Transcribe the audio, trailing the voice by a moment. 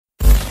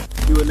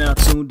You are now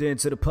tuned in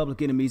to the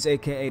Public Enemies,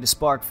 aka the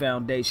Spark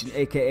Foundation,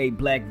 aka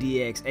Black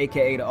DX,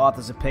 aka the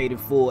Authors of Paid in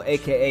Full,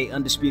 aka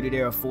Undisputed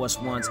Era Force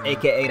Ones,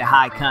 aka the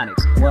High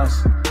Conics.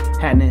 What's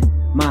happening,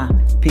 my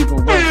people?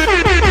 What's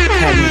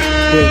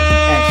happening? Big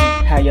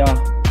action. How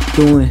y'all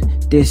doing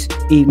this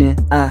evening?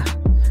 I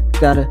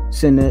gotta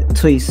send the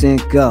tweets and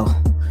go.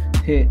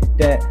 Hit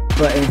that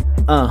button.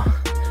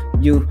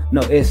 You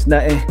know it's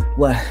nothing.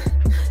 What?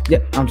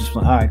 Yep, I'm just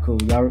playing. All right, cool.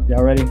 Y'all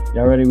ready?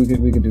 Y'all ready? We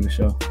can do the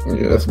show.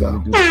 Yeah, let's go. Are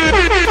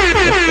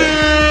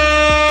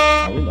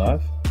we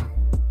live?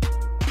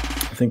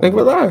 I think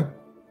we're live.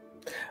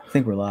 I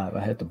think we're live.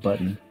 I hit the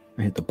button.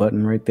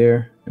 Right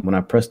there, and when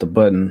I press the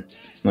button,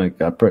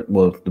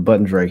 the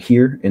button's right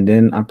here, and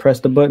then I press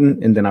the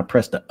button, and then I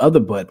press the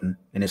other button,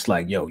 and it's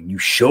like, yo, you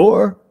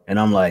sure? And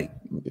I'm like,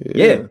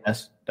 yeah,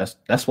 that's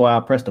why I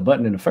pressed the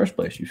button in the first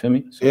place. You feel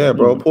me? So, yeah,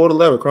 bro. Pull the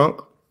lever,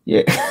 Crunk.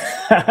 Yeah.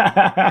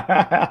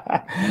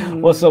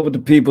 What's up with the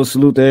people?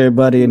 Salute to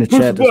everybody in the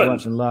chat that's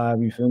watching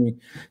live. You feel me?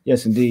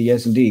 Yes, indeed.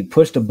 Yes, indeed.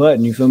 Push the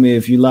button. You feel me?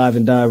 If you live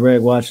and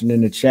direct watching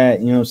in the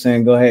chat, you know what I'm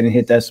saying? Go ahead and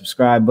hit that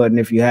subscribe button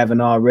if you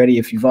haven't already.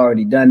 If you've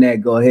already done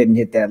that, go ahead and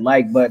hit that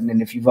like button. And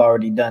if you've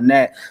already done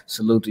that,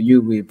 salute to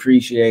you. We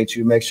appreciate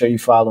you. Make sure you're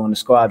following the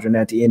squadron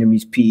at the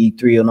Enemies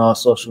PE3 on all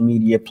social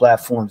media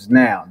platforms.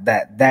 Now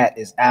that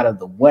is out of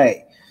the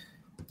way,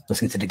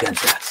 let's get to the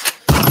gunshots.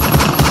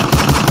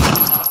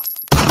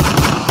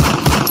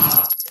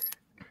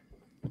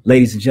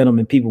 Ladies and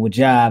gentlemen, people with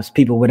jobs,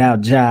 people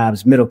without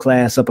jobs, middle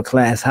class, upper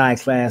class, high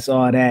class,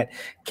 all that,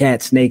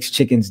 cats, snakes,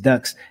 chickens,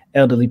 ducks,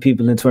 elderly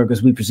people and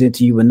twerkers, we present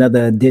to you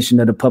another edition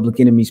of the Public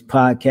Enemies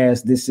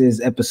podcast. This is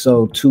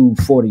episode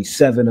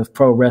 247 of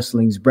Pro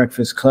Wrestling's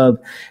Breakfast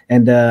Club,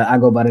 and I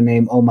go by the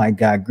name Oh My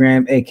God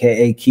Graham,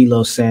 aka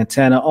Kilo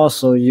Santana,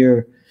 also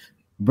your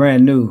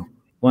brand new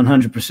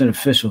 100%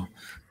 official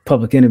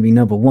Public Enemy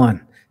number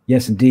one.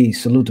 Yes, indeed.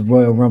 Salute the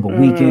Royal Rumble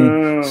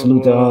weekend.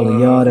 Salute to all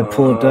of y'all that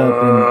pulled up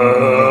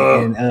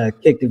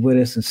and kicked it with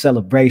us in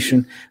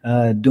celebration,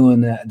 doing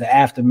the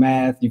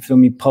aftermath. You feel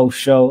me? Post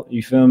show.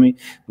 You feel me?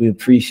 We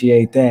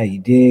appreciate that. You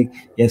dig?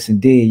 Yes,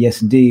 indeed.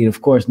 Yes, indeed.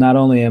 Of course, not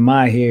only am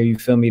I here, you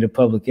feel me, the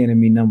Public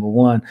Enemy number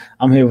one,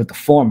 I'm here with the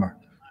former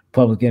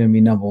Public Enemy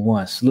number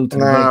one. Salute to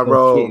the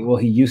Waco Kid. Well,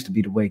 he used to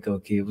be the Waco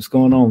Kid. What's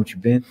going on with you,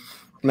 Ben?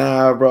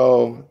 Nah,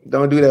 bro.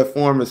 Don't do that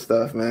former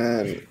stuff,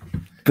 man.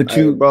 But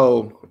hey,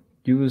 bro.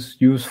 You was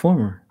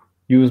former.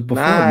 You was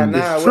before.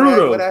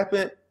 What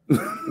happened?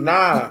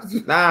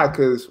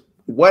 Because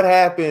what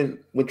happened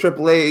when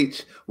Triple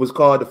H was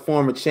called the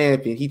former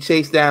champion? He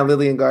chased down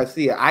Lillian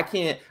Garcia. I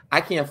can't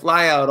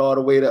fly out all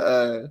the way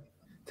to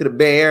the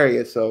Bay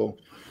Area, so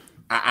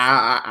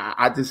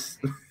I just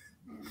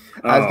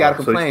gotta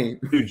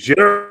complain. So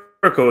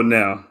Jericho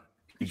now.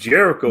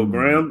 Jericho,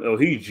 Graham. Oh,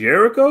 he's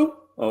Jericho?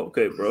 Oh,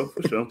 okay, bro,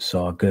 for sure. It's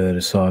all good.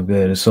 It's all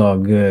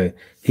good.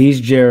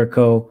 He's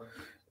Jericho.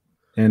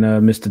 And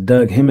Mr.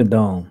 Doug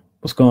Hemedome,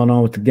 what's going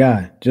on with the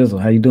guy? Jizzle,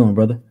 how you doing,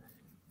 brother?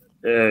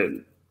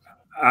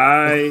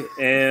 I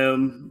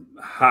am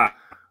hot,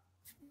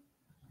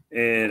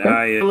 and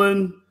I am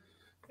feeling,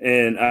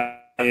 and I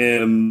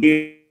am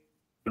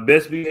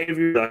best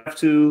behavior I have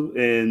to.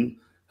 And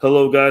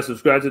hello, guys,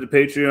 subscribe to the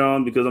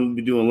Patreon because I'm gonna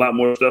be doing a lot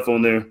more stuff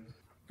on there.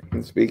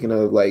 And speaking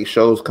of like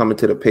shows coming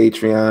to the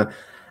Patreon,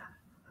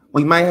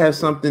 we might have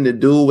something to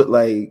do with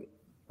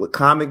with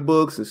comic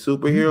books and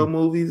superhero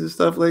movies and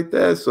stuff like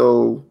that.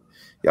 So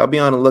y'all be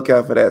on the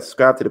lookout for that.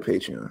 Subscribe to the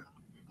Patreon.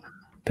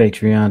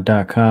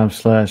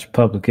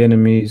 Patreon.com/Public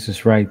Enemies.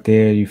 It's right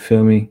there. You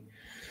feel me?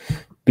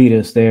 Beat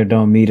us there.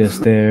 Don't meet us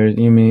there.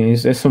 You mean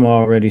it's some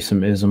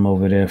ism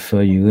over there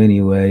for you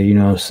anyway. You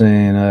know what I'm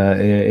saying?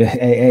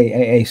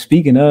 Hey,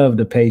 speaking of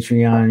the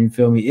Patreon, you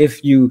feel me?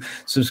 If you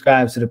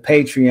subscribe to the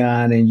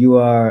Patreon and you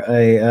are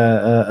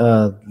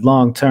a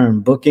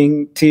long-term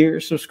booking tier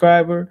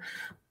subscriber,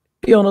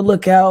 be on the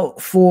lookout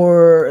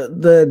for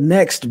the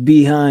next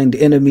Behind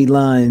Enemy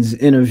Lines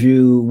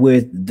interview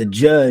with the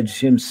judge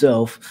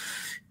himself,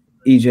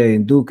 EJ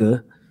and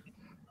Duca.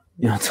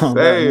 You know what I'm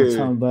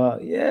talking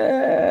about?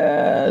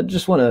 Yeah,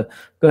 just want to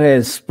go ahead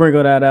and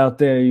sprinkle that out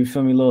there. You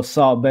feel me? A little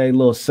Salt Bae,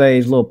 little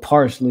sage, little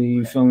parsley.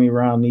 You feel me?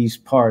 Around these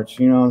parts.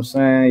 You know what I'm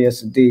saying?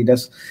 Yes, indeed.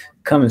 That's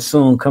coming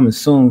soon.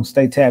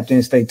 Stay tapped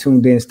in, stay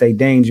tuned in, stay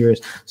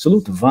dangerous.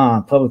 Salute to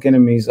Vaughn. Public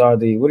Enemies are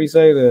the, what do you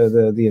say?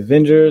 The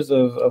Avengers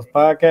of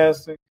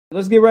podcasting.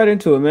 Let's get right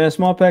into it, man.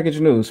 Small package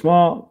news.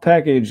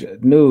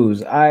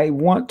 I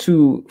want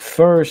to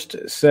first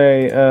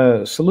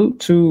say salute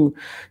to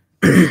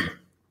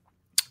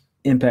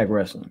Impact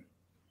Wrestling.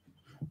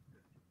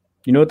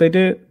 You know what they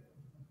did?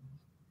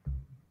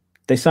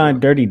 They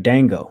signed Dirty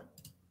Dango.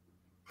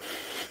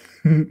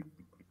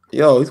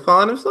 Yo, he's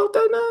calling himself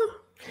that now?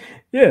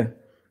 Yeah,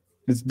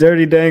 it's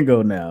Dirty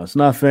Dango now. It's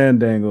not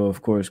Fandango,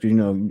 of course, because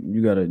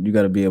you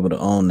gotta be able to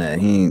own that.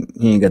 He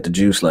ain't got the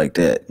juice like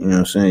that. You know what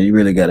I'm saying? You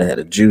really gotta have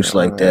the juice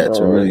like that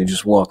to really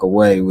just walk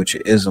away with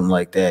your ism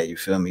like that. You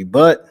feel me?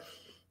 But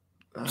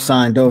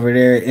signed over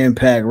there at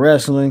Impact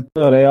Wrestling.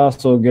 So they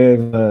also gave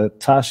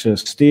Tasha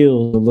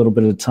Steele a little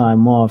bit of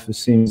time off. It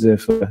seems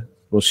if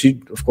Well,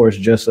 she, of course,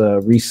 just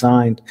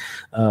re-signed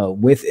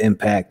with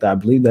Impact. I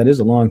believe that is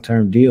a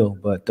long-term deal,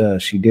 but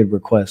she did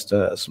request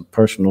some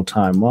personal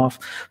time off.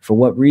 For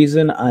what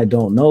reason, I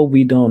don't know.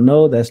 We don't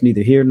know. That's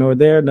neither here nor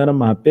there. None of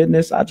my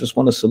business. I just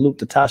want to salute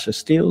to Tasha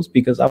Steeles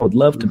because I would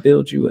love to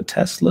build you a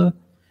Tesla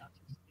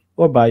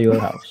or buy you a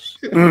house.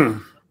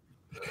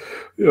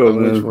 Yo,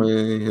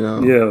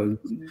 man. Yeah,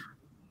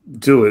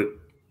 do it.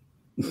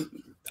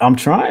 I'm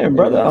trying,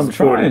 brother. I'm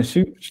trying.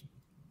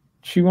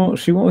 She won't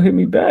hit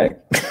me back.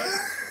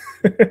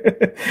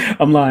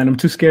 I'm lying. I'm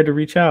too scared to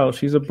reach out.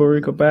 She's a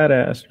Boricua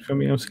badass. You feel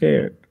me? I'm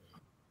scared.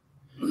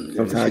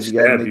 Sometimes she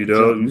stab you,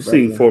 though. You've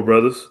seen Four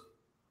Brothers.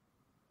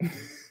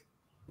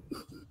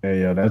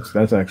 Yeah,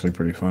 that's actually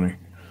pretty funny.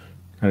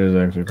 That is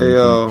actually pretty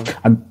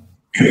funny.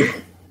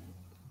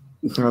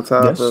 On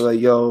top of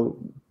like,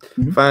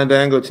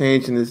 Fandango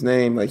changing his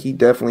name, like he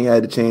definitely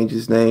had to change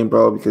his name,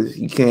 bro, because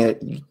you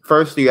can't.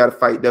 First, you got to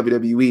fight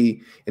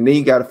WWE, and then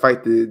you got to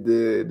fight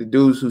the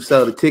dudes who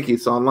sell the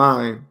tickets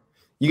online.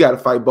 You got to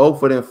fight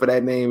both of them for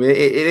that name.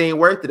 It ain't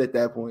worth it at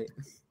that point.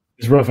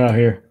 It's rough out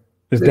here.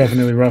 It's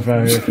definitely rough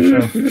out here for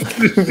sure.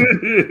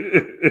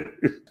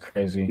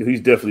 Crazy. He's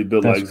definitely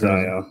built like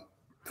Zion.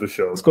 For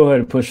sure. Let's go ahead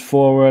and push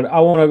forward. I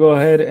want to go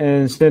ahead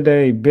and send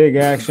a big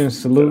action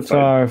salute to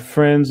our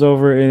friends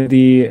over in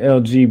the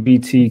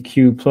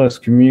LGBTQ plus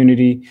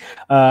community.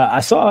 I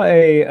saw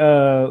a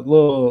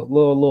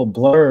little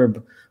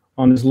blurb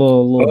on this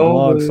little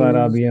blog site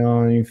I'll be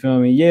on. You feel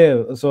me?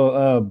 Yeah.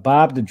 So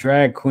Bob the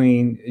drag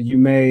queen, you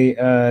may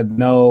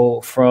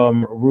know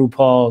from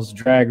RuPaul's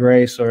Drag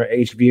Race or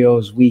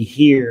HBO's We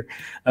Here,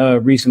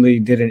 recently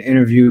did an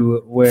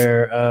interview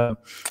where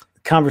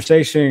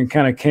conversation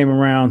kind of came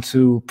around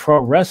to pro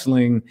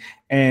wrestling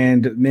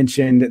and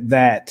mentioned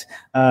that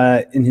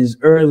in his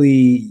early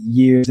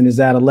years, in his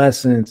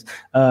adolescence,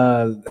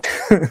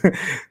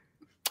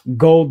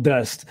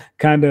 Goldust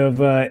kind of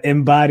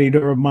embodied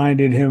or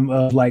reminded him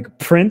of like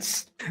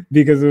Prince,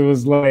 because it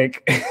was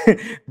like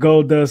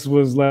Goldust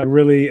was like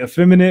really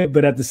effeminate,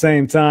 but at the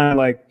same time,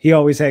 like he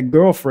always had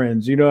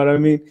girlfriends, you know what I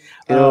mean?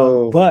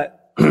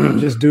 But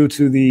just due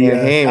to the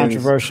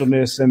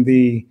controversialness and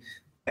the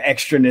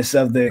extraness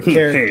of the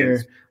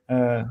character,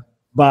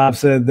 Bob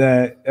said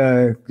that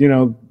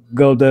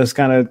Goldust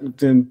kind of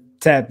didn't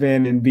tap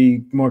in and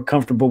be more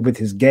comfortable with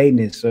his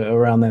gayness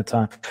around that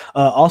time.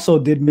 Also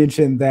did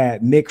mention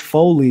that Mick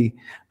Foley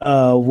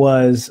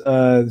was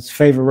his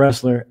favorite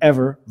wrestler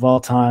ever of all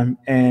time,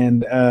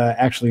 and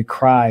actually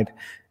cried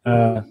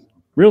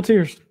real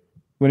tears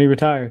when he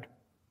retired.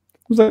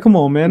 I was like, come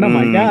on, man, not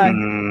my guy.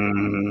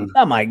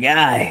 Not my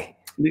guy.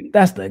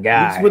 That's the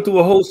guy. He went through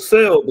a whole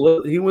cell,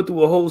 blood. He went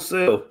through a whole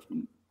cell.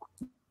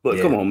 But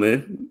come on,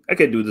 man. I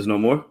can't do this no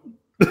more.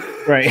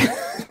 Right.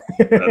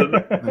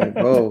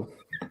 Oh.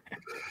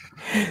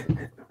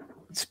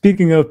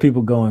 Speaking of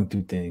people going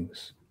through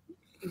things,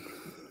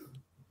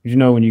 you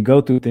know, when you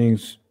go through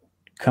things,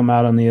 come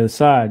out on the other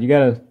side. You got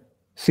to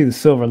see the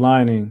silver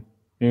lining,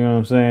 you know what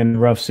I'm saying?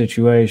 Rough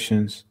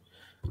situations.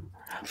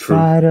 True.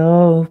 Wide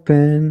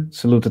open.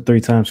 Salute to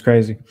 3 Times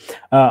Crazy.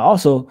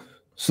 Also,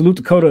 salute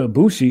to Kota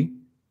Ibushi,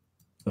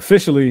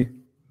 officially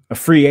a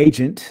free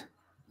agent.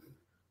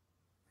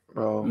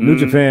 New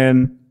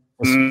Japan.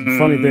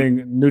 Funny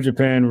thing, New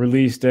Japan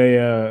released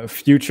a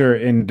future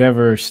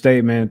endeavor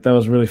statement that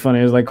was really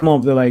funny. It was like, come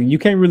on, they're like, you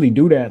can't really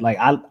do that. Like,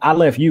 I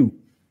left you.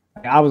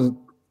 Like, I'm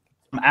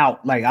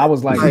out. Like, I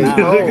was like,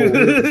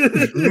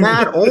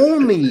 not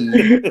only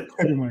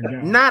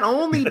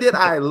did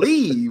I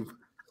leave,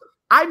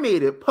 I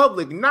made it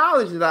public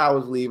knowledge that I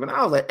was leaving.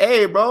 I was like,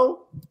 hey, bro,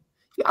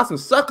 you got some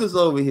suckers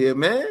over here,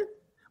 man.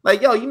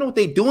 Like, yo, you know what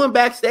they doing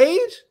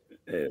backstage?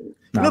 You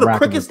know the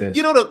crooked,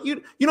 you know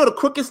the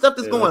crooked stuff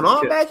that's going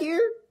on back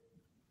here.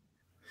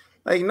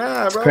 Like,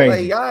 nah, bro.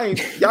 Like,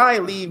 y'all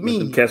ain't leave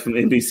me. Cats from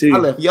NBC. I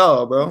left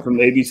y'all, bro. From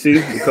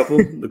ABC,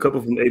 the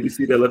couple from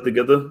ABC that left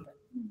together.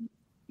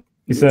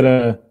 He said,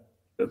 no,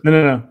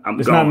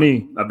 it's gone. Not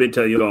me. I've been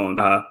telling you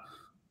gone.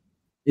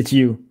 It's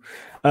you.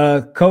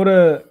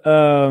 Coda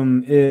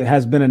it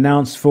has been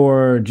announced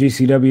for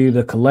GCW,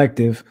 The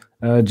Collective,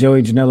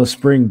 Joey Janela's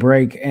Spring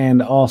Break,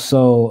 and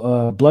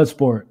also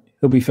Bloodsport.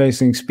 He'll be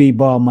facing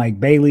Speedball Mike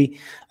Bailey.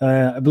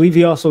 I believe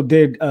he also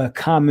did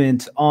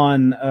comment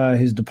on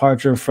his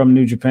departure from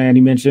New Japan.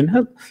 He mentioned,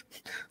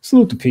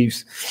 salute to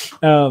peeps.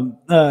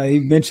 He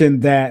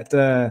mentioned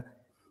that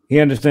he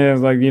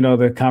understands, like, you know,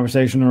 the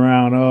conversation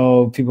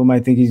around, people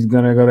might think he's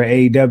going to go to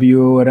AEW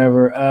or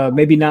whatever.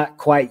 Maybe not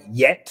quite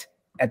yet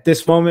at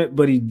this moment,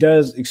 but he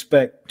does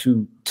expect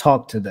to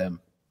talk to them.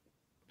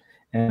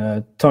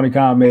 And Tony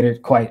Khan made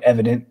it quite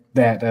evident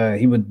that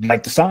he would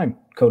like to sign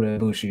Kota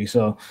Ibushi.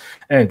 So,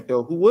 hey,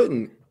 yo, who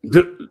wouldn't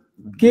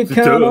get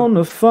count on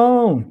the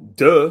phone?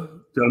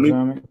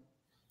 Dummy.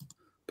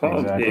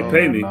 Paul, Exactly.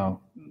 pay me.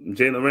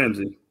 Jalen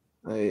Ramsey.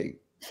 Like,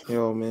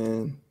 yo,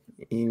 man,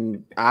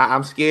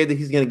 I'm scared that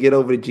he's gonna get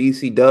over to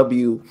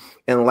GCW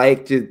and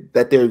like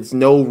that there's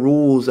no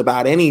rules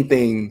about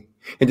anything.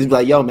 and just be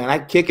like, yo, man, I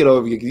kick it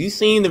over you. Because you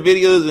seen the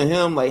videos of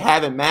him like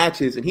having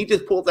matches, and he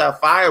just pulls out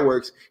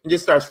fireworks and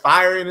just starts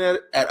firing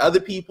at other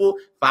people,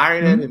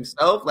 firing at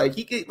himself. Like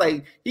he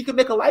could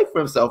make a life for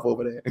himself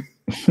over there.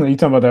 You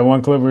talking about that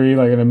one clip where he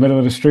like in the middle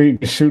of the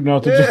street shooting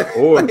out the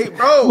gym? Like,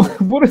 bro,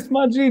 what is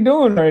my G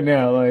doing right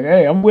now? Like,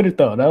 hey, I'm with it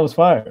though. That was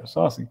fire,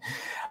 saucy.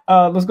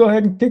 Let's go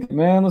ahead and kick it,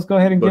 man. Let's go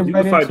ahead and get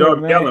ready to fight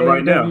Darby Allin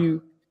right now.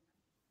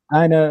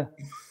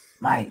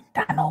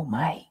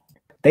 Dynamite.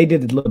 They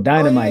did the little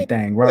Dynamite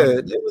thing, right? Yeah,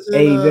 it was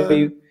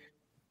AEW.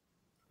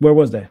 Where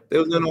was that? It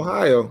was in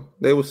Ohio.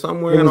 They were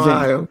somewhere in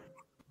Ohio.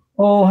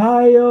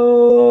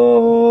 Ohio.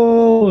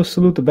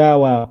 Salute the Bow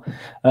Wow.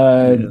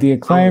 The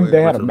Acclaimed,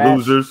 they had a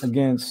match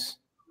against,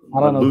 I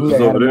don't know who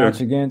they had a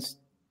match against.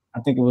 I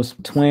think it was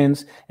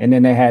twins. And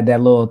then they had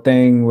that little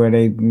thing where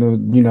they,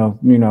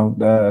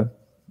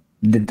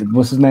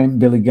 what's his name?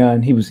 Billy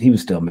Gunn. He was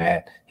still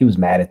mad. He was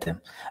mad at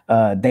them.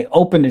 They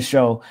opened the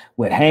show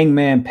with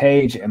Hangman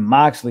Page and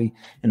Moxley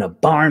in a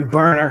barn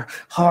burner,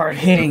 hard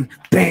hitting,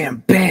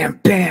 bam, bam,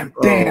 bam,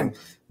 bam.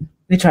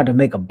 They tried to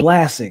make a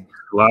blasting.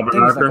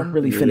 I'm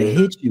really finna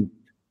hit you.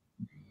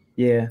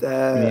 Yeah.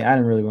 I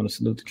didn't really want to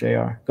salute the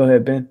JR. Go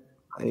ahead, Ben.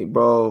 Hey,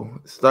 bro,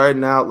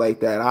 starting out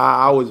like that,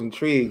 I was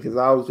intrigued because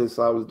I was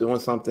doing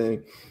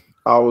something.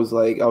 I was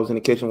in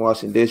the kitchen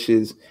washing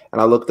dishes,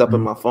 and I looked up at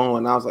my phone,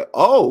 and I was like,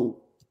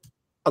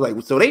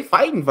 so they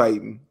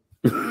fighting.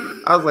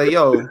 I was like,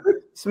 yo,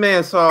 this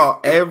man saw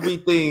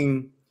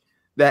everything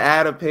that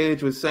Adam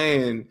Page was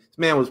saying. This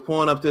man was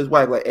pulling up to his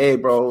wife like, hey,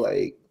 bro,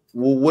 like,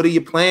 well, what are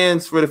your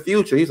plans for the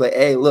future? He's like,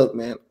 hey, look,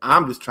 man,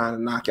 I'm just trying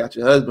to knock out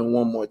your husband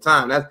one more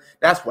time.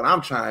 That's what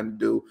I'm trying to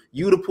do.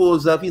 Yuta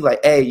pulls up. He's like,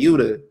 hey,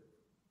 Yuta,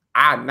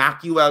 I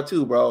knock you out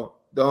too, bro.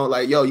 Don't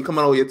like, yo, you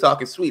coming over here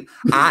talking sweet.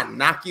 I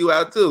knock you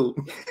out too.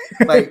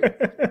 Like,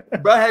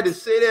 bro had to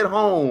sit at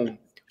home,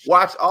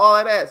 watch all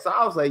of that. So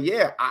I was like,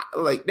 yeah,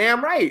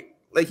 damn right.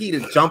 Like he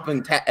just jump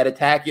and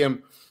attack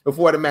him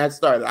before the match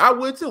started. I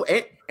would too.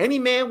 Any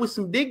man with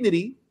some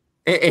dignity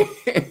and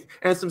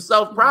some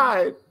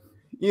self-pride,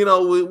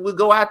 would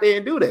go out there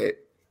and do that.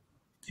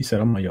 He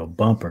said, I'm on your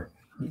bumper.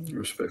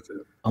 Respect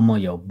it. I'm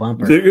on your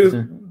bumper.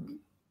 Feel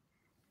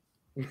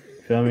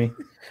me?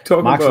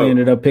 Moxley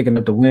ended up picking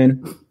up the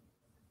win.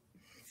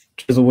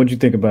 Chisel, what'd you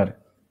think about it?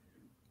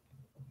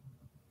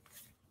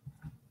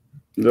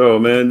 No,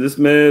 man, this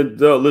man,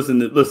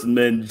 listen,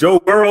 man. Joe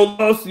Burrow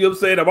lost, you know what I'm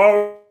saying? I'm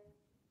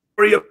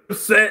already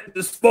upset.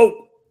 Just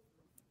spoke.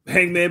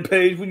 Hangman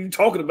Page, what are you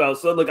talking about,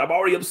 son? Like, I'm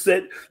already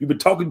upset. You've been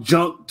talking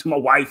junk to my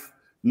wife.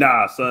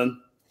 Nah,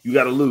 son, you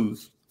got to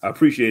lose. I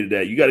appreciated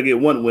that. You got to get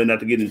one win, not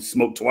to get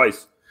smoked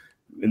twice.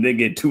 And then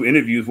get 2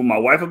 interviews with my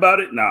wife about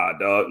it? Nah,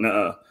 dog,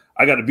 nah.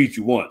 I got to beat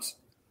you once.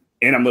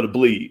 And I'm going to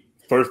bleed.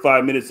 First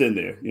 5 minutes in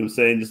there. You know what I'm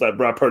saying? Just like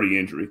Brock Purdy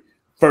injury.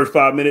 First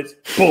 5 minutes,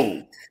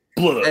 boom,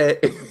 blood.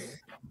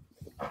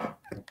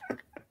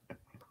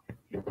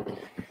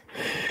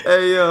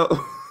 Hey, yo.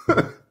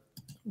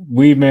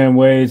 Weedman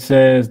Wade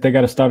says they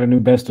got to start a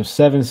new best of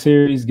 7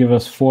 series. Give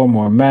us 4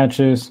 more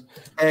matches.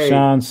 Hey.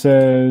 Sean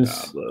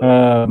says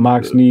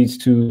Mox needs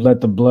to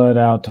let the blood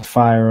out to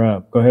fire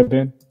up. Go ahead,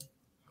 Ben.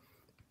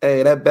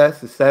 Hey, that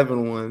best of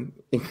 7 one.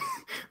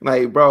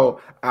 Like, bro,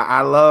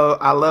 I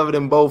love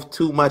them both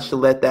too much to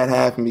let that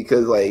happen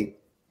because, like,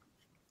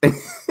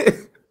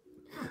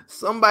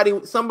 somebody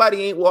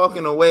ain't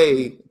walking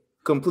away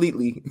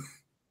completely.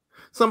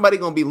 Somebody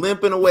gonna be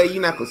limping away.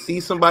 You're not gonna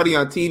see somebody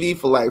on TV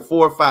for like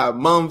 4 or 5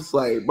 months.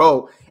 Like,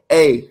 bro,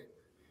 hey,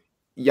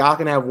 y'all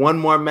can have 1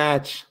 more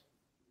match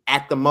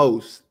at the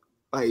most.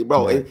 Like,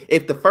 bro,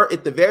 if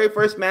the very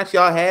first match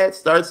y'all had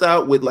starts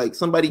out with like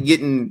somebody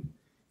getting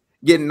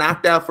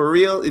knocked out for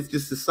real, it's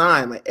just a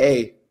sign. Like,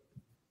 hey,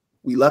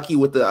 we lucky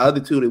with the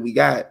other 2 that we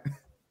got.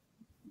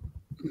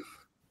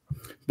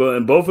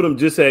 And both of them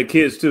just had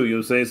kids too, you know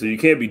what I'm saying? So you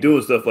can't be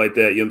doing stuff like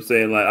that, you know what I'm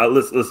saying? Like,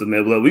 listen,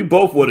 man, look, we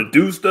both want to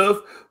do stuff.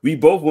 We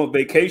both want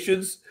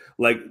vacations.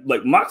 Like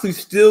Moxley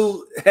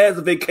still has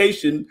a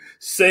vacation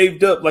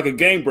saved up like a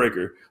game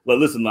breaker. Like,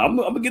 listen, I'm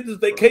going to get this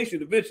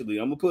vacation eventually.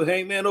 I'm going to put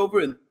Hangman over,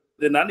 and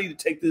then I need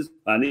to take this.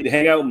 I need to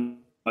hang out with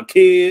my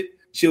kid,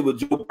 chill with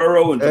Joe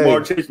Burrow and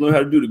Jamar Chase, learn how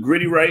to do the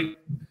gritty right.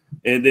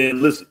 And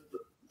then, listen,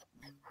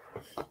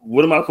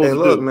 what am I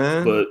supposed to do?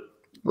 Man, but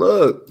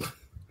look.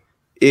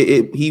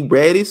 He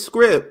read his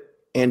script,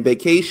 and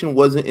vacation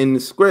wasn't in the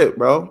script,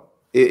 bro.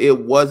 It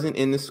wasn't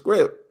in the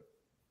script.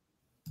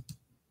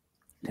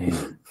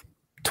 Damn.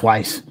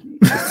 Twice.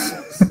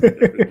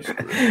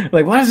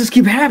 Like, why does this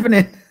keep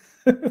happening?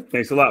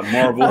 Thanks a lot,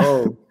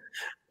 Marvel.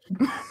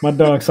 My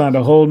dog signed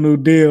a whole new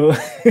deal.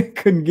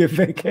 Couldn't get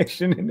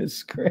vacation in his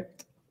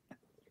script.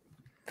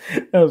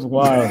 That was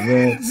wild,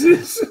 man.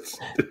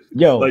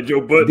 Yo, like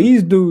Joe Budden.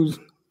 These dudes,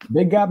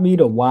 they got me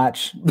to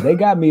watch.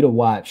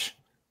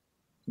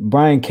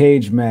 Brian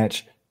Cage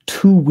match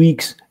 2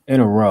 weeks in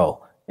a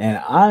row, and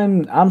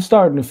I'm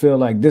starting to feel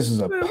like this is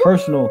a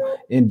personal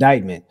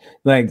indictment.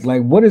 Like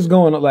what is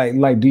going on?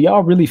 Like do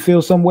y'all really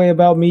feel some way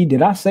about me?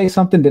 Did I say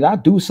something? Did I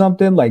do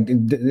something? Like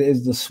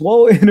is the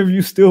Swole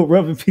interview still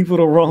rubbing people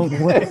the wrong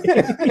way?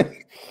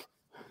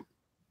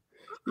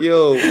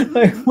 Yo,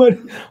 Like what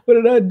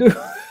did I do?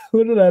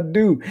 What did I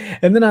do?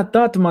 And then I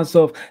thought to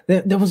myself,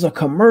 there was a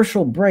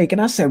commercial break,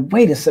 and I said,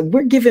 "Wait a second,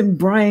 we're giving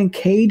Brian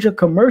Cage a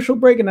commercial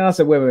break." And then I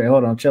said, "Wait,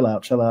 hold on, chill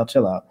out.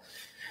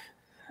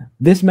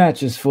 This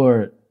match is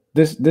for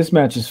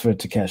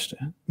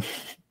Takeshita.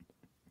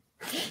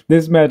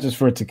 This match is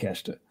for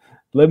Takeshita.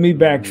 Let me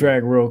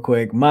backtrack real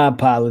quick. My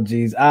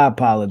apologies. I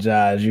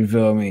apologize. You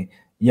feel me?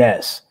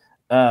 Yes.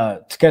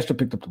 Takeshita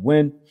picked up the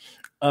win.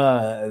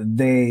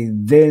 They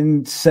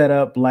then set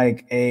up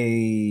like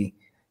they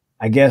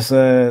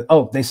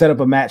set up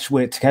a match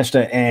with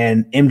Takeshita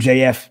and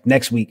MJF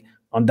next week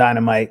on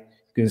Dynamite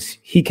because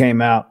he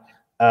came out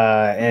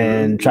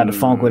and tried to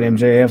funk with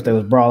MJF. They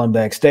was brawling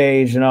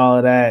backstage and all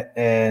of that.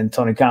 And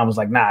Tony Khan was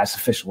like, nah, it's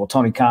official. Well,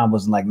 Tony Khan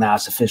wasn't like, nah,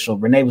 it's official.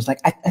 Renee was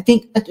like, I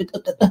think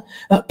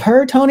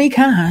per Tony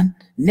Khan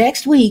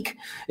next week.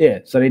 Yeah,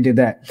 so they did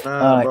that.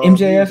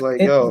 MJF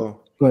like,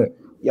 yo. But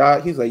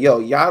y'all, he's like, yo,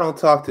 y'all don't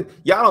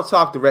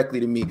talk directly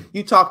to me.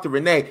 You talk to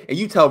Renee, and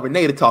you tell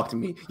Renee to talk to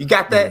me. You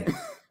got that?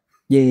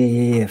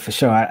 Yeah, for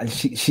sure.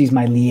 She's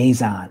my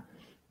liaison.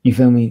 You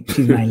feel me?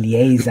 She's my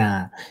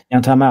liaison. You know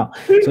what I'm talking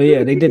about? So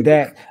yeah, they did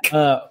that.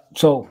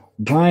 So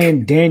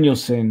Bryan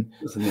Danielson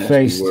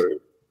faced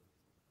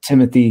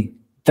Timothy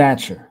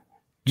Thatcher.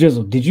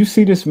 Jizzle, did you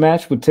see this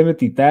match with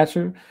Timothy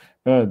Thatcher,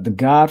 the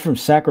God from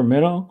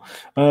Sacramento,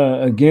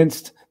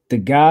 against the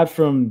God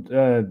from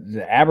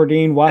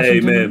Aberdeen,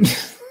 Washington? Hey, man.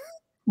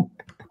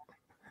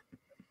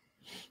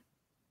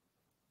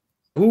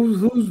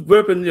 Who's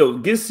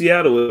repping? Get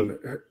Seattle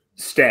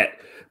stat.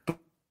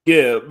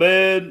 Yeah,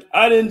 man.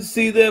 I didn't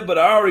see that, but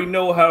I already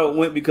know how it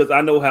went because I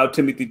know how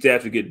Timothy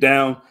Thatcher get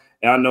down,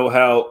 and I know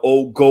how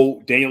old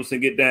GOAT Danielson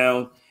get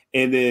down,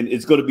 and then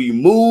it's going to be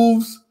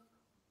moves,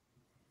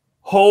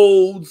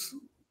 holds,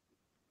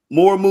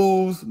 more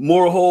moves,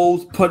 more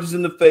holds, punches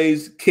in the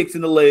face, kicks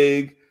in the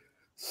leg,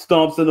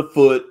 stomps in the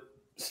foot,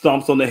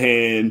 stomps on the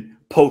hand,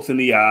 pokes in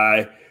the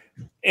eye.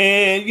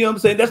 And you know what I'm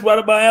saying? That's right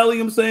up my alley.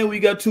 You know what I'm saying? We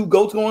got two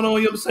goats going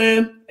on, you know what I'm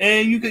saying?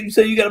 And you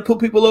say you got to put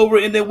people over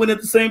and then win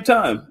at the same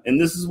time. And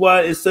this is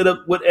why it's set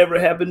up whatever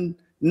happened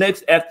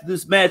next after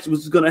this match, which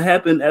is going to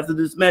happen after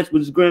this match,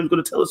 which Graham's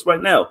going to tell us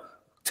right now.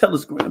 Tell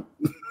us, Graham.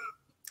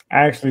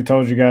 I actually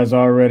told you guys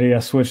already. I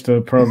switched the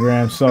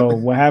program. So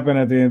what happened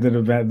at the end of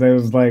the match? There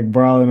was like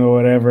brawling or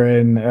whatever,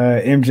 and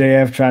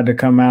MJF tried to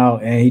come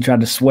out and he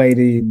tried to sway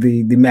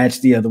the match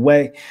the other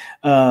way.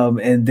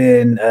 And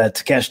then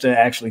Takeshita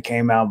actually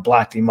came out,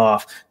 blocked him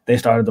off. They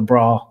started the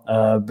brawl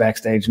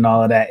backstage and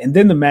all of that. And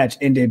then the match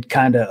ended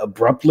kind of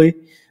abruptly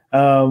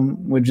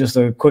with just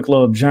a quick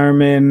little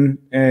German.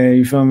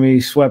 You feel me?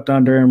 Swept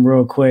under him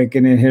real quick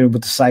and then hit him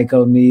with the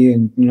psycho knee.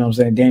 And you know what I'm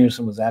saying?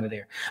 Danielson was out of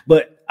there.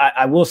 But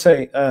I will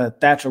say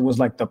Thatcher was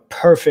like the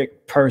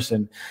perfect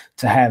person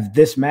to have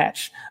this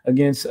match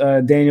against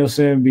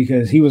Danielson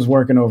because he was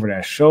working over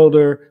that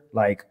shoulder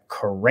like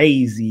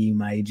crazy,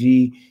 my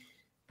G.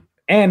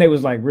 And it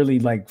was like really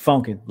like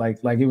funkin', like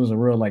it was a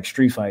real like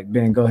street fight.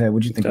 Ben, go ahead.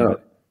 What'd you think about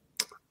it?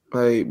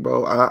 Hey,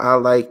 bro, I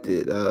liked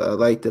it. I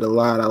liked it a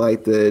lot. I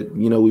liked that,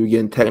 we were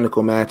getting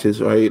technical matches,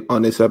 right,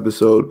 on this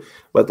episode.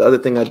 But the other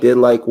thing I did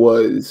like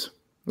was,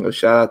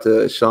 shout out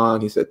to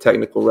Sean. He said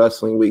technical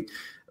wrestling week.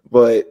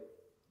 But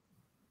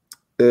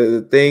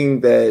the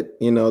thing that,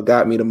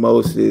 got me the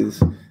most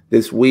is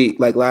this week,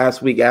 like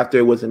last week after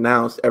it was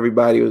announced,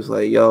 everybody was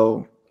like,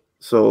 yo,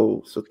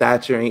 so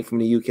Thatcher ain't from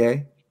the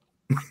UK?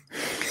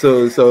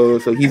 so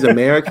he's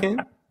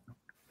American?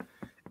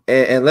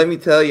 And let me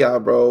tell y'all,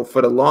 bro,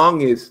 for the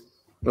longest,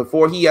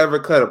 before he ever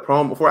cut a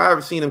promo, before I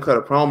ever seen him cut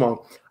a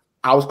promo,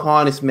 I was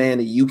calling this man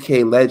a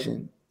UK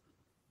legend.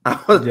 I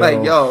was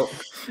like,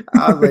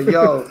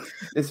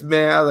 this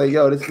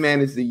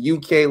man is the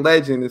UK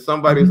legend. And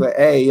somebody was like,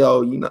 hey,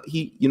 yo,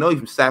 he's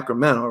from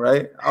Sacramento,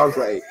 right? I was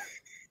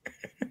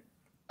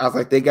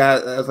like, they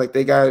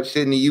got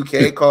shit in the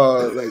UK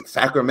called like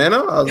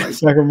Sacramento. I was like,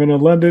 Sacramento,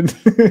 London.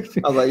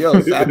 I was like,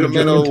 yo,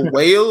 Sacramento,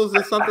 Wales,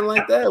 or something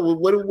like that.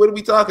 What are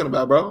we talking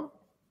about, bro?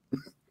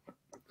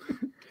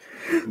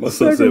 My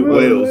son said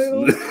Wales.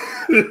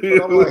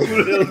 I'm like,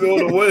 who the hell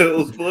going to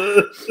Wales,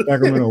 bud?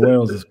 Sacramento,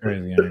 Wales is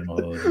crazy.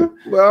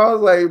 Well, I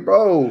was like,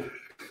 bro,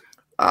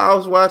 I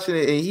was watching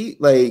it, and he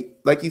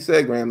like you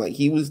said, Graham, like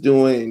he was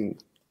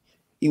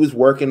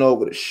working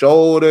over the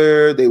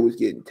shoulder. They was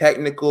getting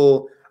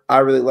technical. I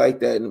really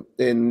like that.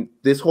 And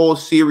this whole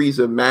series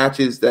of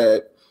matches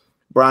that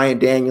Bryan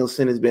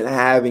Danielson has been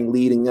having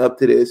leading up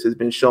to this has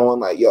been showing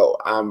like, yo,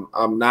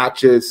 I'm not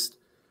just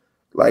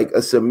like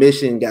a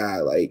submission guy.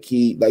 Like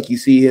you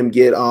see him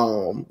get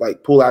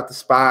like pull out the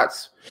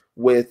spots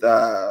with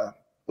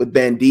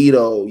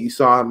Bandito. You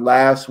saw him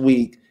last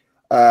week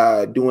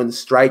doing the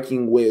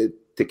striking with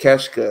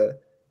Takeshita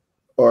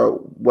or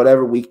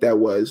whatever week that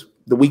was.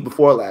 The week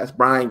before last,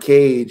 Brian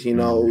Cage, he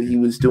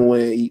was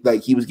doing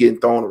he was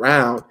getting thrown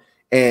around.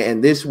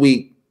 And this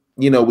week,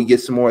 we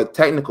get some more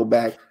technical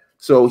back.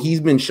 So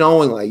he's been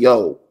showing like,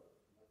 yo,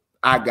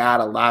 I got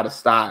a lot of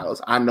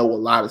styles. I know a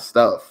lot of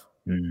stuff.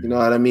 You know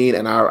what I mean?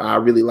 And I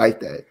really like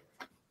that.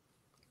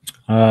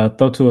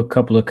 Throw to a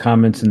couple of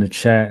comments in the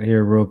chat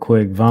here real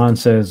quick. Vaughn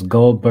says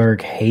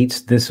Goldberg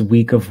hates this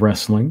week of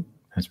wrestling.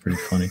 That's pretty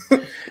funny.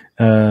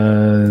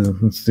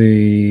 Let's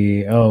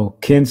see. Oh,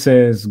 Ken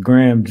says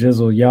Graham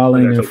Jizzle, y'all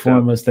ain't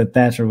inform us that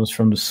Thatcher was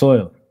from the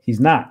soil. He's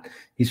not.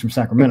 He's from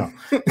Sacramento.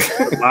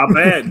 My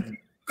bad,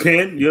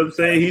 Ken. You know what I'm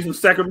saying? He's from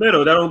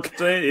Sacramento. That don't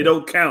say it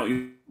don't count. You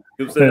know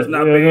what I'm saying? It's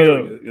not Bay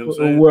Area. You know what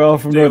I'm saying? We're all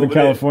from Northern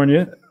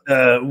California.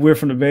 We're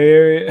from the Bay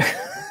Area.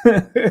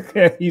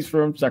 He's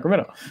from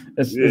Sacramento.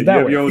 It's you that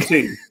have way. your own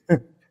team.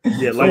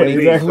 Yeah, like the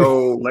exactly.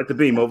 beam. Like the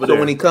beam over there. So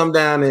when he come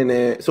down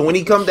when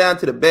he come down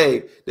to the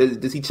Bay,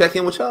 does he check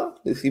in with y'all?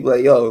 Does he be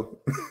like, yo?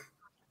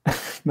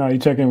 No, you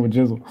check in with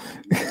Jizzle.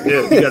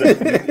 Yeah, you gotta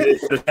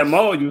that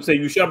mall. You say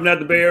you shopping at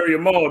the Bay Area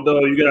Mall,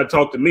 dog. You gotta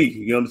talk to me.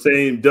 You know what I'm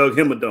saying? Doug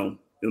Hemerdome.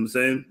 You know what I'm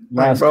saying?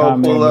 Last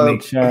comment in the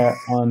chat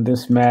on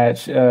this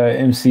match.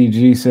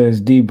 MCG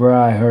says D.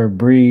 Bry, her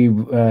Bree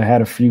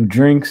had a few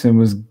drinks and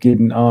was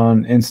getting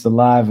on Insta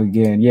Live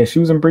again. Yeah, she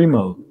was in Bree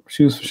mode.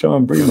 She was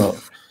showing Bree mode.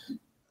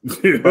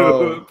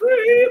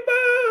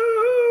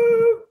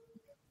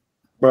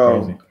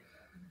 Bro. Crazy.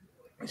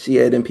 She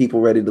had them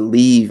people ready to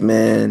leave,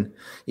 man.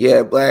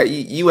 Yeah, black.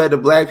 You had the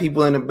black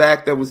people in the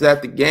back that was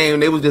at the game.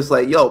 They was just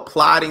like, yo,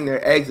 plotting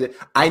their exit.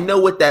 I know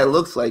what that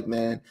looks like,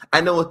 man.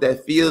 I know what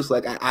that feels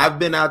like. I've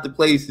been out to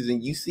places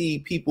and you see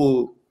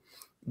people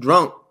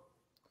drunk.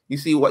 You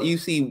see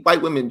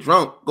white women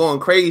drunk going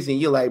crazy, and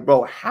you're like,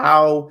 bro,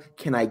 how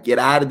can I get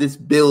out of this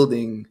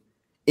building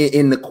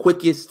in the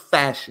quickest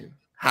fashion?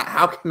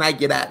 How can I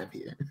get out of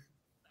here?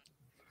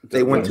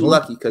 They weren't too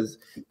lucky because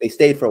they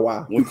stayed for a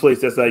while. One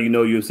place, that's how you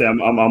know you say,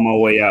 I'm on my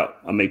way out.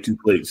 I make 2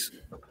 plays.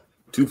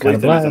 2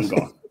 plays, and I'm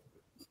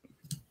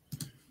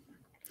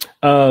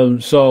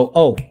gone.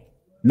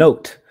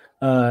 Note.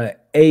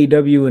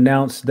 AEW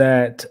announced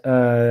that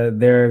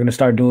they're going to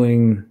start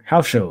doing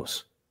house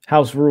shows,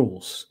 house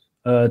rules.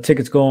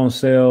 Tickets go on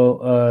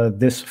sale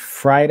this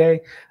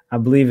Friday. I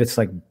believe it's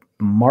like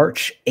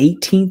March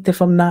 18th,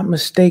 if I'm not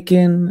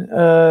mistaken.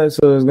 So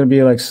it's going to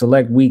be like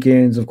select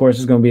weekends. Of course,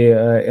 it's going to be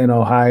in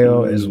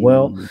Ohio as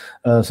well.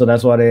 So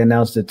that's why they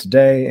announced it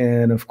today.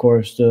 And of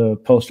course, the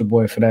poster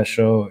boy for that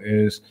show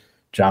is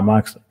John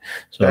Moxley.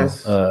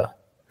 So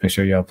make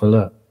sure y'all pull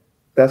up.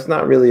 That's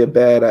not really a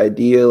bad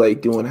idea,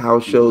 like doing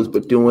house shows,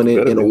 but doing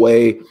it in a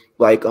way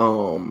like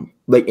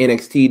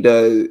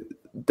NXT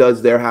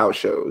does their house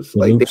shows.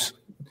 Like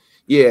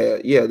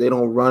they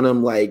don't run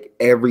them like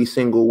every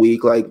single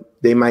week. Like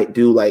they might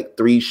do like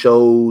 3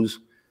 shows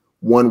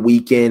one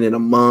weekend in a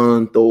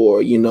month,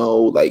 or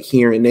like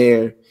here and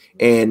there,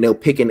 and they'll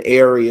pick an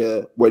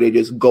area where they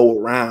just go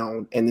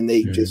around and then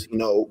they just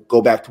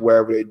go back to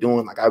wherever they're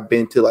doing. Like I've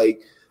been to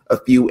like a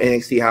few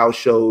NXT house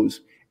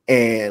shows,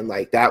 and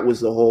like that was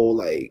the whole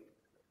like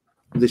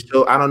the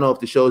show. I don't know if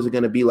the shows are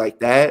going to be like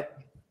that,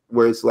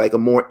 where it's like a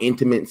more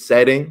intimate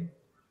setting,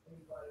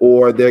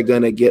 or they're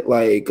going to get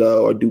like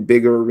or do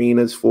bigger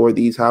arenas for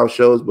these house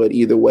shows. But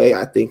either way,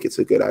 I think it's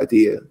a good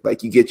idea.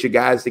 Like you get your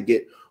guys to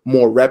get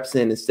more reps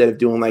in instead of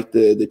doing like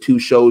the 2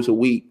 shows a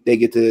week. They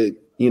get to,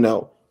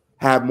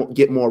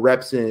 get more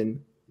reps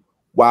in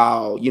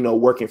while,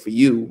 working for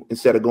you,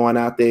 instead of going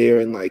out there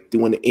and like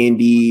doing the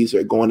indies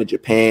or going to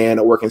Japan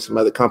or working some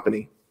other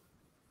company.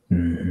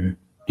 Mm-hmm.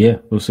 Yeah,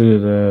 we'll see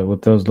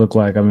what those look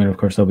like. I mean, of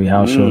course, there'll be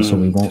house shows, so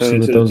we won't see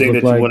what those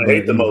look like. You want to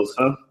hate the most,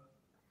 huh?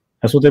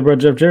 That's what they brought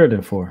Jeff Jarrett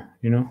in for,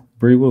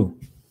 Bree Woo.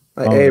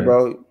 Like, hey,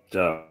 bro,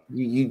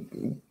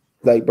 you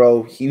like,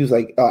 bro, he was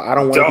like, oh, I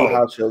don't want to do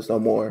house shows no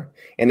more.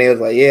 And they was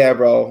like, yeah,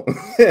 bro,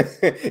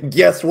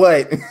 guess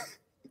what?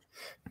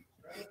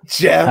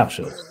 Jeff.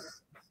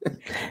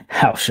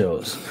 House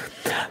shows.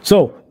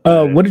 So,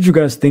 what did you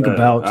guys think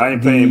about? I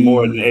ain't paying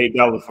more than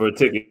 $8 for a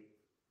ticket.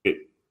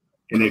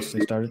 They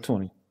started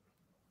 20.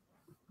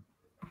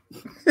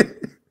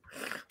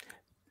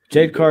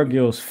 Jade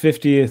Cargill's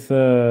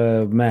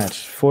 50th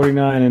match,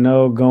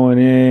 49-0, going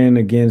in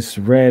against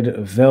Red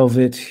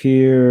Velvet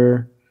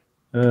here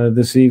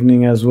this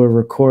evening as we're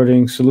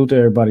recording. Salute to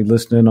everybody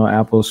listening on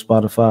Apple,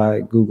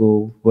 Spotify,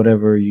 Google,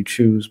 whatever you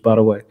choose, by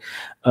the way.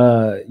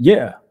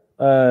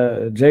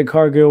 Jade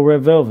Cargill,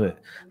 Red Velvet.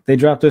 They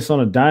dropped this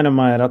on a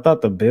Dynamite. I thought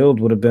the build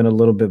would have been a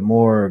little bit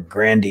more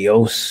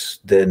grandiose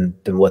than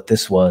what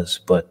this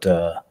was. But,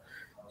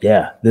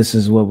 this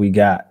is what we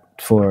got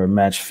for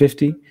match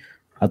 50.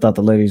 I thought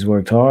the ladies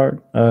worked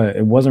hard.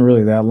 It wasn't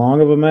really that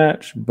long of a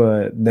match,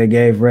 but they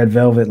gave Red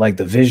Velvet like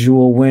the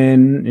visual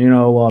win,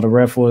 while the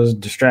ref was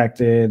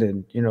distracted,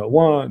 and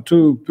 1,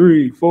 2,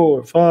 3,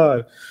 4,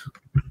 5,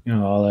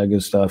 all that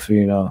good stuff.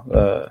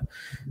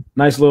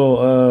 Nice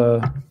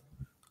little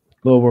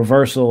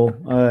reversal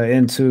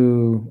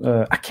into.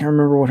 I can't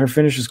remember what her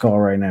finish is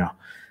called right now.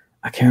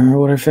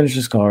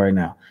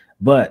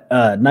 But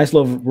nice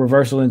little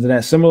reversal into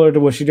that, similar to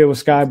what she did with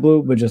Sky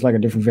Blue, but just like a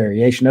different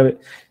variation of it.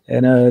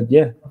 And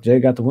Jay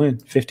got the win,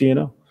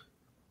 50-0.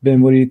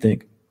 Ben, what do you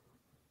think?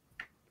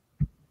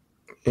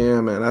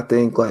 Yeah, man, I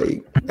think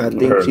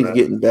she's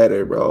getting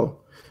better, bro.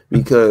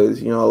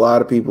 Because a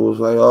lot of people was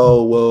like,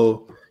 oh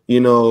well,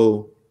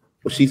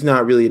 well, she's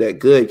not really that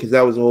good, because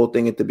that was the whole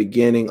thing at the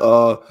beginning.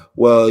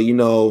 Well, you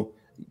know,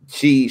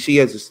 she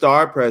has a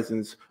star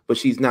presence, but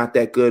she's not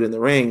that good in the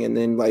ring. And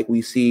then like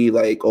we see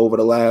like over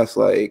the last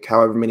like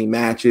however many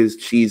matches,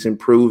 she's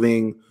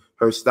improving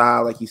her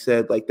style. Like you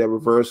said, like the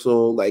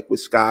reversal, like with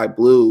Sky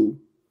Blue,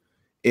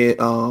 it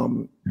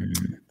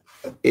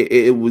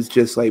was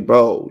just like,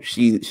 bro,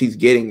 she's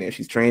getting there.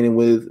 She's training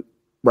with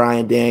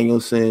Bryan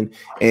Danielson,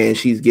 and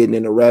she's getting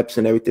in the reps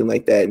and everything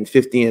like that. And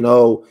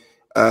 50-0,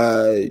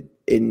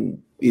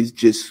 and it's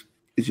just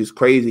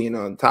crazy. And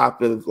on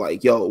top of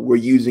like, yo, we're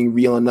using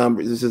real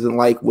numbers. This isn't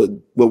like what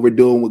we're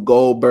doing with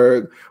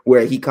Goldberg,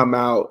 where he come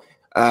out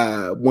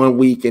 1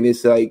 week and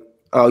it's like,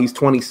 oh, he's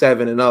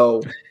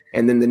 27-0,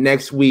 and then the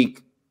next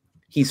week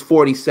he's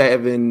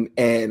 47-0,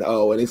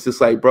 and it's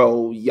just like,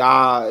 bro,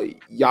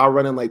 y'all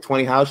running like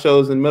 20 house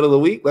shows in the middle of the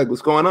week. Like,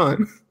 what's going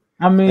on?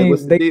 I mean, like,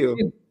 what's the deal?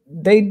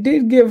 They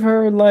did give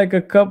her like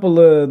a couple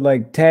of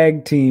like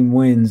tag team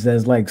wins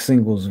as like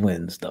singles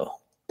wins, though.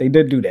 They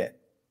did do that.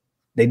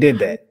 They did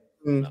that.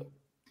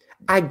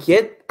 I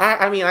get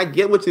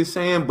what you're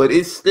saying, but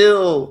it's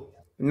still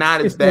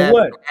not as bad.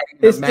 What?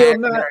 It's still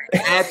not.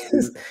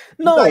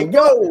 No, like,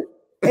 yo.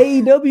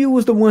 AEW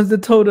was the ones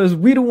that told us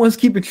we the ones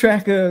keeping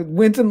track of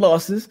wins and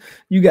losses.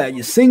 You got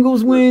your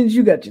singles wins,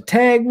 you got your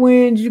tag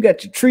wins, you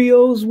got your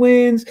trios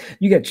wins,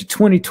 you got your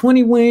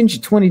 2020 wins,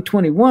 your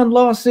 2021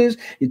 losses,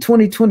 your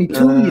 2022,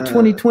 your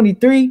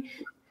 2023.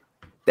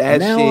 That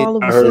now shit. All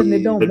of a sudden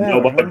it don't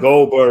matter. Nobody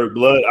Goldberg,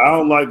 blood. I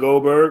don't like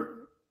Goldberg.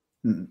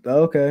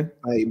 Okay.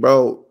 Like,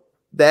 bro,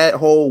 that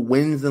whole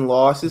wins and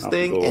losses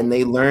thing, and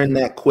they learned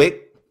that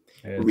quick.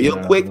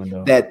 Real quick,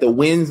 that the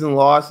wins and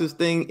losses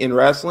thing in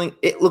wrestling,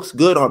 it looks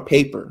good on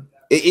paper.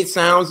 It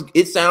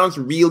sounds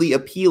really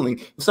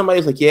appealing. If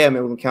somebody's like, yeah,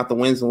 man, we're gonna count the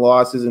wins and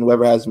losses, and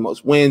whoever has the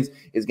most wins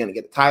is gonna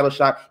get a title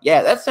shot.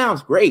 Yeah, that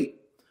sounds great.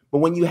 But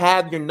when you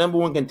have your number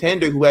one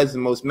contender who has the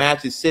most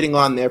matches sitting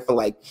on there for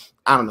like,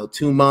 I don't know,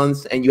 2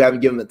 months, and you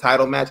haven't given the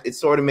title match, it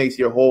sort of makes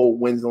your whole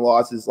wins and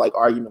losses like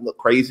argument look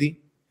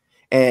crazy.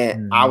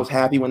 And I was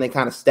happy when they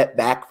kind of stepped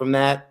back from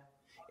that,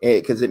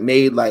 because it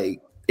made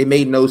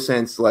no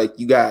sense. Like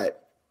you got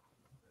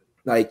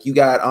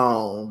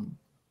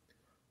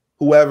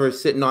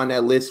whoever's sitting on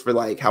that list for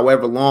like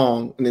however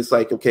long, and it's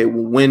like, okay,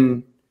 well,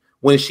 when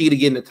is she to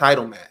get in the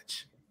title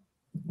match?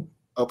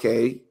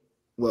 Okay,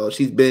 well,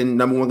 she's been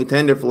number one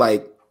contender for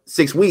like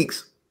 6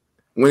 weeks.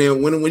 When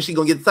she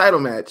gonna get the title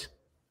match?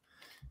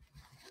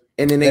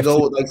 And then they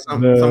go with like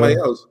somebody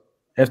else.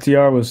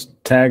 FTR was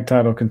tag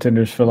title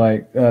contenders for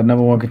like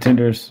number one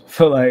contenders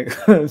for like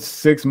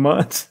 6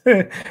 months,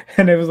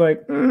 and it was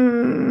like,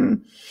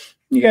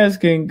 you guys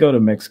can go to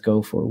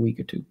Mexico for a week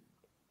or two.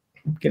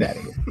 Get out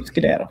of here. Just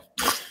get out of.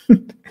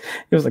 It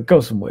was like,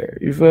 go somewhere.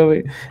 You feel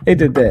me? They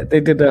did that. They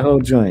did that whole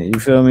joint. You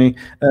feel me?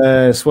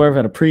 Swerve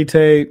had a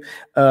pre-tape.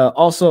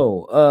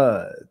 Also,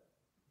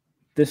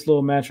 this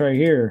little match right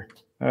here.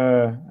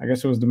 I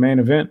guess it was the main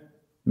event.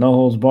 No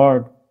holds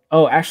barred.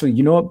 Oh, actually,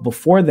 you know what?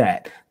 Before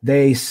that,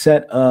 they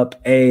set up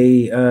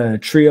a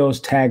trios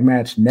tag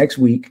match next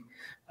week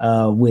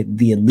with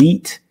the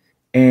Elite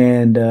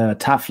and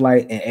Top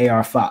Flight and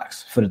AR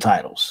Fox for the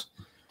titles.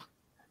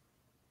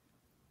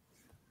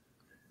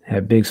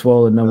 Had Big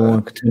Swole at number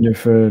one contender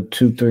for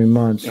 2-3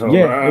 months. It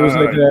was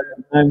like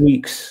 9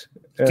 weeks.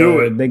 Do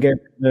it. They gave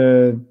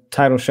the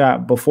title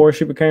shot before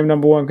she became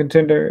number one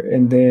contender,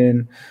 and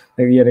then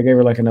they gave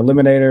her like an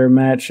eliminator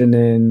match, and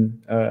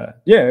then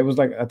it was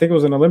like, I think it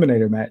was an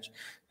eliminator match,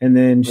 and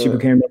then she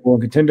became number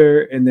one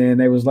contender, and then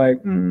they was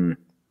like,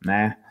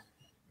 nah.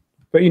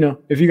 But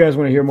if you guys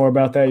want to hear more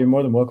about that, you're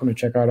more than welcome to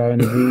check out our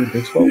interview with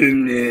Big Swole.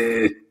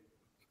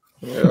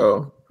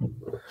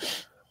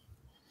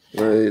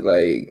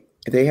 Like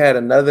they had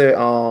another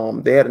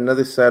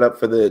setup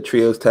for the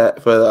trios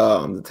for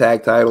the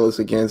tag titles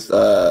against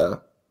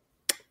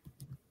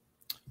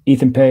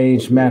Ethan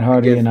Page, Matt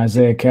Hardy, and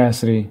Isaiah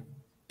Cassidy.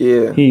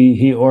 Yeah,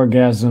 he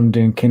orgasmed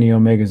in Kenny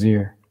Omega's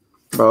ear.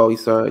 Bro, he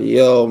started,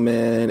 yo,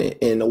 man,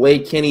 and the way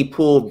Kenny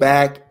pulled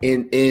back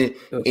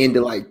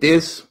into like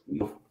this,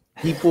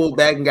 he pulled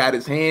back and got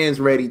his hands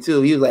ready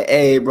too. He was like,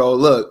 "Hey, bro,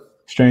 look,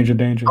 stranger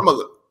danger. I'm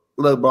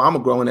a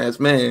grown ass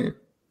man."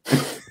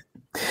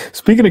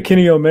 Speaking of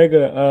Kenny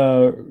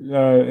Omega,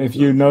 if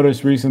you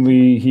noticed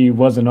recently, he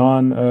wasn't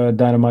on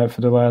Dynamite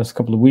for the last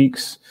couple of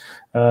weeks.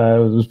 It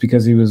was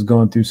because he was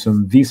going through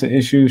some visa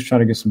issues, trying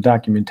to get some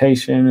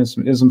documentation and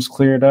some isms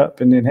cleared up.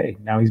 And then, hey,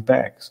 now he's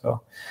back.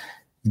 So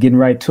getting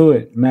right to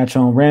it. Match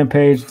on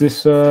Rampage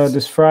this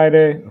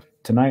Friday,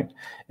 tonight.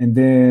 And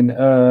then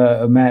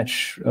a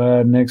match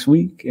next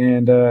week.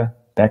 And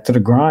back to the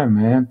grind,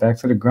 man. Back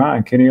to the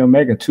grind. Kenny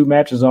Omega, 2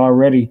 matches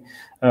already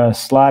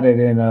slotted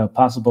in a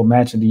possible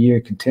match of the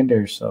year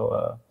contender.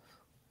 So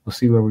we'll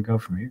see where we go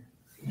from here.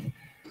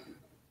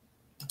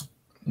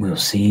 We'll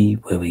see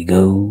where we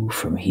go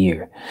from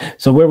here.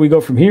 So where we go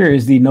from here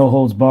is the no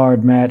holds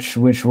barred match,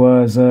 which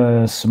was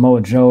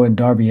Samoa Joe and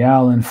Darby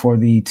Allin for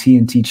the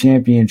TNT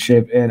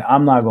Championship. And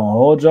I'm not gonna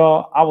hold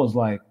y'all. I was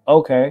like,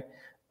 okay,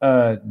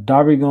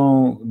 Darby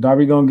gonna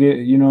get,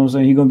 you know what I'm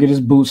saying? He gonna get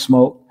his boot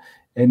smoked.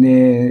 and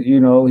then he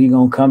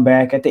gonna come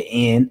back at the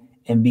end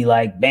and be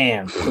like,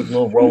 bam, quick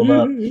little roll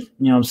up. You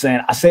know what I'm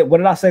saying? I said, what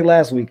did I say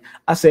last week?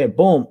 I said,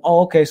 boom.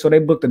 Oh, okay. So they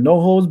booked a no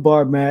holds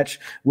barred match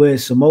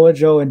with Samoa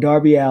Joe and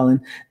Darby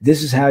Allin.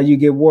 This is how you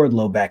get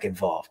Wardlow back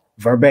involved.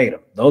 Verbatim.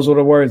 Those were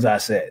the words I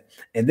said.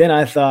 And then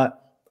I thought,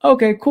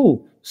 okay,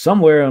 cool.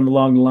 Somewhere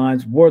along the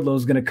lines,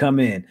 Wardlow's gonna come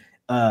in.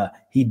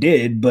 He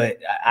did, but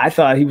I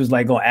thought he was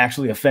like gonna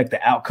actually affect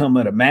the outcome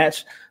of the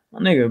match. My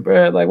nigga,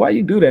 bro, like, why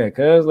you do that?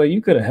 Cause like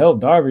you could have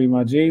helped Darby,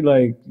 my G.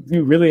 Like,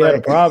 you really had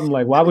a problem.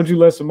 Like, why would you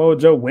let Samoa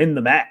Joe win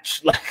the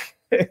match?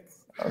 Like,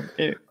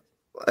 okay.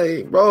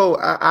 Like, bro,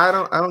 I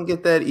don't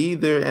get that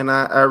either, and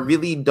I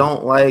really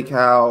don't like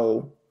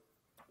how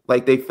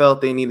like they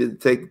felt they needed to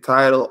take the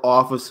title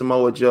off of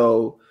Samoa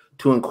Joe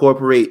to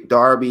incorporate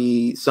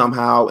Darby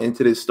somehow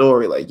into this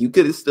story. Like, you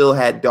could have still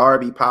had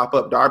Darby pop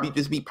up. Darby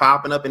just be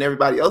popping up in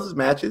everybody else's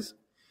matches.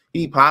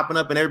 He popping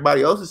up in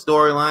everybody else's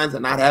storylines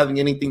and not having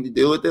anything to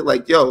do with it.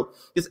 Like, yo,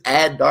 just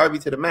add Darby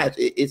to the match.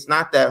 It's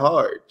not that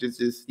hard.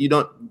 Just you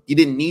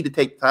didn't need to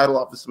take the title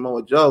off of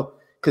Samoa Joe,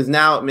 because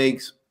now it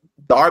makes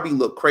Darby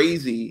look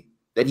crazy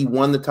that he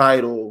won the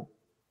title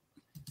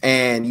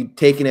and you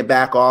taking it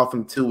back off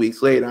him 2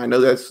 weeks later. I know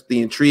that's the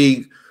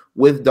intrigue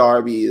with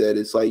Darby, that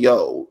it's like,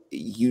 yo,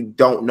 you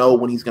don't know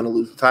when he's going to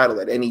lose the title.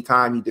 At any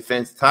time he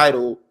defends the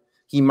title,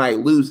 he might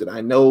lose it.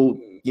 I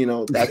know,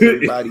 that's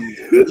everybody's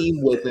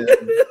team with him.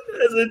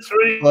 That's a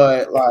treat.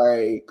 But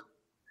like,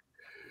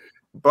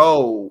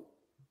 bro,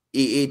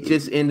 it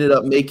just ended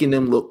up making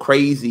them look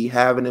crazy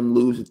having him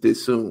lose it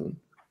this soon.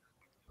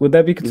 Would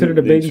that be considered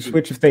a bait and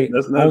switch if they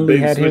only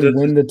had him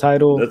win the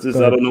title? That's just,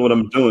 I don't know what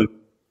I'm doing.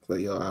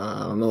 Like, yo,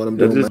 I don't know what I'm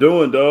doing. That's just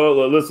doing, dog.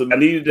 Like, listen, I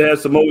needed to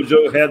have Samoa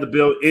Joe have the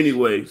belt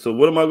anyway. So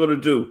what am I going to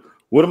do?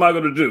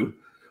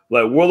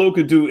 Like, Wardlow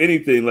could do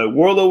anything. Like,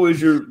 Wardlow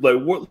is your, like,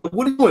 what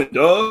are you doing,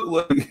 dog?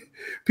 Like,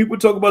 people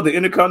talk about the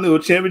Intercontinental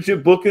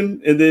Championship booking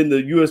and then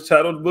the U.S.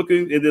 title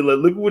booking, and then, like,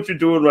 look at what you're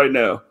doing right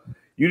now.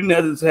 You didn't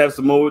have to have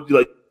Samoa,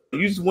 like,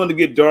 you just wanted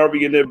to get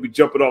Darby in there and be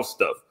jumping off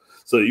stuff.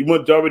 So you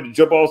want Darby to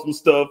jump off some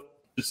stuff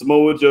to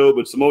Samoa Joe,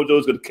 but Samoa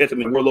Joe's going to catch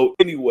him in Wardlow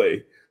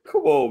anyway.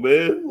 Come on,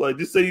 man. Like,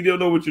 just say you don't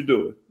know what you're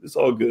doing. It's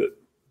all good.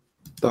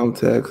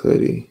 Thumbtack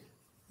hoodie.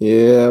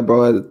 Yeah,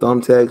 bro, had the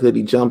thumbtack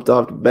hoodie, jumped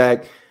off the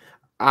back.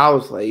 I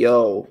was like,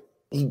 yo,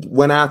 he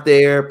went out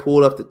there,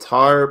 pulled up the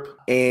tarp,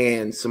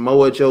 and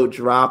Samoa Joe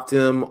dropped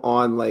him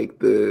on like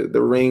the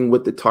ring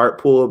with the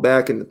tarp pulled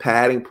back and the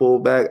padding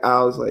pulled back.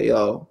 I was like,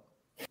 yo,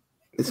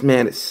 this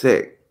man is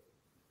sick.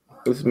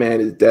 This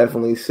man is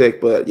definitely sick.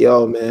 But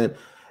yo, man,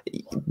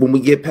 when we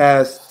get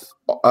past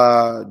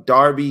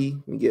Darby,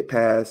 we get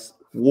past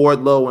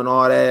Wardlow and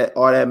all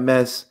that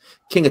mess,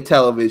 King of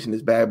Television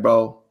is back,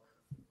 bro.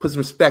 Put some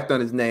respect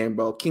on his name,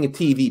 bro. King of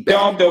TV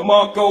back.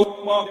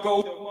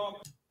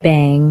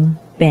 Bang,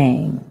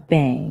 bang,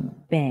 bang,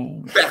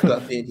 bang. Back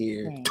up in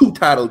here. Bang. Two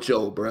title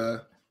Joe, bro.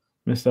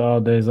 Mr. All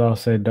Days all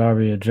say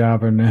Darby a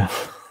jobber now.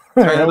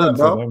 Turn it up,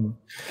 bro.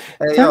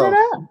 Hey, Turn it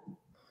up.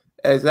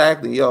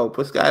 Exactly. Yo,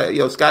 put Scotty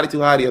Too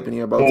Hotty up in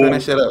here, bro. Turn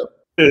that shit up.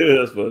 Yeah,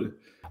 that's funny.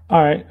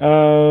 All right.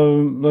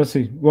 Let's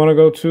see. Want to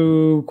go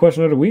to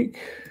question of the week?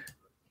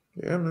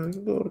 Yeah, man. You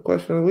can go to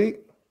question of the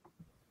week.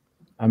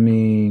 I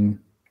mean,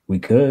 we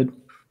could.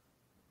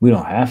 We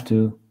don't have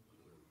to.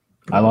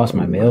 I lost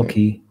my mail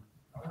key.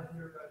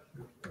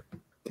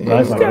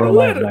 That's like real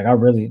life. Like I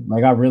really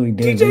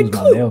did lose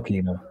my mail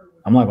key though.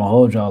 I'm not gonna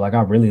hold y'all. Like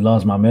I really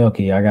lost my mail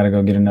key. I gotta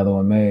go get another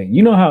one made.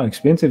 You know how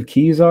expensive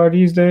keys are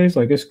these days?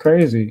 Like it's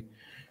crazy.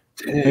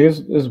 Like,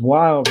 it's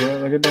wild, bro.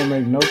 Like it don't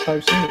make no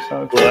type sense.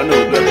 Well, I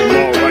know that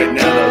tomorrow right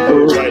now.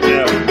 Right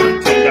now,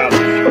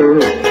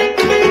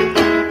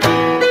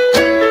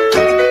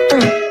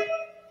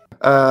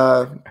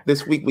 $10.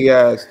 This week we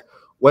asked,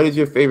 what is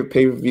your favorite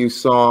pay-per-view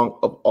song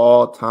of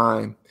all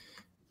time?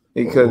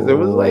 Because there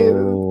was like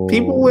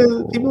people were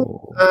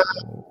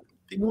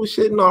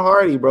shitting on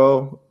Hardy,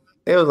 bro.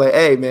 It was like,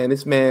 hey man,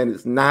 this man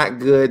is not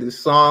good. The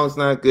song's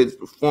not good. His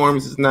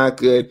performance is not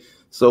good.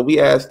 So we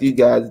asked you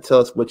guys to tell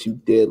us what you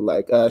did.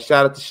 Like,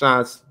 shout out to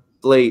Sean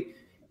Slate.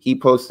 He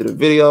posted a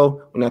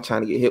video. We're not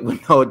trying to get hit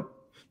with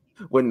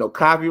no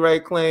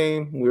copyright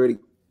claim. We already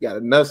got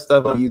enough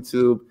stuff on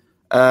YouTube.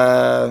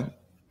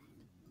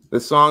 The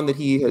song that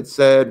he had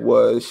said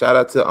was, shout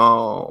out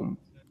to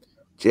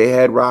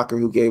J-Head Rocker,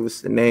 who gave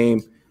us the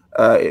name.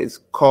 It's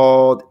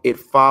called It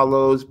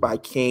Follows by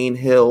Kane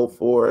Hill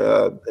for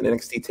an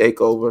NXT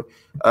TakeOver.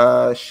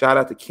 Shout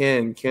out to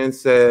Ken. Ken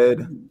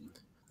said,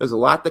 there's a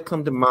lot that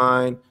come to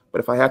mind, but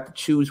if I have to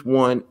choose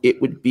one,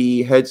 it would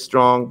be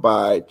Headstrong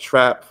by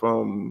Trap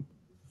from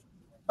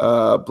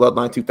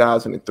Bloodline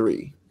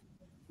 2003.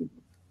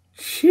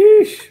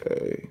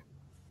 Sheesh.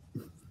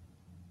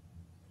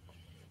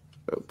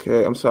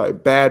 Okay, I'm sorry.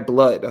 Bad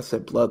Blood. I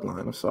said Bloodline.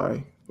 I'm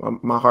sorry.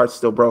 My heart's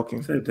still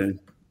broken. Same thing.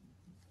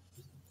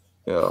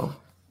 Yo.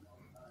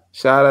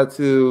 Shout out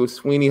to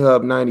Sweeney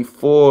Hub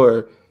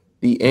 94.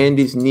 The End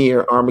is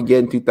Near,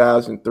 Armageddon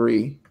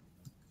 2003.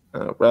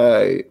 All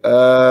right.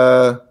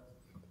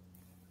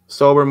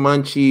 Sober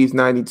Munchies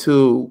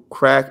 92.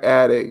 Crack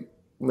Addict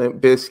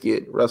Limp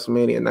Bizkit,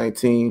 WrestleMania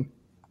 19.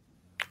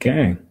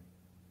 Gang.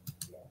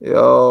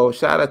 Yo,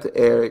 shout out to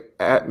Eric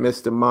at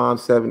Mr. Mom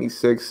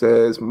 76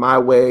 says My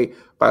Way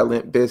by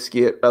Limp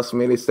Bizkit,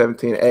 WrestleMania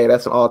 17. Hey,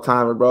 that's an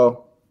all-timer,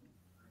 bro.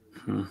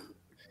 It's an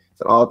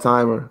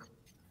all-timer.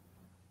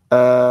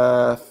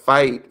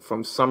 Fight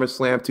from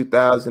SummerSlam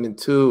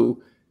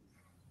 2002.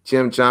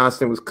 Jim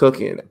Johnston was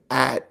cooking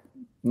at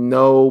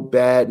No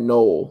Bad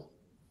Noel.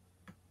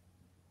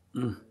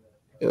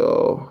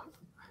 Yo,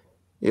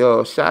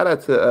 shout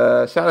out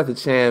to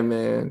Chan,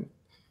 man.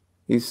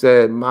 He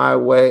said My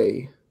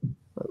Way,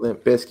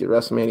 Limp Bizkit,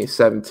 WrestleMania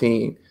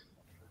 17.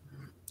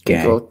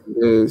 Gang.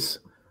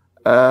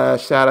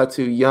 Shout out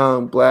to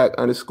Young Black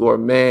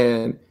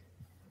 _man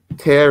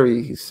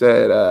Terry. He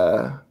said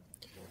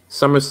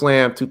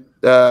SummerSlam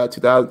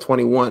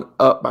 2021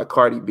 Up by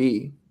Cardi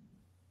B.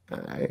 All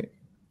right.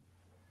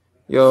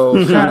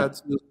 Yo, shout out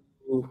to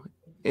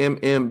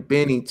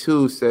Benny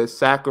too. Says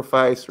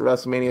Sacrifice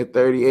WrestleMania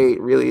 38.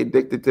 Really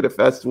addicted to the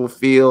festival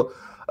feel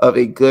of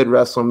a good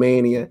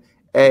WrestleMania.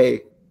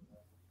 Hey,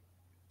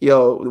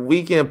 yo, the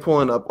Weekend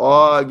pulling up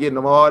getting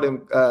all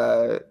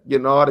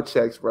the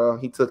checks, bro.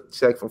 He took the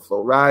check from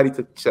Flo Rida. He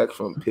took the check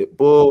from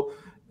Pitbull.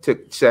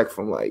 Took the check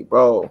from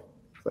bro.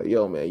 Like,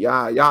 yo, man,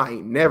 y'all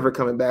ain't never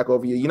coming back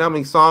over here. You know how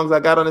many songs I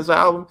got on this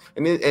album?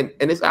 And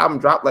this album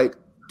dropped like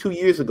 2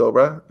 years ago,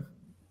 bro.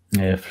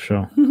 Yeah, for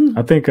sure.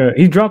 I think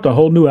he dropped a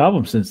whole new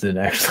album since then,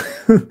 actually.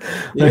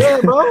 Yeah,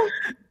 bro.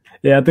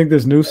 Yeah, I think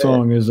this new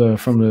song is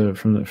from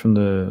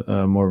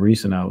the more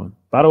recent album.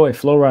 By the way,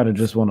 Flo Rida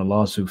just won a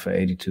lawsuit for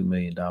 $82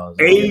 million.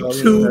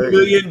 $82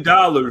 million,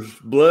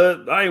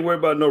 blood. I ain't worried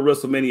about no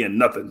WrestleMania,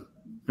 nothing.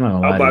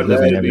 No, I'll buy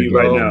WWE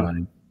right now.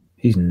 Money.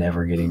 He's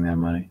never getting that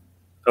money.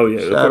 Oh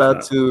yeah. Shout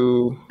out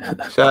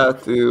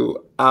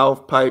to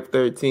Alf Pipe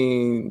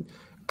 13.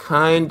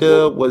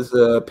 Kinda was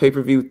a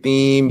pay-per-view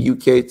theme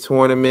UK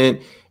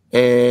tournament,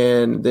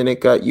 and then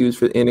it got used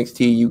for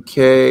NXT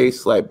UK.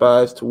 Slight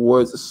bias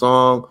towards the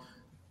song,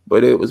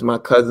 but it was my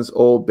cousin's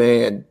old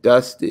band.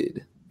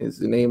 Dusted is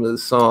the name of the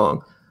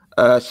song.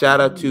 Shout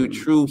out to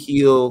True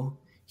Heel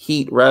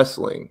Heat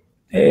Wrestling.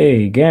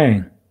 Hey,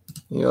 gang.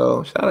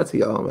 Yo, shout out to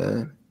y'all,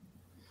 man.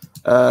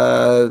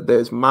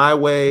 There's My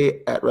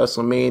Way at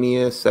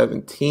WrestleMania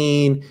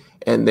 17,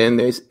 and then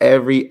there's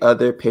every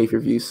other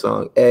pay-per-view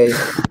song. Hey,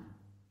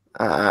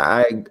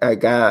 I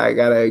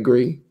gotta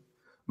agree.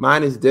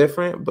 Mine is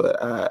different,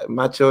 but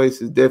my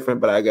choice is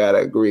different, but I gotta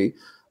agree.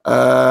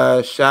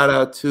 Shout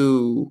out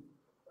to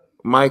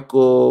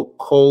Michael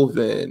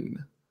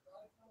Colvin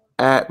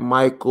at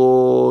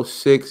Michael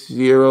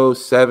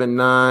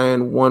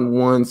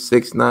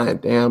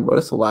 60791169. Damn, bro,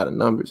 that's a lot of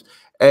numbers.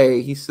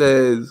 Hey, he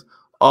says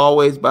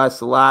Always by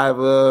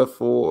Saliva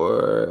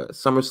for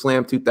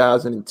SummerSlam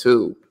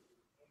 2002.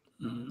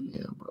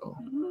 Yeah, bro.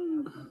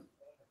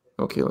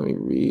 Okay, let me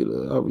read.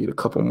 I'll read a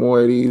couple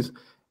more of these.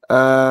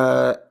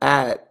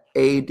 At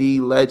AD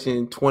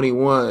Legend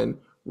 21,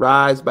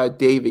 Rise by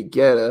David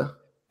Guetta.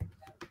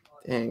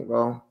 Dang,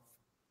 bro.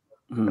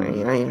 I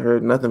ain't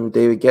heard nothing from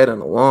David Guetta in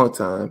a long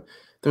time.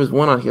 There was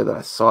one on here that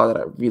I saw that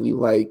I really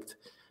liked.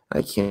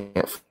 I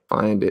can't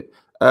find it.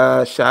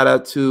 Shout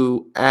out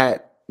to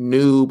at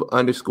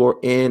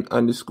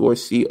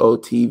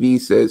noob_n_cotv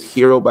says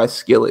Hero by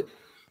Skillet.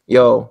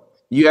 Yo,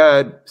 you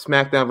had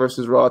SmackDown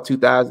versus Raw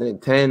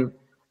 2010.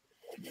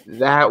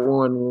 That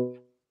one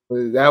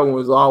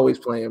was always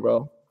playing,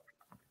 bro.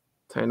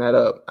 Turn that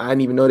up. I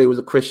didn't even know they was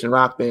a Christian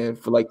rock band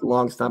for like the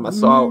longest time. I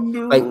saw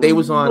like they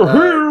was on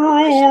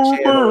Christian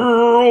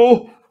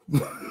channel.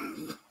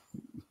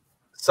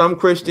 Some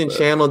Christian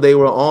channel they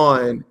were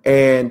on,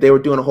 and they were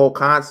doing a whole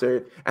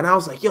concert. And I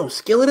was like, yo,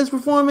 Skillet is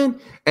performing?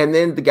 And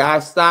then the guy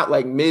stopped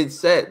like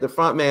mid-set. The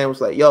front man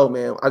was like, yo,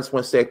 man, I just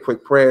want to say a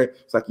quick prayer.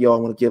 It's like, yo, I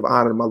want to give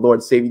honor to my Lord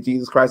and Savior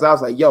Jesus Christ. I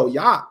was like, yo,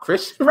 y'all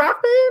Christian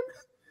rock band?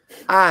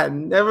 I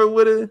never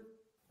would have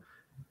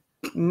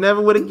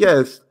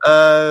guessed.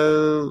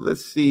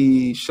 Let's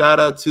see. Shout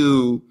out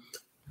to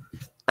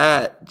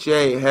at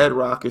J Head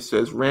Rocker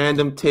says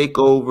Random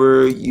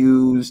Takeover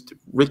used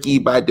Ricky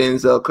by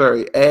Denzel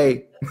Curry.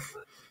 Hey,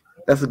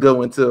 that's a good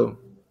one too.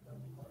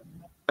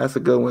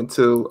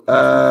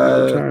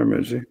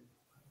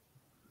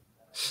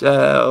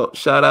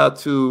 Shout out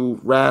to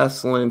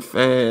Wrestling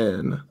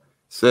Fan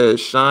says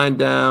Shine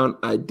Down,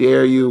 I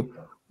Dare You,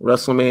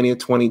 WrestleMania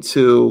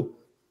 22.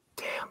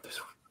 Damn,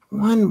 there's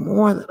one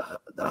more that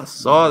I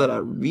saw that I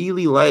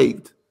really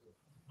liked.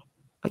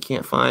 I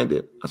can't find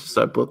it. I should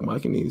start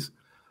bookmarking these.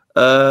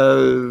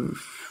 Let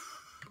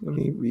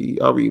me read.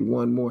 I'll read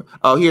one more.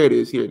 Oh, here it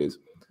is.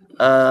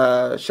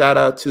 Shout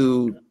out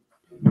to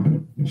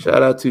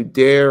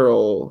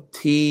Daryl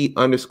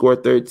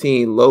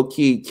T_13. Low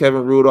key,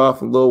 Kevin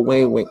Rudolph and Lil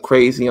Wayne went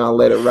crazy on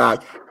Let It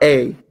Rock.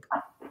 Hey.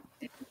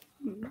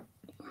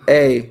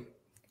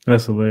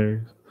 That's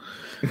hilarious.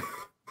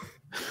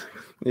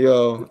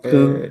 Yo,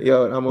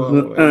 I'm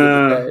on.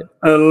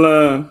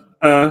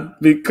 Allah,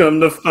 become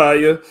the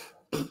fire.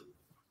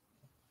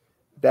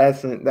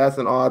 That's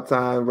an all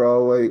time,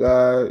 bro.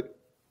 Like,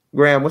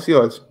 Graham, what's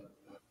yours?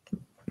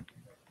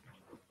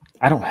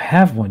 I don't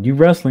have one. You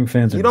wrestling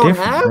fans are You don't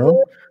different, have bro.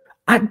 one?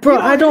 I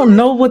don't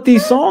know what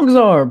these songs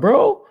are,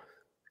 bro.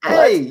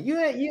 Hey,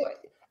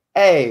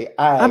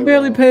 I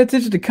barely pay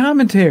attention to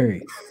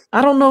commentary.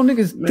 I don't know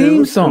niggas'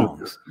 theme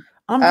songs.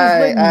 I'm just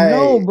letting you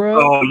know, bro.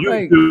 Oh, you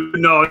like,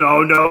 no.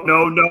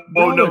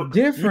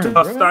 Different, You talked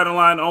about starting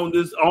line on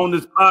this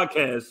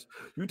podcast.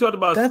 You talked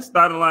about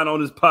starting line on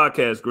this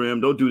podcast,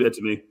 Graham. Don't do that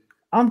to me.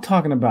 I'm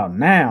talking about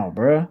now,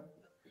 bro.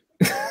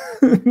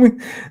 I'm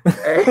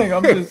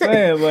just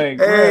saying, like,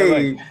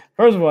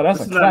 first of all,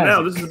 that's a classic. Not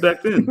now. This is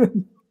back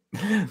then.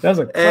 That's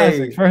a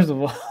classic. First of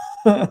all.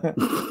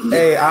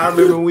 Hey, I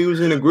remember when we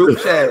was in a group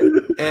chat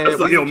and we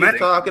were just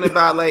talking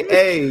about like,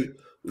 hey,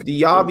 do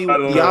y'all be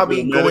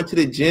going to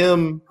the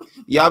gym?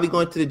 Y'all be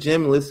going to the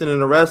gym and listening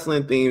to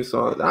wrestling theme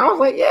songs? And I was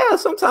like, yeah,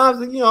 sometimes,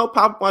 pop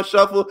up on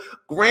shuffle.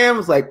 Graham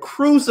was like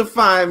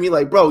crucifying me,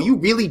 like, bro, you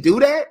really do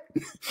that?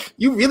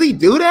 You really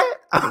do that?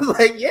 I was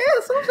like, yeah,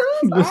 sometimes.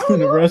 Listen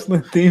to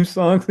wrestling theme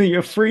songs in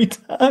your free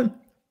time.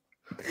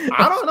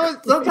 I don't know.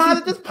 Sometimes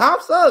it just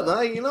pops up,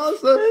 like,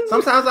 so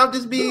sometimes I'll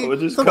just be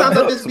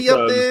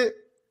up there.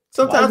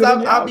 Sometimes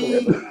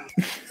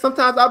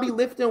I'll be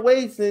lifting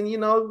weights and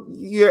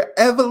your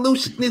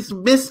evolutionist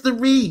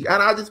mystery,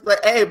 and I'll just be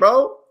like, hey,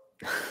 bro,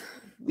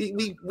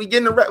 we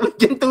getting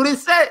through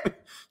this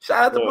set.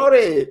 Shout out to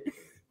Motorhead.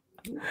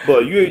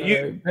 But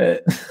you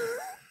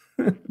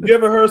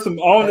ever heard some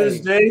On This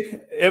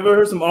Day? Ever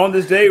heard some On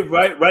This Day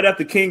right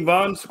after King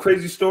Von's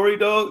crazy story,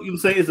 dog? You know what I'm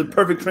saying? It's a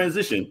perfect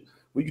transition.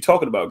 What are you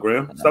talking about,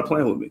 Graham? Stop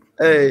playing with me.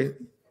 Hey.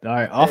 All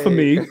right, off of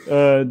me.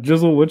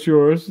 Jizzle, what's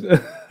yours?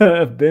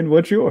 Ben,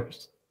 what's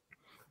yours?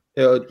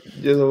 Yo,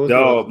 Jizzle, what's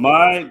yours?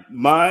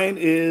 Mine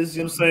is,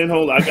 you know what I'm saying?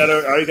 Hold on. I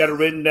already got it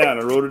written down.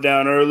 I wrote it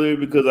down earlier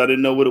because I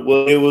didn't know what it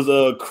was. It was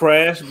a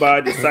Crash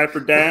by Decipher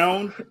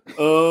Down. It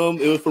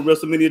was for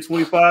WrestleMania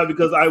 25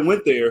 because I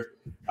went there.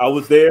 I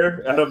was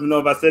there. I don't know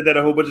if I said that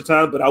a whole bunch of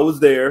times, but I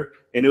was there.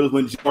 And it was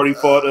when Hardy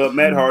fought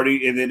Matt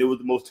Hardy, and then it was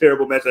the most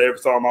terrible match I ever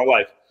saw in my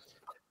life.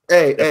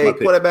 Hey,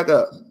 put it back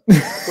up.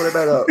 Put it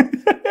back up.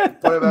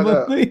 Put it back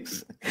up.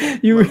 Please.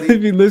 You really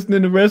be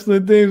listening to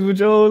wrestling things with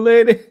your old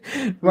lady?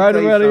 Right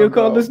around in your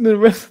car listening to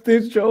wrestling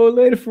things with your old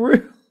lady for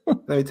real?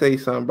 Let me tell you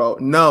something, bro.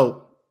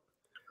 No.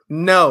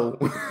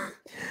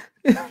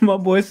 My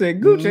boy said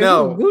Gucci.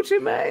 No.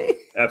 Gucci, man.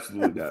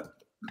 Absolutely not.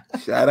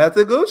 Shout out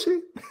to Gucci.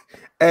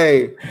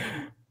 Hey,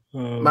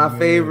 my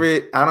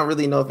favorite, I don't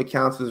really know if it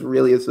counts as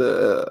really as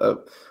a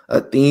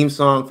theme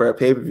song for a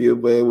pay-per-view,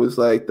 but it was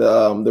like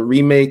the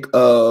remake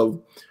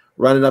of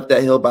Running Up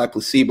That Hill by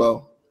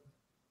Placebo.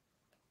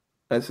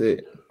 That's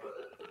it.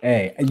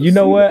 Hey, you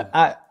know what?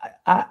 I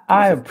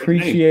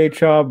appreciate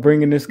y'all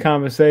bringing this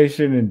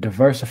conversation and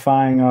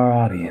diversifying our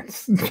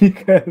audience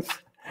because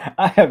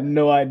I have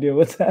no idea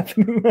what's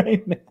happening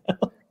right now.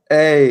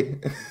 Hey.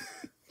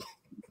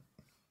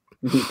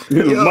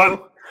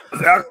 Yo.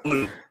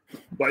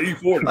 By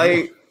E40.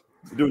 Like,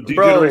 doing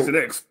Generation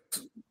X.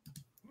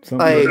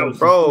 Like,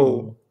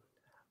 bro,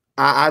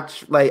 I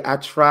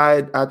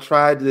tried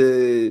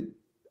to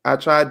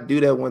do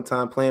that one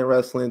time, playing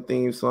wrestling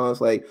theme songs.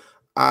 Like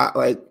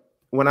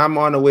when I'm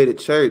on the way to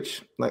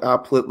church, like I'll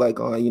put like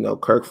on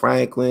Kirk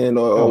Franklin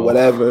or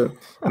whatever,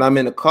 and I'm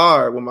in the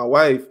car with my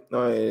wife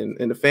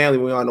and the family.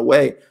 We're on the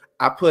way.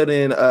 I put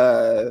in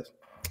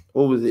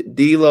what was it?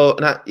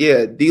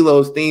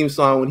 D-Lo's theme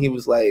song when he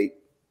was like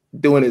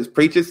doing his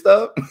preacher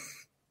stuff.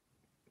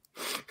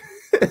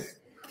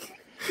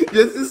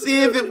 Just to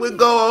see if it would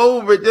go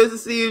over, just to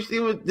see if she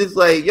was just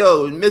like,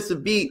 yo, miss a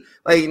beat.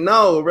 Like,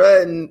 no,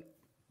 bro, and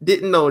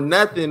didn't know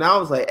nothing. I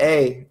was like,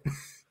 hey,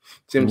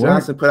 Jim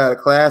Johnson put out a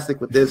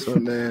classic with this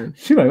one, man.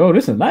 She's like, oh,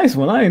 this is a nice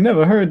one. I ain't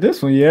never heard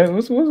this one yet.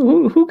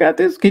 Who got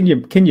this? Can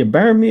you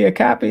burn me a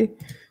copy?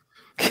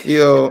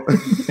 Yo.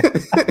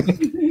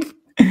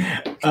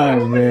 All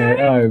right,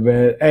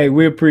 man. Hey,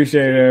 we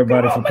appreciate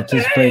everybody for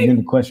participating in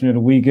the question of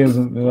the week.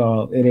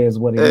 It is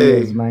what it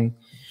is, man.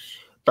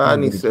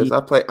 Rodney says,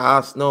 I play I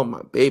Snow, my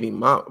baby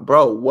mom.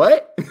 Bro,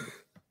 what?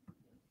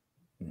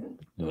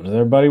 What does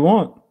everybody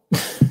want?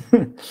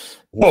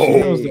 Whoa. She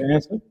knows the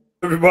answer.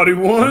 Everybody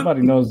want?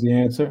 Everybody knows the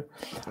answer.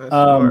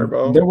 Smart,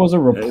 bro. There was a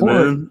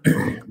report.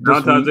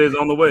 Valentine's Day is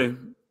on the way.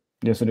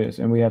 Yes, it is,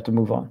 and we have to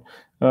move on.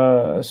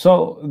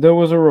 So there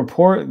was a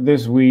report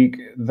this week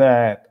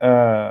that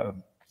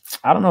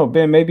I don't know,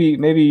 Ben. Maybe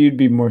you'd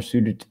be more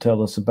suited to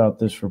tell us about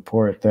this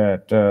report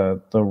that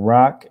The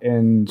Rock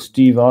and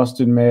Steve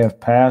Austin may have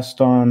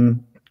passed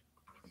on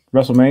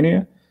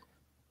WrestleMania.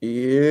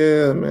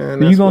 Yeah,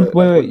 man. You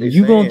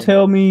gonna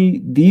tell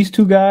me these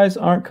two guys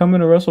aren't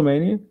coming to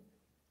WrestleMania?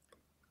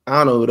 I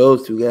don't know who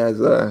those two guys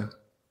are.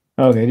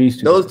 Okay, these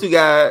two. Those two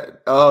guys.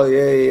 Oh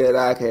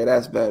yeah. Okay,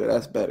 that's better.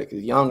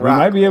 Because Young Rock. We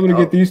might be able to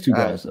get these two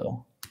guys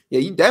though. Yeah,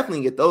 you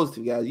definitely get those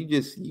two guys.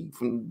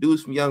 From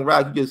dudes from Young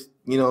Rock, you just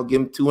give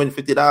them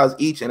 $250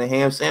 each and a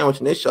ham sandwich,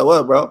 and they show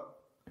up, bro.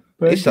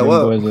 They show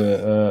up. Boys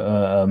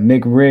a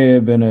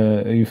McRib and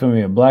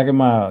a Black and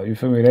Mild. You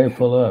feel me? They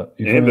pull up.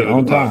 You feel me?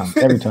 On time,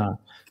 every time.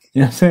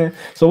 You know what I'm saying?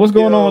 So what's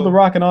going on with The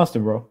Rock and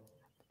Austin, bro?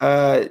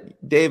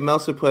 Dave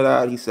Meltzer put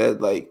out. He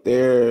said like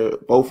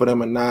both of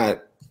them are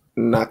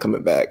not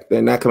coming back.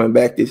 They're not coming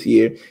back this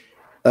year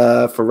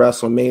for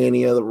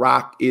WrestleMania. The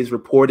Rock is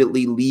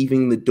reportedly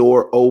leaving the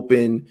door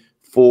open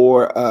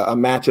for a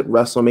match at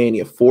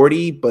WrestleMania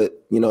 40,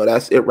 but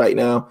that's it right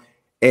now.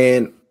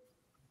 And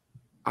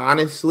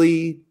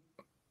honestly,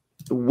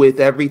 with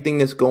everything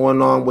that's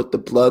going on with the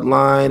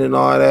bloodline and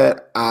all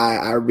that,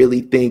 I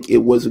really think it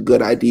was a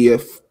good idea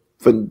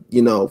for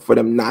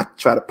them not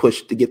try to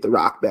push to get The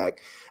Rock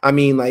back. I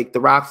mean, like The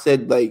Rock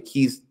said, like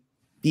he's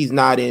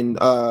not in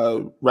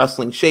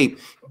wrestling shape,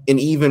 and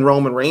even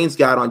Roman Reigns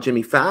got on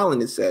Jimmy Fallon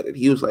and said it.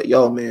 He was like,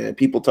 "Yo, man,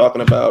 people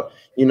talking about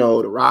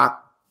The Rock,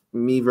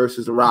 me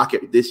versus The Rock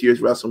at this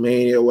year's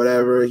WrestleMania or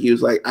whatever." He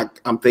was like,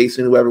 "I'm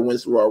facing whoever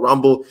wins the Royal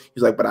Rumble."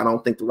 He's like, "But I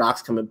don't think The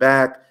Rock's coming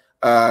back.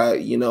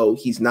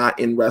 He's not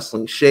in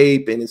wrestling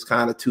shape, and it's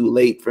kind of too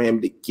late for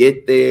him to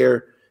get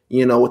there,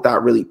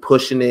 without really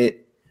pushing it.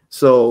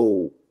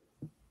 So,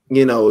 I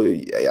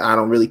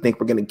don't really think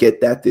we're going to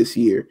get that this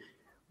year."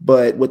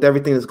 But with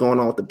everything that's going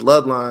on with the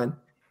bloodline,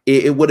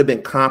 it would have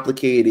been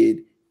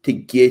complicated to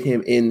get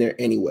him in there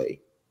anyway.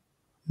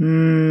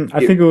 I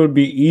think it would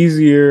be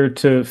easier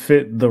to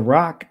fit The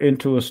Rock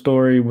into a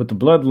story with the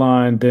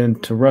bloodline than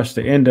to rush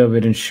the end of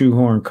it and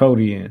shoehorn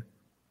Cody in.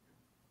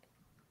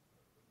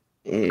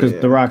 Because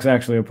The Rock's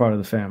actually a part of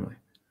the family.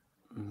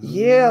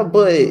 Yeah,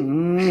 but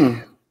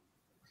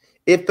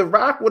if The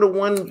Rock would have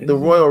won the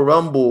Royal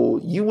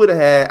Rumble, you would have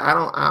had.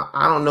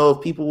 I don't know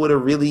if people would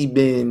have really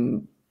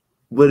been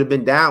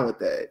down with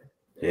that.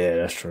 Yeah,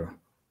 that's true.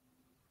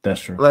 That's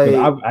true. Like,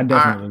 I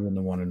definitely wouldn't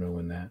have wanted to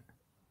win that.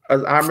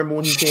 I remember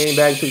when he came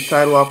back, took the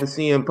title off of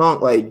CM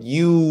Punk. Like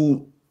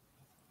you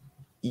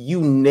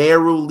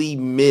narrowly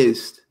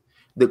missed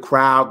the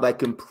crowd, like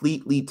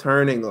completely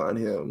turning on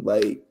him.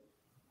 Like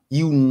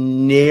you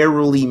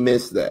narrowly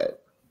missed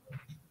that.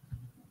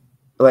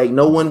 Like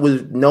no one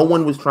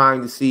was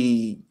trying to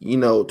see,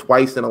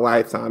 twice in a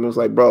lifetime. It was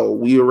like, bro,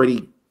 we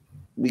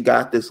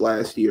got this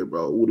last year,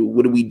 bro.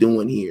 What are we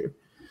doing here?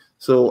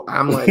 So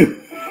I'm like,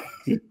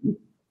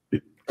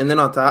 and then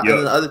on top, and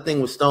then the other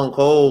thing with Stone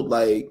Cold,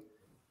 like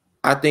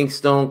I think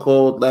Stone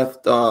Cold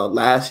left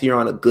last year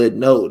on a good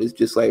note. It's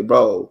just like,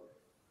 bro,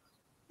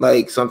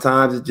 like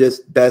sometimes it's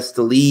just best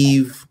to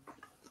leave,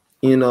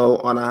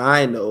 on a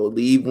high note.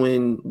 Leave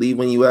when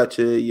you at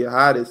your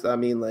hottest. I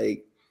mean,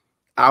 like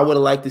I would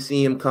have liked to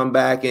see him come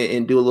back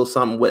and do a little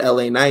something with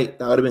LA Knight.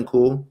 That would have been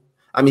cool.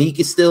 I mean, he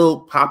could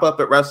still pop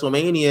up at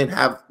WrestleMania and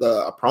have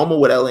a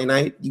promo with LA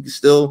Knight. You can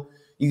still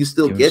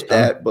get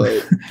that,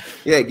 but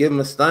yeah, give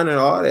him a stun and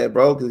all that,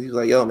 bro. Because he's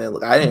like, "Yo, man,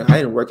 look, I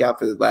didn't work out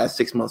for the last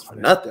 6 months for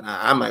nothing.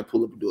 I might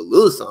pull up and do a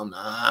little something.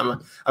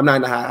 I'm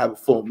not gonna have a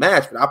full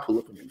match, but I'll pull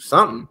up and do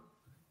something.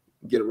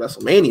 Get a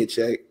WrestleMania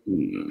check."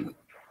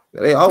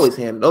 They always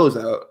hand those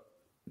out.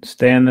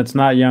 Stan, that's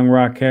not Young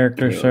Rock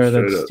character, sir.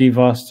 That's Steve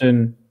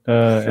Austin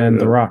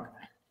and The Rock.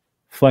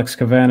 Flex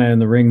Cavana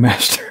and the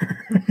Ringmaster.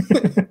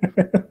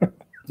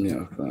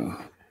 Yeah.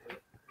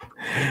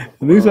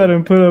 At least I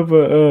didn't put up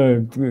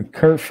a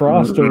Kurt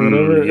Frost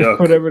or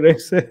whatever they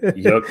said.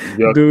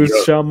 Dude,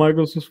 Shawn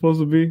Michaels was supposed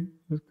to be.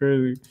 That's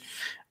crazy.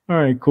 All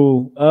right,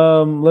 cool.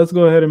 Let's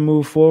go ahead and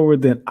move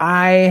forward then.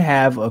 I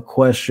have a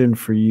question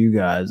for you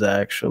guys,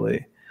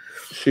 actually.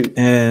 Shoot.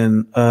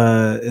 And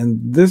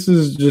this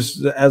is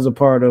just as a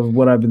part of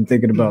what I've been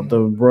thinking about the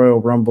Royal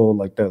Rumble,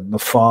 like the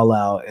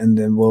fallout, and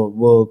then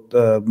we'll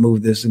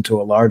move this into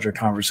a larger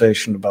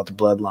conversation about the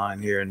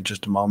bloodline here in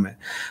just a moment.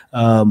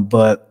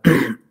 But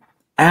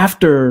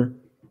after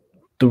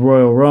the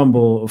Royal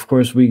Rumble, of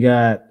course, we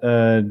got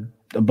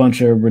a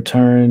bunch of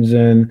returns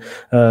and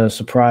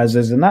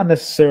surprises, and not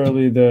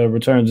necessarily the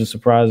returns and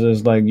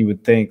surprises like you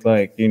would think,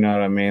 like, you know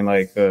what I mean,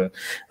 like a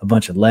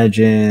bunch of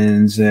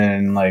legends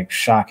and like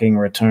shocking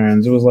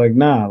returns. It was like,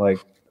 nah, like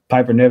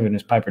Piper Niven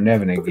is Piper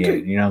Niven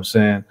again. You know what I'm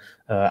saying?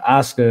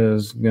 Asuka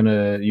is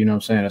gonna, you know what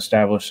I'm saying,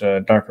 establish a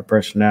darker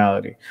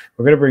personality.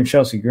 We're gonna bring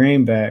Chelsea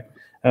Green back.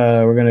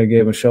 We're gonna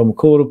get Michelle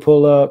McCool to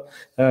pull up.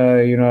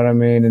 You know what I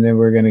mean? And then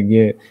we're gonna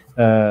get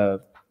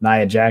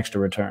Nia Jax to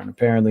return.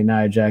 Apparently,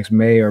 Nia Jax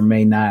may or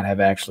may not have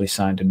actually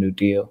signed a new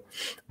deal.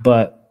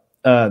 But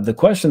the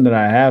question that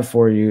I have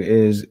for you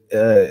is,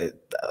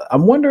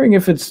 I'm wondering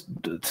if it's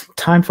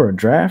time for a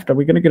draft. Are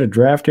we going to get a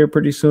draft here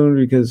pretty soon?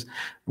 Because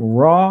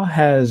Raw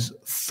has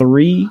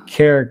 3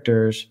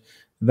 characters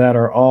that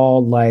are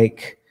all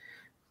like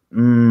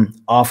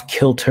off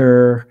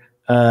kilter,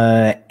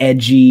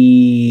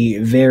 edgy,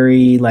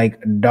 very like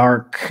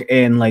dark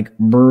and like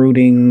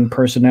brooding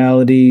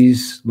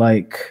personalities,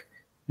 like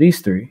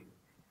these 3: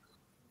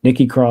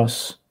 Nikki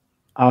Cross,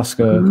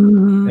 Asuka,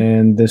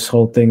 and this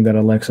whole thing that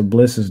Alexa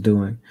Bliss is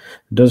doing.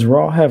 Does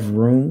Raw have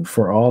room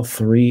for all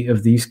 3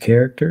 of these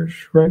characters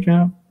right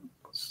now?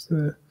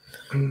 They're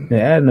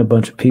adding a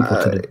bunch of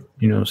people to the,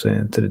 you know what I'm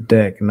saying, to the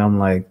deck, and I'm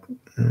like,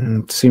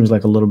 it seems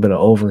like a little bit of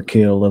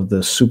overkill of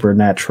the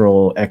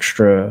supernatural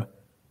extra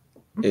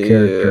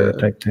character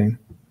type thing.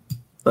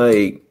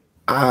 Like,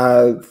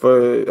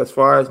 for as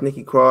far as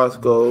Nikki Cross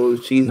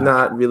goes, she's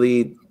not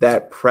really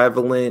that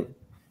prevalent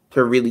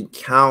to really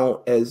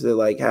count as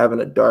like having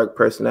a dark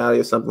personality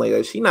or something like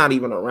that. She's not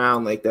even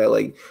around like that.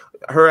 Like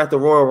her at the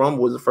Royal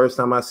Rumble was the first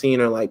time I seen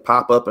her like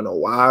pop up in a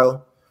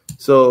while.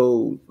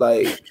 So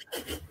like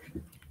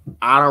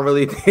I don't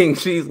really think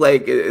she's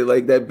like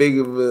that big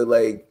of a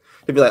like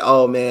to be like,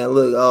 oh man,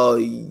 look, oh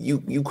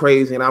you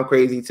crazy and I'm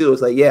crazy too.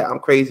 It's like, yeah, I'm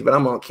crazy, but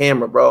I'm on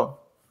camera, bro.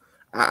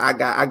 I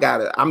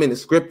got it. I'm in the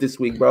script this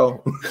week,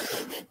 bro.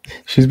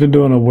 She's been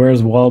doing a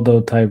Where's Waldo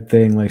type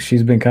thing. Like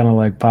she's been kind of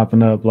like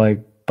popping up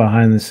like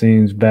behind the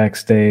scenes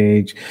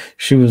backstage.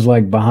 She was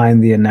like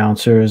behind the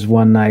announcers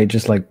one night,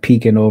 just like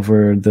peeking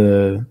over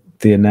the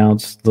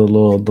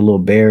little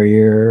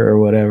barrier or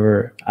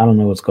whatever. I don't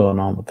know what's going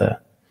on with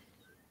that.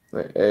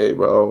 Hey,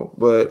 bro,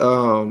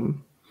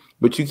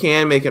 but you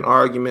can make an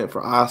argument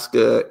for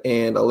Asuka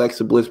and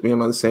Alexa Bliss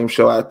being on the same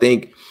show. I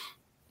think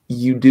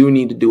you do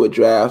need to do a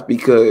draft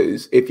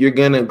because if you're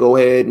gonna go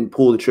ahead and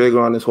pull the trigger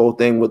on this whole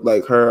thing with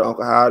like her,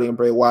 Uncle Howdy, and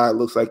Bray Wyatt,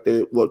 looks like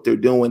what they're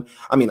doing.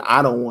 I mean,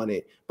 I don't want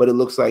it, but it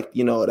looks like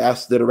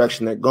that's the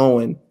direction they're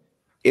going.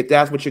 If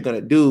that's what you're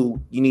gonna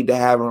do, you need to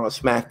have her on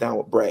SmackDown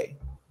with Bray.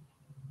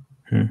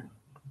 Yeah,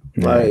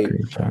 like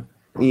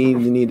you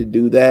need to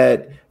do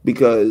that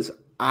because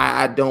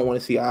I don't want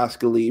to see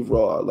Asuka leave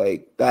Raw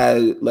like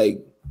that.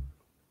 Like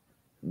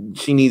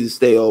she needs to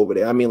stay over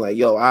there. I mean, like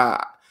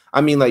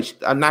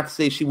I'm not to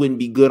say she wouldn't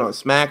be good on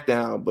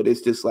SmackDown, but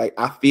it's just like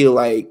I feel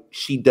like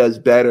she does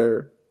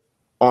better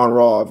on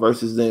Raw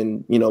versus than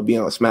being on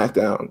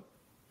SmackDown.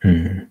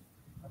 Mm-hmm.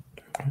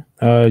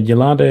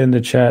 Yolanda in the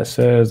chat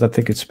says, I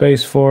think it's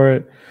space for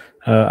it.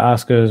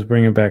 Asuka is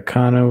bringing back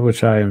Kana,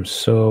 which I am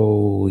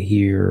so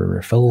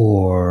here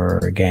for.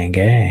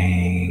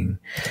 Gang.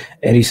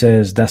 Eddie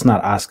says, that's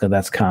not Asuka,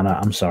 that's Kana.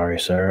 I'm sorry,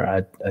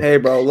 sir. Hey,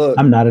 bro, look.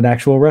 I'm not an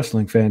actual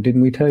wrestling fan. Didn't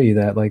we tell you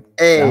that? Like,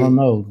 I don't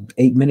know,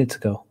 8 minutes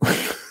ago.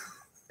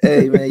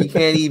 Hey, man, you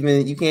can't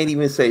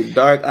even say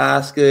dark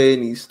Asuka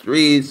in these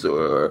streets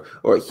or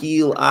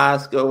heel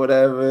Asuka or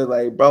whatever.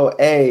 Like, bro,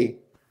 hey,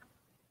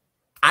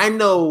 I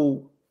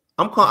know.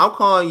 I'm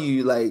calling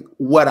you like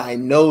what I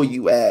know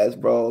you as,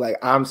 bro. Like,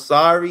 I'm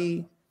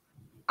sorry.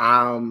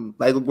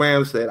 Like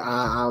Graham said,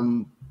 I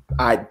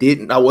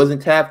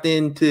wasn't tapped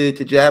into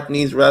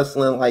Japanese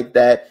wrestling like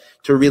that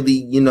to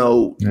really,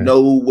 know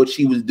what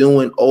she was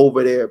doing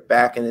over there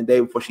back in the day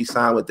before she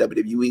signed with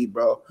WWE,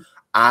 bro.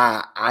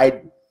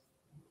 I'm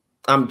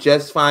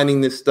just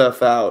finding this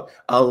stuff out.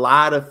 A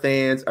lot of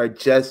fans are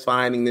just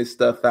finding this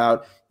stuff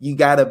out. You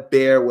gotta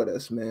bear with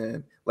us,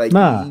 man. Like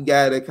you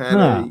gotta kind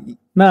of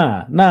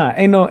Nah.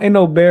 Ain't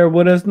no bear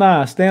with us.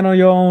 Nah, stand on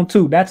your own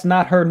too. That's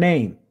not her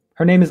name.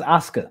 Her name is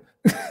Asuka.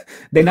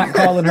 They're not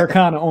calling her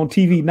Kana on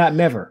TV. Not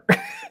never.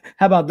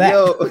 How about that?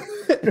 Yo,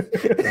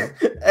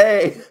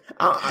 hey,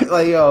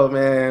 yo,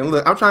 man.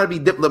 Look, I'm trying to be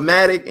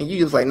diplomatic, and you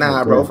just like,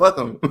 nah, bro, fuck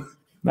them.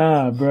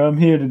 Nah, bro, I'm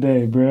here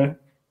today, bro.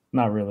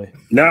 Not really.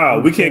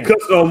 No, we can't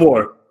cuss no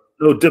more.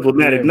 No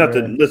diplomatic,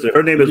 nothing. Bro. Listen,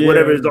 her name is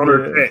whatever is on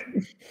her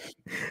tag.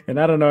 And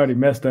I done already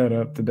messed that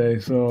up today,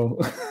 so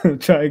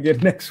try again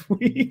next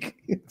week.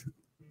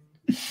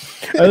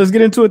 Let's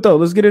get into it, though.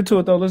 Let's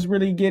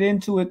really get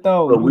into it,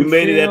 though. So we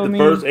made it at the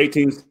first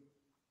 18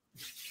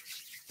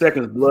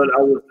 seconds. Blood,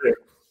 I was there.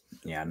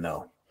 Yeah, I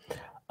know.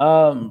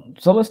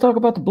 So let's talk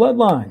about the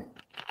Bloodline.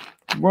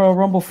 Royal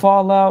Rumble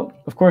fallout.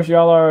 Of course,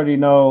 y'all already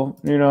know.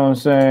 You know what I'm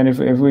saying? If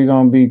we're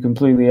going to be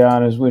completely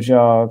honest with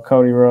y'all,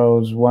 Cody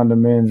Rhodes won the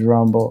men's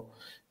Rumble.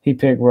 He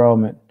picked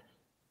Roman.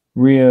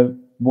 Rhea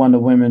won the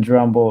women's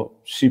Rumble.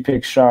 She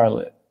picked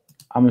Charlotte.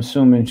 I'm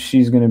assuming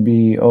she's going to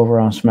be over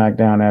on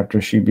SmackDown after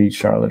she beats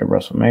Charlotte at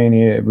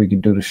WrestleMania. We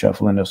could do the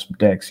shuffling of some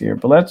decks here.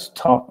 But let's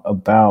talk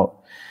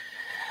about,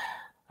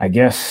 I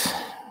guess,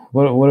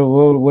 what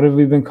have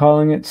we been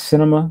calling it?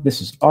 Cinema. This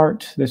is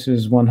art. This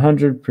is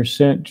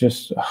 100%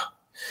 just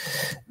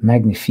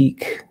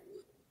magnifique,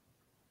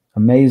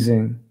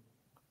 amazing,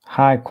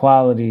 high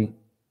quality,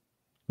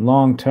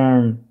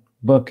 long-term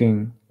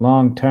booking,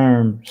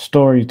 long-term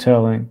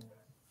storytelling.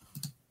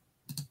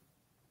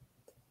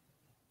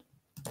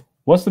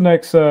 What's the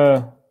next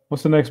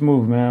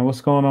move, man?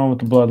 What's going on with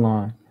the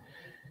Bloodline?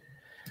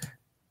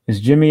 Is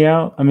Jimmy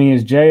out? I mean,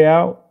 is Jay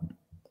out?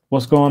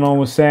 What's going on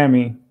with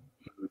Sammy?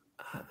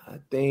 I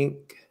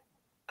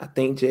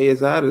think Jay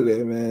is out of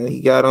there, man.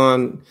 He got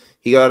on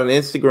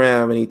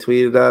Instagram and he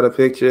tweeted out a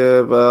picture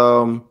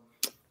of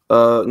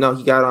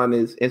he got on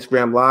his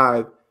Instagram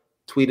live,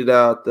 tweeted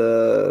out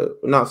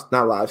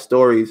not live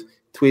stories,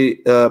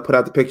 put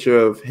out the picture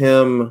of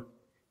him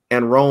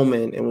and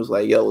Roman and was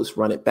like, yo, let's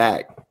run it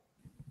back.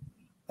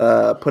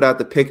 Put out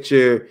the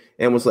picture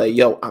and was like,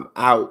 yo, I'm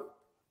out.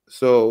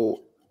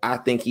 So I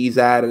think he's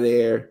out of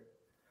there.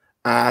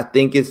 I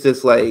think it's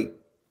just like,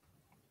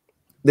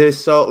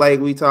 like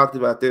we talked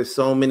about, there's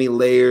so many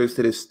layers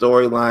to this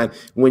storyline.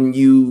 When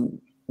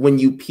you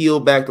peel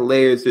back the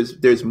layers,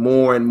 there's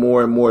more and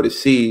more and more to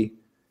see.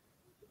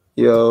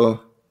 Yo.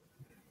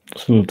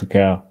 Salute the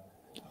cow.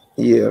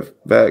 Yeah,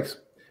 facts.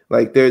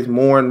 Like there's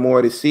more and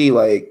more to see.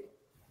 Like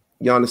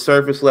on the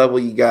surface level,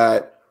 you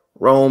got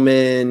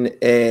Roman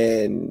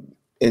and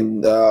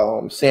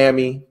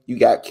Sammy. You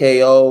got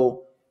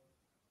KO.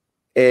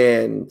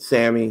 and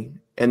Sammy.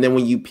 And then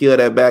when you peel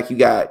that back, you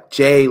got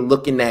Jay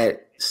looking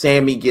at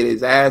Sammy get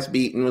his ass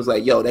beat and was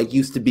like, yo, that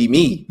used to be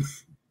me.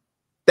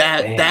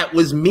 That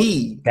was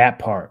me. That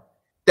part.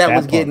 That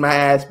was getting my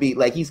ass beat.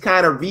 Like, he's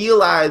kind of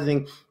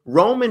realizing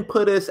Roman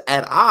put us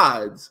at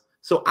odds,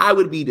 so I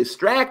would be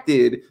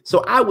distracted,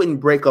 so I wouldn't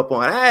break up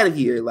on out of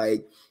here.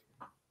 Like,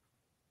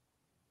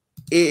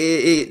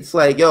 it's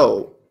like,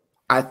 yo,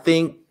 I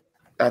think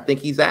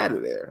he's out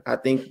of there. I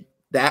think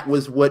that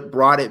was what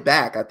brought it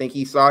back. I think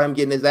he saw him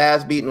getting his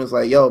ass beat and was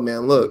like, yo,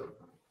 man, look,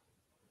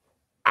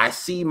 I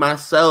see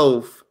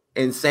myself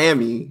in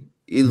Sammy.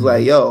 He's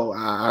like, yo,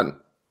 I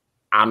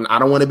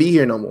don't want to be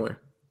here no more.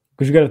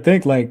 Because you got to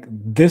think, like,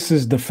 this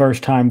is the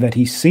first time that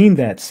he's seen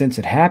that since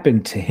it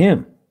happened to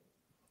him.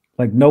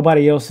 Like,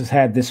 nobody else has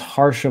had this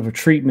harsh of a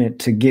treatment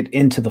to get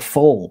into the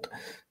fold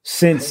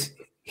since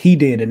he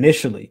did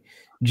initially.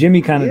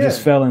 Jimmy kind of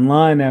just fell in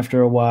line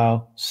after a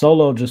while.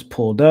 Solo just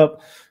pulled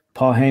up.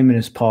 Paul Heyman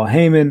is Paul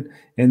Heyman.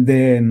 And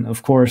then,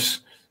 of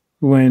course,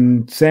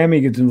 when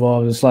Sammy gets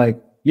involved, it's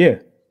like, yeah,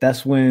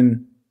 that's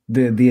when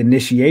the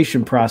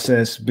initiation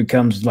process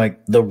becomes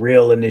like the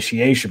real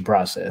initiation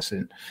process.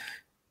 And,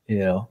 you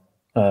know,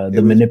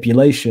 the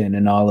manipulation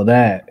and all of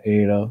that,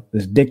 you know,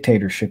 this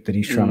dictatorship that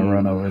he's trying to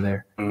run over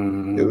there.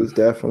 It was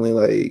definitely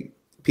like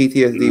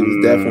PTSD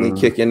was definitely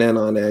kicking in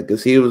on that,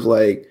 because he was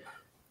like,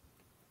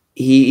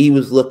 he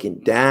was looking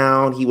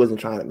down. He wasn't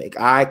trying to make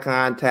eye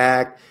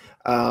contact.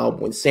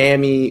 When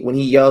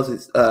he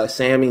yells at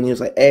Sammy and he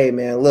was like, hey,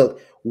 man,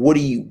 look, what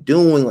are you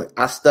doing? Like,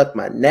 I stuck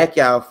my neck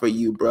out for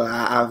you, bro.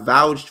 I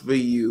vouched for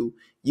you.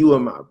 You are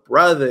my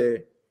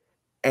brother.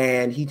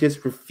 And he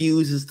just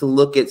refuses to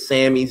look at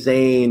Sami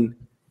Zayn,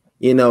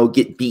 you know,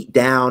 get beat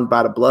down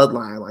by the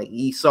bloodline. Like,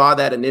 he saw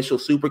that initial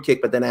super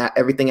kick, but then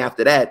everything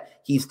after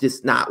that, he's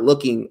just not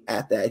looking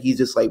at that. He's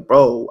just like,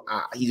 bro,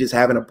 he's just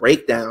having a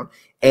breakdown.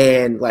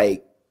 And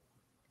like,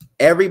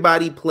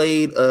 everybody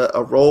played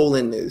a role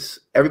in this.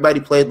 Everybody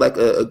played like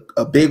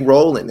a big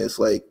role in this.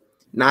 Like,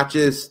 not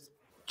just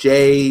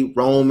Jay,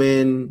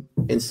 Roman,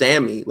 and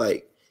Sammy.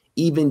 Like,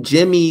 even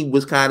Jimmy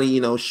was kind of,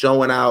 you know,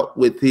 showing out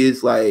with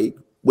his hurt.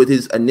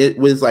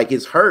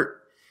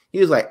 He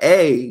was like,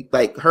 hey,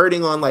 like,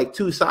 hurting on like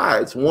two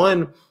sides.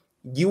 One,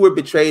 you were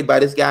betrayed by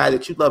this guy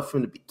that you loved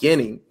from the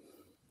beginning.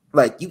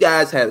 Like, you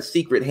guys had a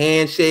secret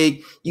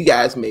handshake. You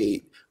guys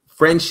made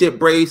friendship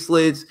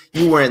bracelets.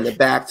 You were in the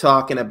back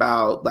talking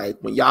about like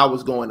when y'all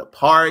was going to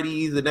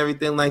parties and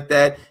everything like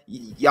that.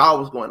 Y'all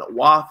was going to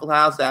Waffle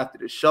House after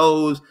the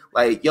shows.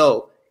 Like,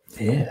 yo,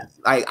 yeah,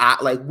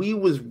 like we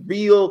was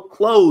real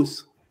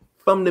close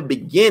from the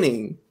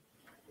beginning.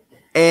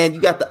 And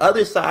you got the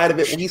other side of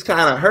it when he's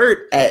kind of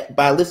hurt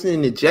by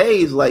listening to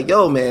Jay's like,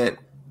 yo, man,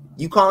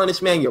 you calling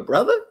this man your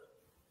brother?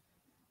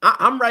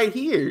 I'm right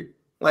here.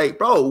 Like,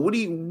 bro, what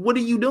are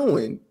you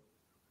doing?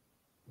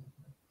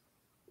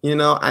 You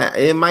know,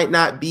 it might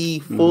not be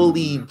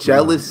fully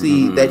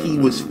jealousy that he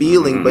was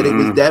feeling, but it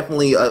was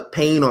definitely a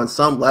pain on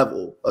some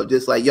level of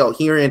just like, yo,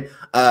 hearing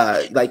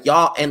like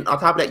y'all, and on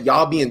top of that,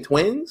 y'all being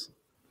twins.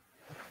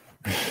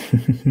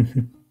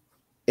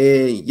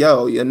 And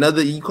yo,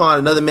 you calling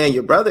another man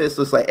your brother, it's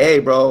just like, hey,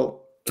 bro,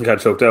 I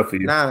got choked out for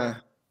you. Nah,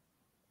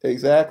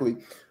 exactly.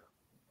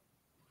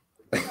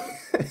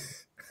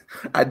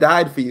 I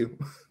died for you.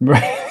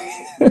 Right.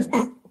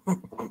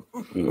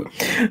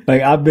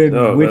 Like, I've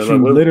been with you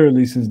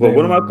literally since then. But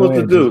what am I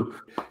supposed to do?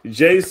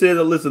 Jay said,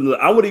 listen,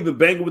 I wouldn't even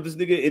bang with this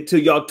nigga until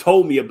y'all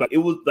told me about it. It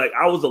was like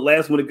I was the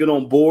last one to get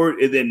on board,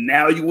 and then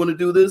now you want to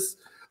do this?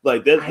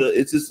 Like,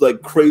 it's just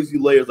like crazy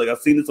layers. Like, I've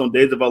seen this on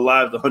Days of Our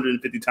Lives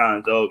 150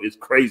 times. Oh, it's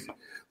crazy.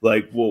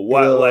 Like, well,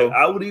 why? Yo. Like,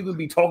 I would even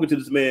be talking to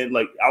this man.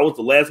 Like, I was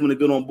the last one to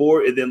get on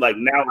board, and then like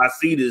now I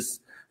see this,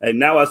 and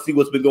now I see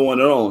what's been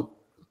going on.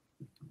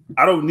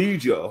 I don't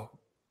need y'all.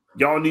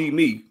 Y'all need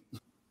me.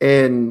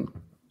 And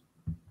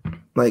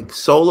like,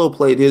 Solo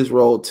played his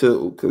role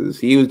too, because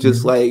he was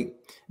just like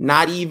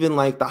not even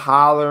like the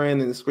hollering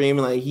and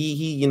screaming. Like,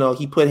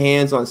 he put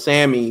hands on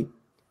Sammy,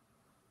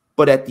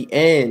 but at the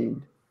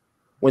end,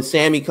 when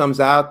Sammy comes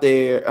out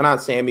there, or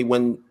not Sammy,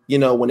 when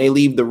they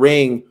leave the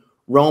ring,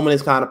 Roman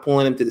is kind of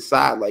pulling him to the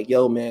side, like,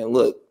 yo, man,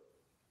 look,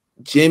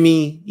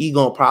 Jimmy, he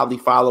gonna probably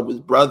follow his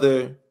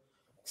brother.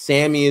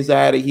 Sammy is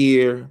out of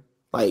here.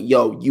 Like,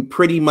 yo, you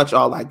pretty much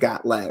all I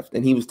got left.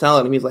 And he was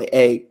telling him, he's like,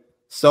 hey,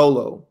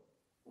 Solo,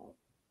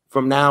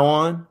 from now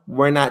on,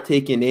 we're not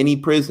taking any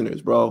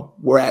prisoners, bro.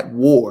 We're at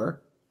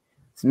war.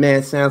 This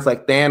man sounds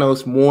like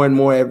Thanos more and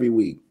more every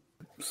week.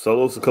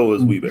 Solo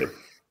Sikoa's we, baby.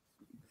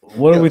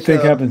 What do we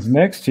think happens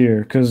next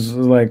year? Because,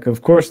 like,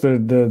 of course,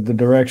 the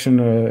direction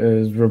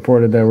is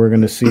reported that we're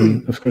going to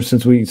see. Of course,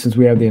 since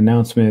we have the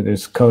announcement,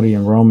 it's Cody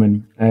and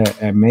Roman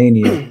at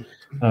Mania.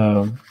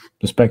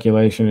 The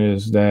speculation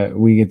is that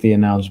we get the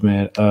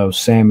announcement of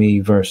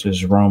Sammy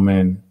versus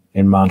Roman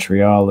in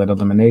Montreal at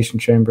Elimination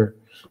Chamber,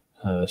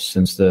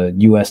 since the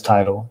U.S.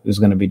 title is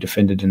going to be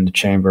defended in the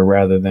Chamber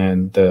rather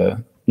than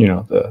the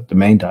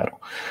main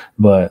title.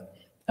 But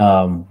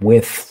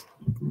with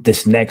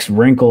this next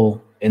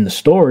wrinkle in the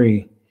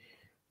story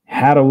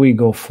how do we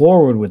go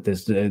forward with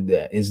this?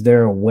 Is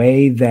there a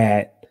way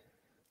that,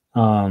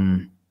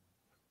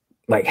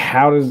 like,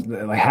 how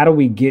do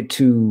we get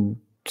to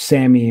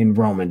Sammy and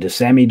Roman? Does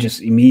Sammy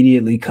just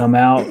immediately come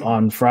out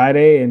on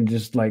Friday and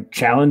just like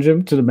challenge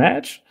him to the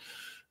match?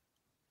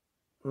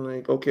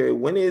 Like, okay,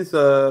 when is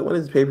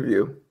the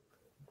pay-per-view?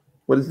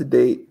 What is the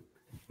date?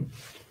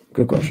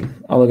 Good question.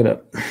 I'll look it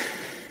up.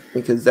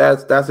 Because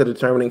that's a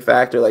determining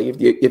factor. Like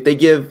if they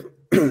give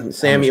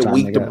Sammy a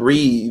week to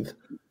breathe,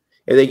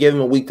 if they give him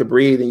a week to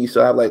breathe and you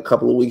still have like a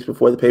couple of weeks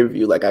before the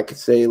pay-per-view, like I could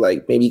say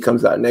like maybe he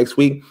comes out next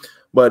week.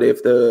 But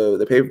if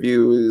the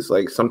pay-per-view is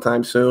like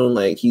sometime soon,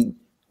 like he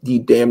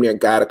damn near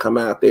gotta come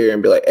out there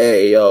and be like,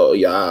 hey, yo,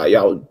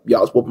 y'all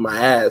was whooping my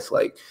ass.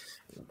 Like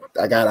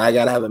I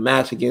gotta have a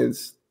match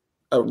against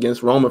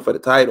Roman for the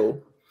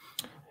title.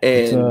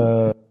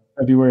 And it's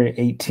February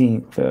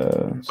 18th.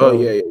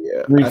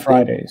 Yeah. 3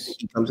 Fridays.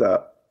 He comes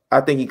out. I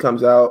think he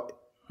comes out,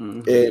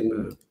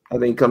 and I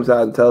think he comes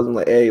out and tells him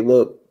like, "Hey,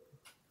 look,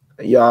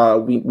 y'all,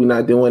 we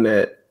not doing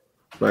that.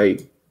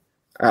 Like,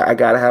 I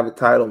gotta have a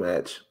title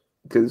match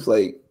because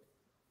like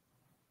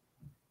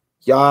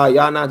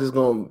y'all not just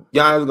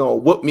gonna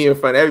whoop me in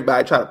front of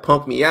everybody, try to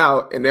pump me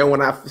out, and then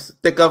when I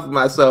stick up for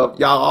myself,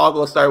 y'all all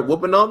gonna start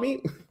whooping on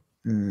me."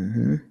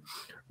 Mm-hmm.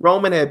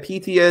 Roman had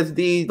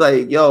PTSD.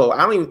 Like, yo,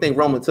 I don't even think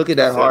Roman took it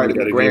that hard in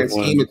the grand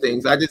scheme of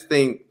things. I just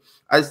think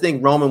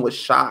Roman was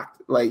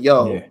shocked. Like,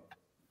 yo, yeah.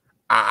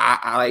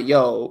 I like,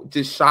 yo,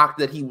 just shocked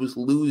that he was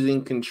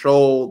losing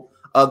control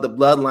of the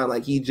bloodline.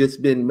 Like, he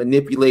just been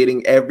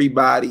manipulating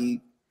everybody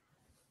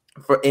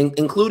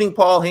including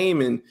Paul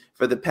Heyman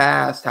for the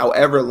past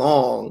however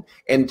long,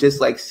 and just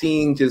like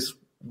seeing just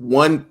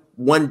one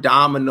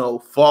domino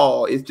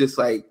fall is just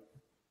like,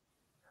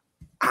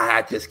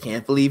 I just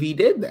can't believe he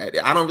did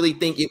that. I don't really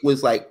think it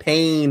was like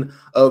pain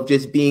of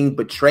just being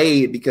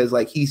betrayed because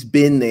like he's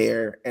been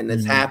there and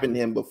it's happened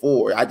to him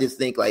before. I just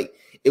think like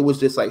it was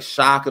just like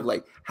shock of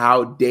like,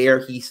 how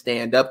dare he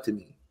stand up to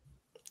me?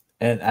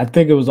 And I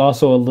think it was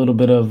also a little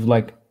bit of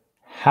like,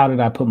 how did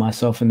I put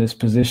myself in this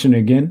position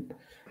again?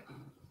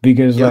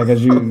 Because like,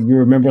 as you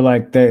remember,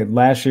 like that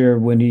last year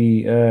when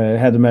he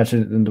had the match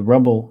in the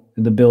Rumble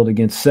in the build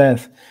against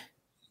Seth,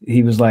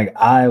 he was like,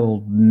 I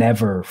will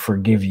never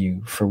forgive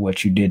you for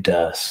what you did to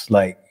us.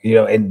 Like, you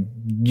know, and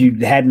you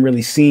hadn't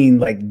really seen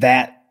like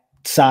that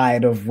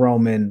side of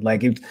Roman.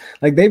 Like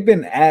they've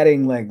been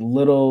adding like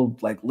little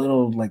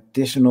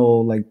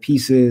additional like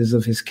pieces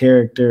of his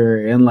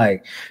character. And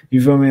like,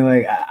 you feel me?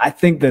 Like, I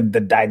think that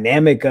the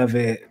dynamic of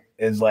it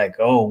is like,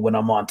 oh, when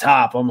I'm on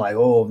top, I'm like,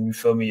 oh, you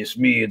feel me? It's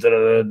me.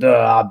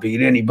 I'll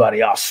beat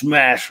anybody. I'll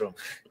smash them.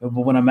 But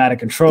when I'm out of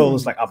control,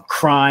 it's like I'm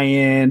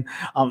crying.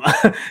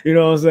 You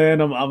know what I'm saying?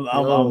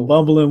 I'm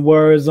bumbling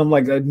words. I'm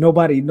like,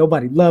 nobody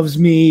loves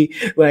me.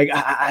 Like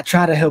I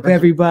try to help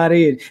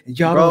everybody, and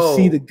y'all don't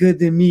see the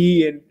good in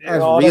me. And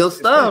that's real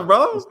stuff,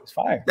 bro. It's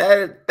fire.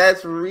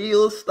 That's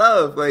real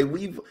stuff. Like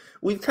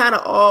we've kind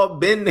of all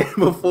been there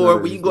before.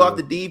 When you go off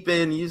the deep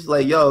end, you just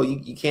like, yo,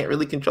 you can't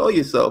really control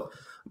yourself.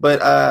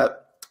 But I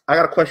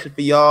got a question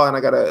for y'all, and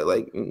I gotta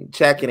like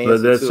check and answer.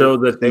 But that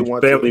shows that you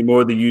family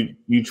more than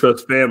you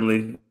trust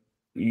family.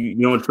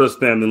 You don't trust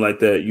family like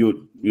that.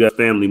 You got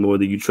family more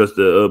than you trust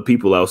the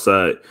people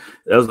outside.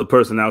 That was the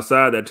person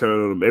outside that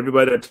turned on them.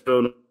 Everybody that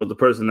turned on was the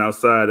person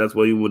outside. That's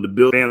why you wanted to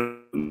build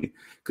family,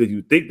 because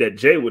you think that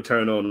Jay would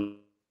turn on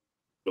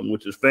them,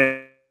 which is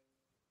family,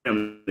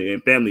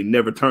 and family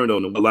never turned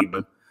on them.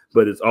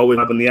 But it's always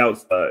up on the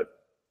outside.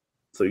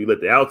 So you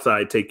let the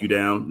outside take you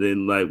down,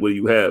 then like, what do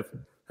you have?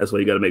 That's why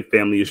you got to make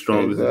family as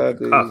strong as it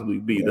can possibly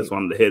be. Like, that's why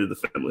I'm the head of the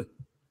family.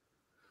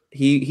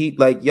 He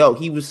like, yo,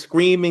 he was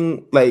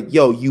screaming like,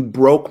 yo, you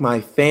broke my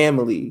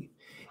family.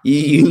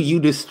 You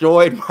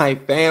destroyed my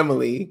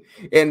family.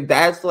 And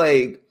that's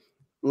like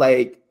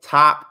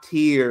top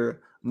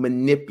tier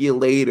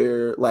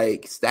manipulator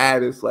like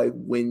status. Like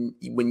when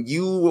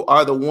you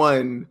are the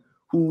one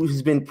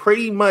who's been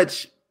pretty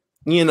much,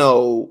 you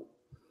know,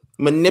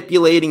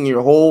 manipulating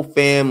your whole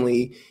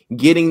family,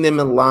 getting them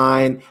in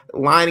line,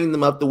 lining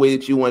them up the way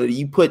that you wanted.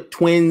 You put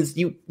twins,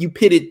 you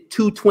pitted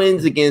two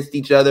twins against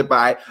each other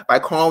by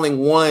calling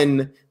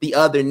one the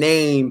other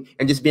name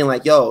and just being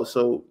like, yo,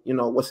 so, you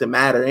know, what's the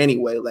matter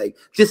anyway? Like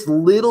just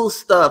little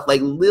stuff, like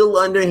little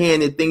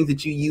underhanded things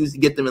that you use to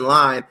get them in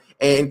line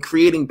and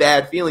creating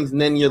bad feelings. And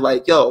then you're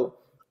like, yo,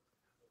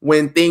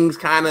 when things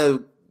kind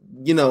of,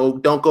 you know,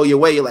 don't go your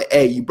way, you're like,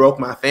 hey, you broke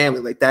my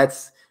family. Like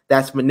that's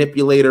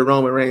manipulator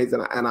Roman Reigns,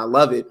 and I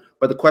love it.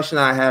 But the question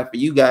I have for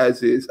you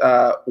guys is,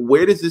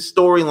 where does this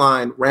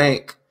storyline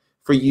rank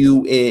for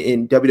you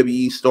in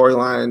WWE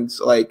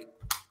storylines? Like,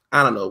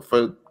 I don't know,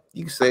 for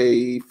you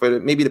say for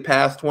maybe the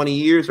past 20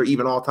 years or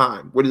even all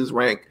time. Where does this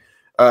rank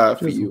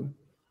for you?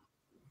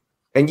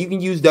 And you can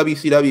use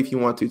WCW if you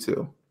want to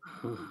too.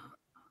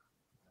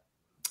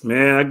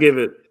 Man, I give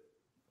it.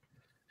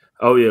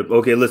 Oh, yeah.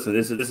 Okay, listen.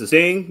 This is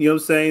Sting, you know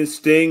what I'm saying?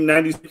 Sting,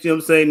 96, you know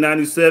what I'm saying?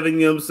 97, you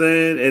know what I'm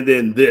saying? And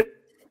then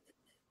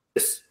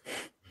this.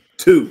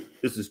 2.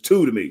 This is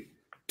 2 to me.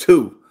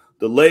 2.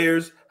 the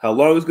layers, how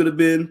long it's gonna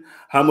been,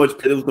 how much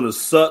it was gonna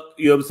suck.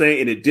 You know what I'm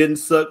saying? And it didn't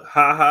suck.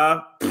 Ha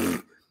ha.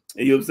 And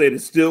you know what I'm saying?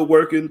 It's still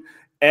working.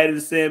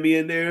 Added Sammy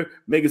in there,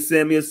 making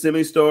Sammy a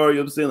semi-star. You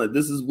know what I'm saying? Like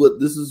this is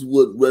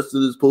what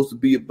wrestling is supposed to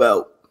be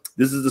about.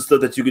 This is the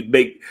stuff that you could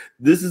make.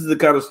 This is the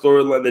kind of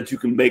storyline that you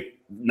can make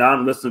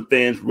non-wrestling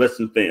fans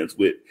wrestling fans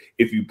with.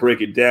 If you break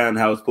it down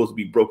how it's supposed to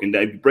be broken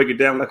down. If you break it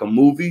down like a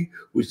movie,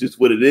 which is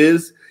what it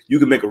is, you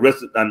can make a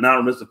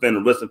non-wrestling fan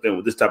a wrestling fan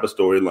with this type of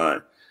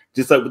storyline.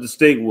 Just like with the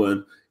Sting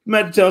one. You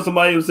might have to tell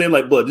somebody who's saying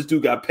like, "But this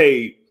dude got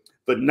paid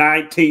for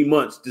 19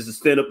 months just to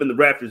stand up in the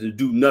rafters and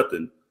do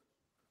nothing."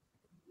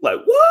 Like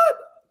what?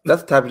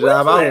 That's the type of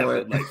job I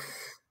want. Like,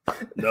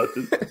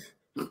 nothing.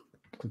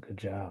 Good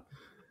job.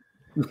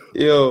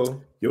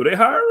 Yo, they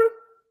hiring?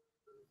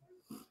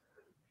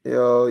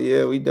 Yo,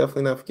 yeah, we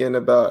definitely not forgetting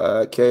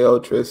about KO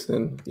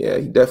Tristan. Yeah,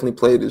 he definitely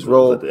played his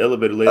role. The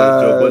Elevator Lady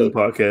Joe Budden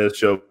podcast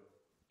show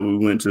we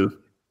went to.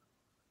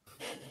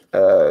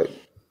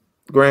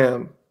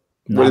 Graham,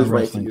 what is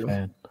right to you?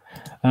 Fan.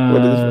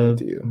 What is right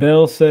to you?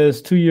 Bell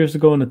says 2 years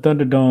ago in the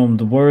Thunderdome,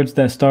 the words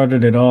that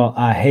started it all,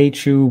 "I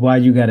hate you, why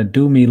you gotta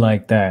do me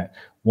like that?"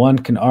 One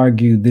can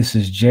argue this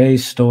is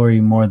Jay's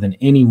story more than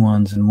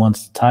anyone's, and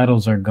once the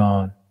titles are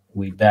gone,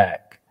 we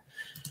back.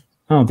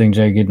 I don't think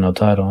Jay getting no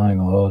title. I ain't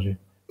gonna hold you.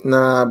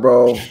 Nah,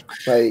 bro.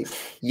 Like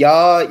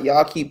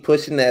y'all keep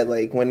pushing that.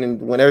 Like when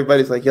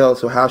everybody's like, "Yo,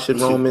 so how should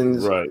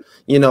Roman's,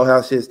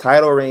 how should his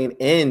title reign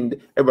end?"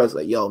 Everybody's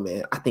like, "Yo,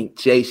 man, I think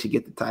Jay should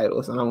get the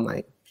titles," and I'm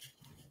like,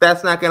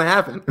 that's not gonna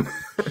happen.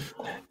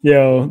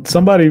 Yo,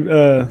 somebody,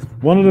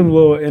 one of them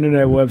little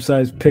internet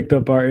websites picked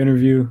up our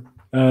interview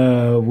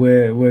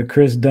with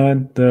Chris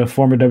Dunn, the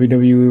former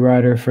WWE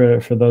writer,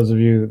 for those of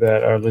you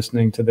that are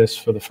listening to this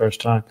for the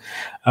first time.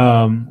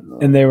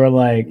 And they were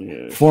like,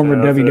 former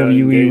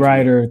WWE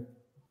writer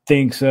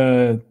thinks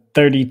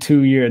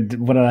 32-year.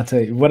 What did I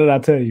tell you?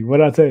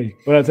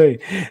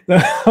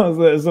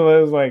 So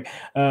it was like,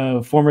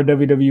 former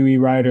WWE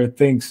writer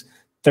thinks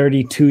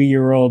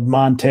 32-year-old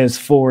Montez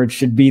Ford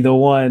should be the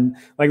one.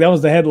 Like that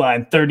was the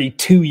headline.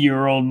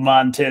 32-year-old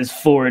Montez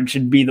Ford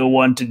should be the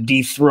one to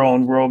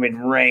dethrone Roman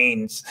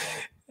Reigns.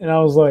 And I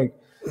was like,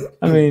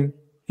 I mean,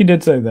 he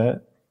did say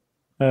that.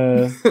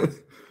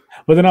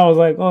 But then I was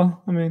like,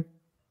 well, I mean,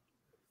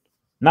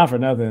 not for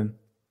nothing.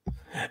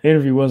 The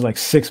interview was like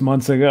 6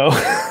 months ago.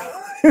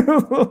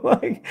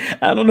 Like,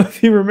 I don't know if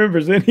he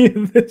remembers any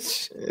of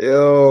this.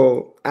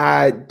 Yo,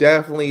 I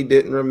definitely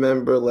didn't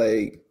remember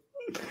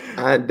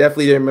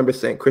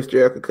saying Chris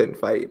Jericho couldn't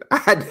fight.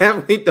 I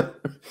definitely don't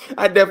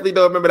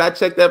remember. I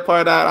checked that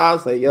part out. I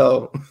was like,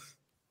 yo,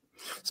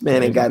 this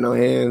man ain't got no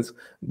hands.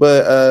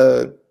 But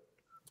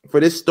for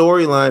this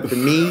storyline, for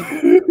me,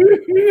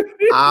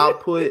 I'll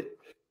put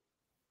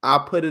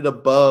it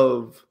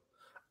above.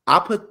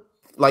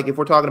 Like if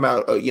we're talking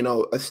about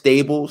a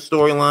stable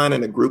storyline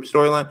and a group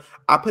storyline,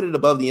 I put it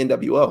above the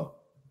NWO.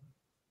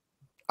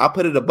 I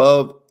put it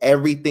above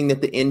everything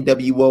that the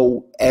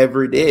NWO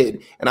ever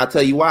did. And I'll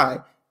tell you why.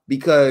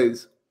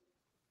 Because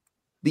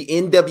the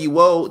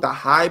NWO, the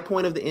high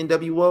point of the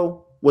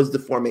NWO was the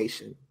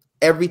formation.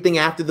 Everything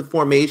after the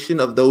formation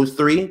of those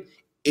three,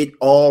 it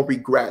all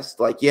regressed.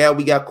 Like, yeah,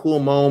 we got cool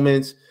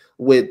moments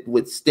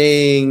with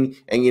Sting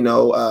and,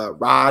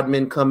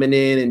 Rodman coming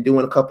in and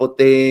doing a couple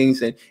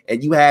things. And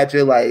you had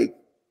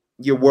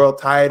your world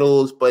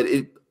titles, but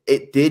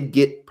it did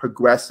get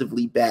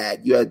progressively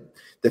bad. You had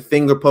the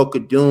finger poke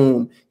of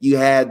doom. You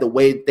had the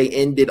way that they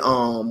ended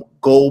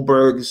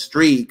Goldberg's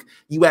streak.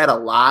 You had a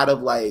lot of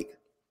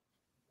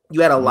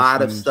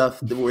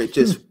stuff where it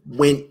just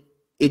went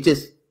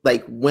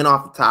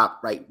off the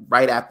top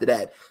right after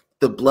that.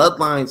 The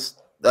Bloodlines,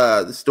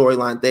 the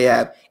storyline they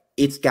have,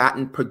 it's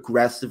gotten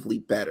progressively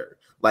better.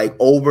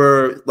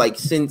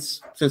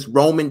 Since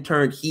Roman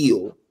turned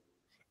heel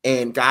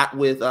and got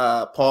with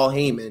Paul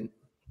Heyman,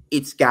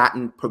 it's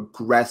gotten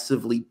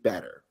progressively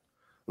better.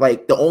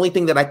 Like the only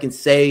thing that I can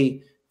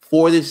say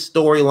for this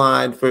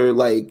storyline for the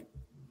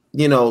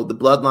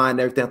Bloodline and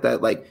everything like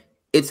that,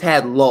 it's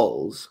had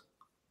lulls.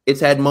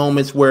 It's had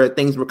moments where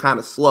things were kind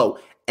of slow,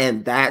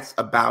 and that's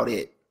about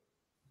it.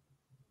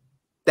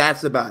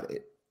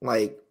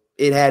 Like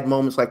it had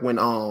moments like when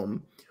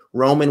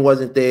Roman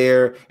wasn't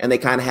there and they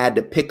kind of had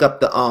to pick up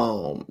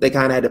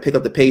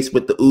the pace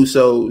with the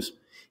Usos.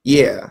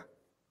 Yeah.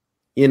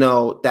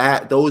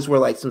 Those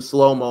were some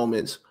slow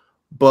moments,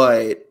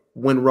 but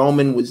when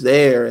Roman was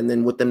there and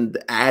then with them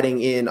adding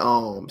in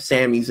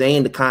Sami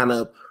Zayn to kind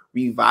of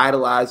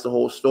revitalize the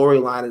whole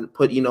storyline and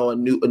put a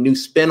new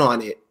spin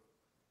on it,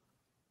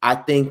 I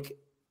think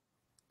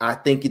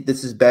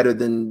this is better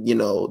than the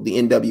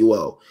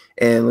NWO.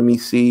 And let me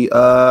see,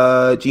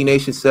 G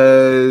Nation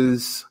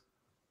says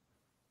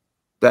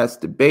that's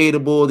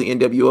debatable. The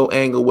NWO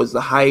angle was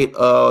the height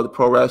of the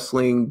pro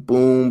wrestling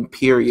boom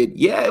period.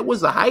 Yeah, it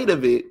was the height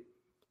of it,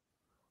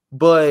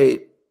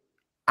 but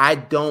I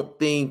don't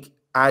think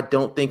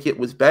it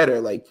was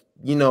better.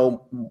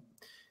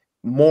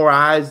 More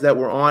eyes that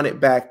were on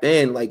it back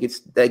then.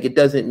 It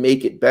doesn't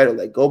make it better.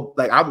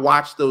 I've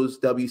watched those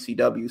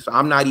WCW, so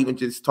I'm not even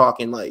just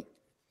talking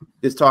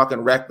just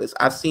talking reckless.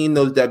 I've seen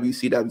those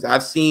WCWs.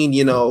 I've seen,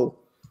 you know,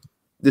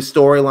 the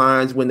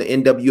storylines when the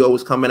NWO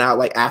was coming out,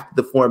 like after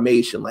the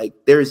formation. Like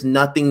there's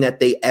nothing that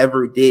they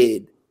ever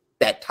did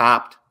that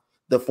topped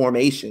the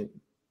formation.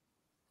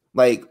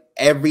 Like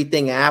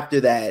everything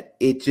after that,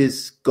 it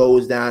just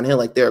goes downhill.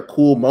 Like there are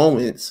cool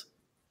moments.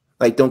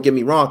 Like, don't get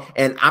me wrong.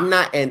 And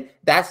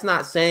that's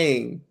not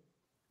saying,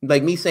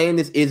 like, me saying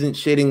this isn't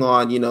shitting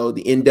on, you know,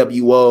 the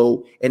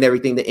NWO and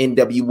everything the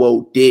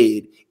NWO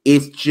did.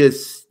 It's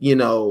just, you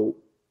know,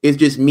 it's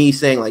just me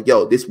saying, like,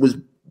 yo, this was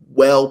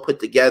well put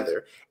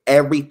together.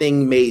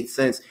 Everything made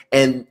sense.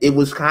 And it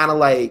was kind of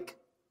like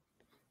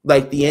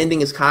the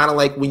ending is kind of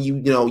like when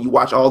you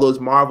watch all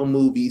those Marvel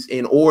movies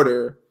in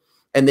order,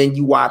 and then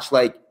you watch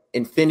like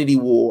Infinity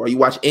War, or you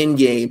watch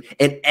Endgame,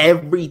 and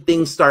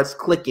everything starts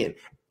clicking.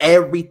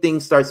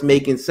 Everything starts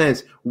making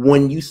sense.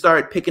 When you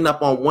start picking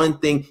up on one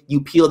thing, you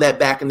peel that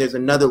back, and there's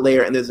another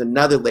layer, and there's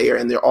another layer,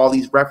 and there are all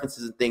these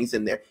references and things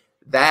in there.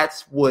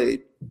 That's what,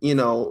 you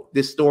know,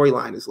 this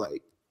storyline is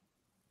like.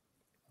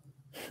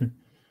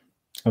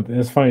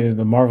 It's funny,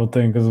 the Marvel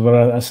thing, because what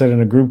I said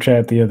in a group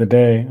chat the other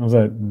day, I was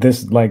like,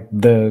 this, like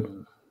the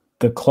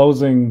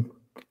closing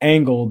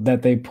angle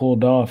that they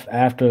pulled off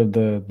after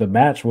the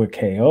match with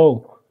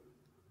KO,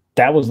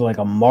 that was like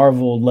a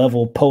Marvel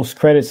level post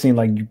credit scene.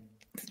 Like,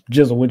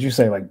 Jizzle, what'd you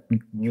say? Like,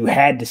 you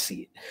had to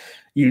see it.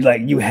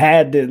 You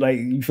had to, like,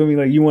 you feel me?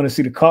 Like, you want to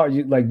see the car.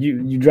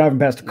 You driving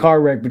past the car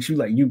wreck, but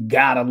you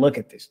gotta look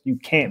at this. You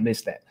can't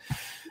miss that.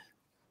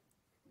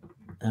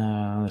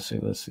 Let's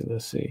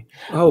see.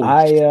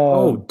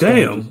 Oh,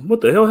 damn!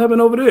 What the hell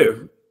happened over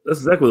there? That's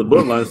exactly what the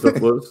bloodline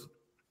stuff was.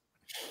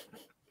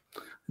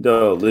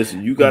 No,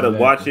 listen, you gotta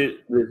watch it.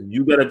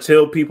 You gotta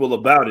tell people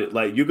about it.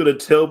 Like, you're gonna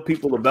tell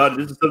people about it.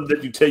 This is something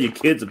that you tell your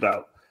kids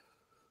about.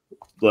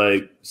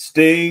 Like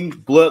Sting,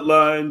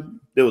 Bloodline,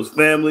 there was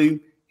family.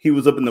 He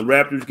was up in the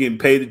Raptors getting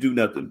paid to do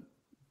nothing.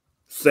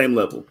 Same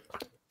level.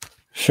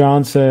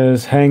 Sean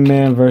says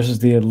Hangman versus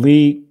the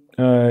Elite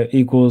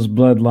equals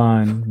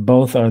Bloodline.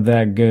 Both are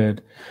that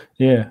good.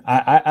 Yeah,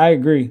 I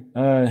agree.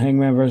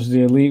 Hangman versus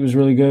the Elite was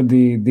really good.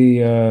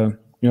 The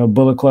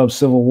Bullet Club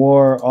Civil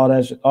War, all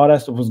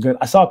that stuff was good.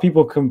 I saw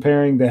people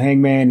comparing the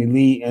Hangman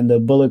Elite and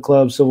the Bullet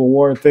Club Civil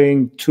War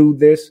thing to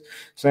this,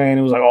 saying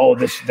it was like, oh,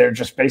 they're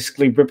just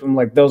basically ripping.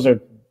 Like, those are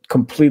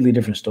completely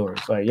different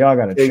stories. Like, y'all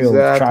gotta chill.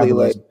 Exactly.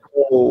 Like,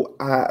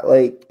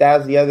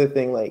 that's the other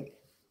thing. Like,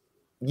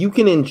 you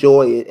can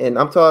enjoy it, and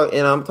I'm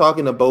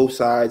talking to both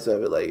sides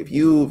of it. Like, if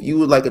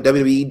you like a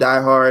WWE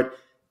diehard,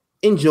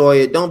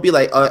 enjoy it. Don't be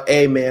like,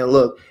 hey man,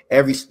 look,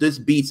 this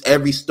beats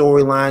every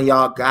storyline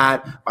y'all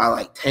got by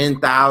like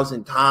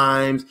 10,000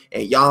 times,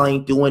 and y'all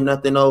ain't doing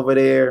nothing over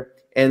there.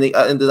 And the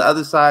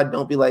other side,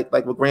 don't be like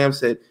what Graham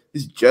said.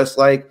 It's just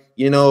like,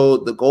 you know,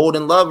 the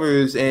Golden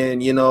Lovers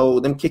and, you know,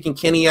 them kicking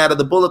Kenny out of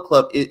the Bullet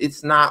Club.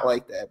 It's not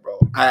like that, bro.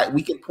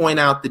 We can point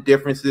out the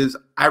differences.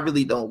 I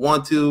really don't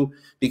want to,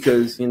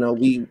 because, you know,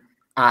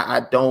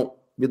 I don't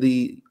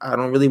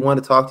really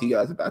want to talk to you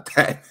guys about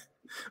that.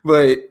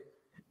 But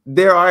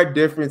there are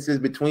differences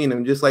between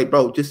them. Just like,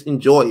 bro, just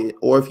enjoy it.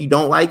 Or if you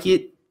don't like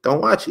it,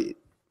 don't watch it.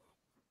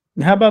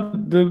 How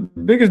about the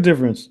biggest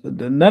difference?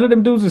 None of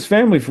them dudes is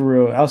family for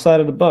real, outside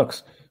of the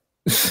Bucks.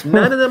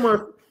 None of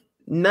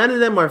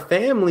them are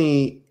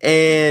family,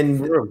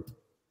 and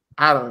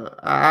I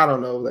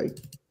don't know, like,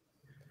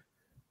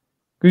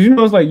 because, you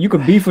know, it's like you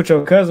could beef with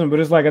your cousin, but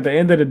it's like at the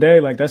end of the day,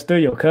 like, that's still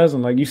your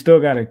cousin. Like, you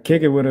still gotta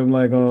kick it with him.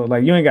 Like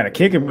you ain't gotta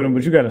kick it with him,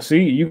 but you gotta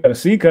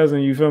see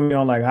cousin. You feel me,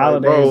 on like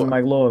holidays, like, bro, and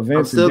like little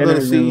events and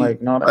dinners and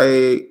like no.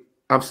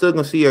 I'm still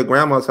gonna see your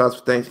grandma's house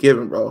for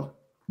Thanksgiving, bro.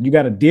 You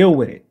gotta deal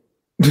with it.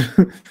 You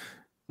know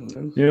what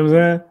I'm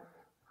saying?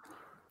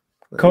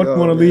 Coach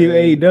want to leave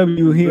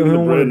AEW. He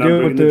don't want to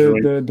deal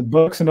with the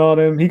Bucks and all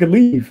them. He could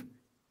leave.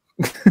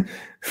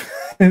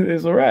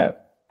 It's a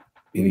wrap.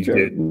 He's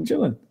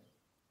chilling.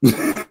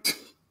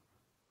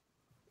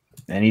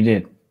 And he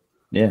did.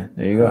 Yeah,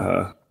 there you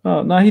go.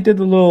 Oh no, he did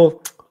the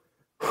little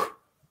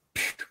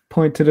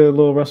point to the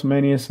little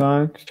WrestleMania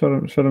sign.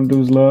 Show them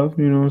dudes love.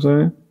 You know what I'm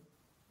saying?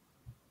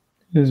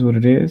 It is what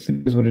it is.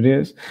 It is what it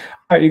is.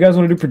 All right, you guys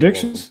want to do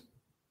predictions?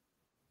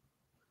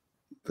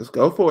 Let's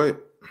go for it.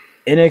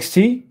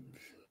 NXT?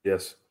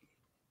 Yes.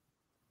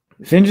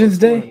 Vengeance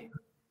Day?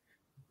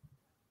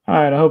 All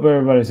right, I hope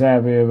everybody's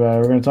happy about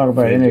it. We're going to talk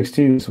about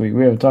NXT this week.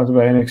 We haven't talked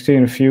about NXT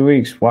in a few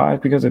weeks. Why?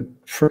 Because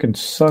it freaking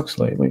sucks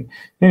lately.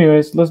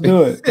 Anyways, let's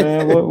do it,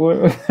 man. Where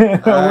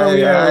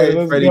we at?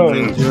 Let's Freddie go.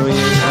 Prinze Jr.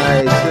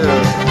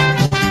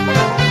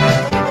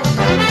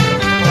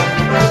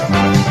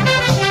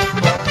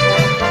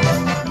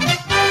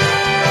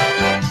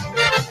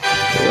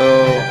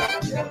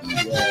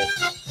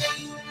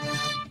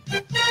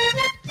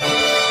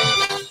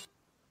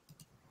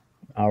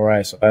 All right, All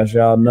right, so as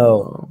y'all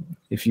know,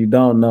 if you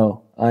don't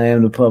know, I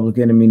am the public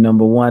enemy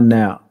number one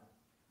now.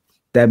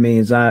 That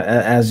means I,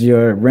 as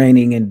your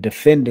reigning and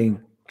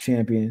defending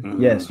champion,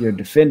 yes, you're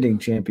defending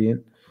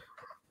champion,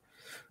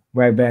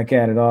 right back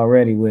at it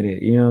already with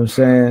it. You know what I'm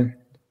saying?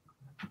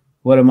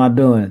 What am I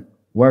doing?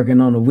 Working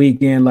on the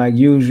weekend like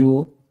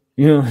usual.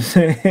 You know what I'm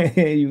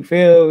saying? You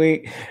feel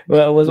me?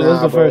 Well, what's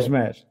the first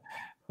match?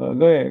 Go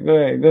ahead.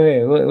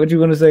 What you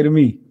gonna say to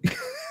me?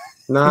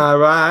 Nah,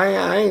 bro,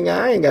 I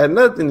ain't got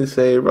nothing to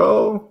say,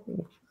 bro.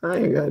 I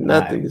ain't got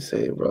nothing to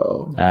say, bro.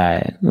 All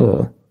right.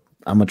 Well,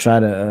 I'm gonna try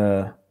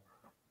to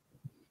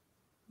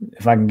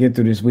if I can get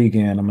through this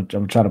weekend, I'm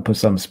gonna try to put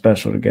something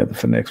special together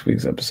for next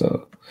week's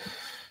episode.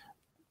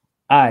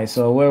 All right,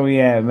 so where we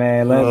at,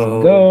 man? Let's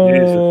go.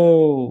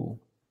 Jesus.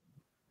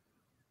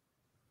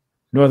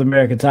 North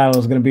American title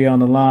is going to be on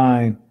the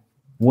line.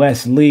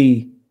 Wes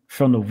Lee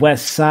from the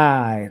West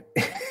Side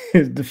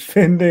is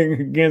defending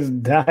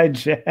against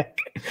Dijak.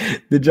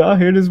 Did y'all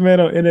hear this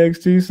man on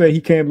NXT say he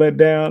can't let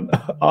down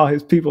all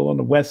his people on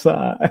the West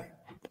Side?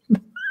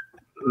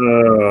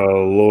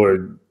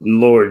 Oh,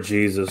 Lord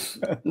Jesus.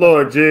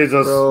 Lord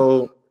Jesus.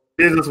 Bro.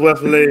 Jesus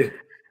Wesley.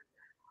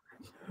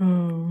 Oh,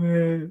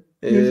 man.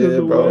 Yeah,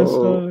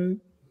 bro.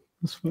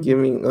 Give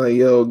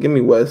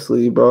me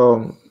Wesley,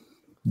 bro.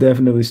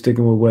 Definitely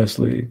sticking with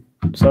Wesley.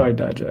 Sorry,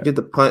 Dijak. Get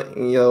the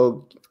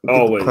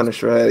the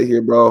Punisher out of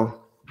here, bro.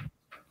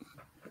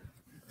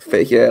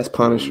 Fake ass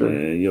Punisher.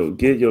 Man,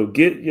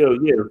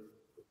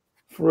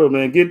 for real,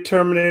 man. Get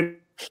Terminator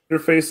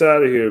face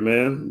out of here,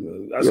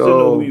 man. I still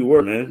know who you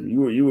were, man.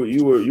 You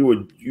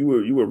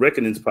were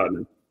Reckoning's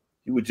partner.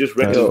 You were just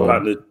Reckoning's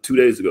partner 2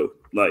 days ago.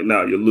 Like,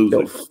 now you're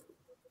losing.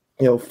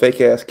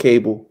 Fake ass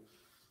Cable.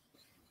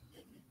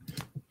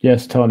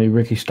 Yes, Tony,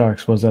 Ricky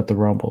Starks was at the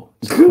Rumble.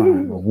 It's a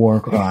crime, a war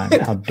crime.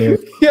 How dare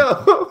you?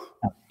 How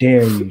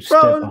dare you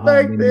step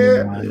behind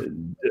there.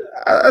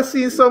 I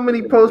seen so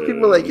many posts,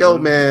 people like, yo,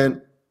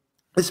 man,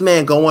 this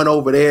man going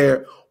over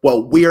there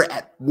while we're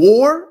at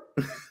war?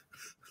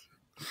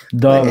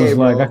 Dog was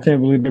like, I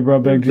can't believe they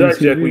brought back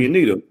GCW when you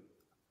need him.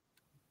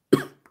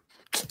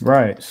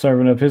 Right,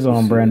 serving up his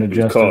own brand of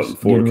justice. Caught in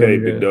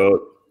 4K, big dog.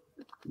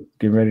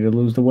 Getting ready to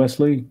lose to Wes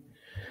Lee.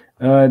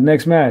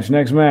 Next match.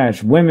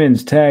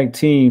 Women's Tag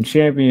Team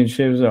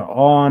Championships are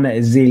on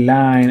the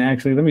line.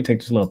 Actually, let me take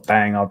this little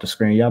thing off the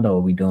screen. Y'all know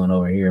what we doing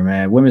over here,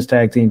 man. Women's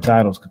Tag Team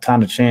titles,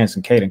 Katana Chance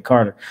and Kaden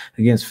Carter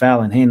against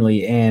Fallon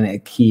Henley and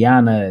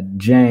Kiana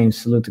James.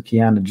 Salute to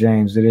Kiana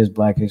James. It is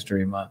Black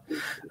History Month.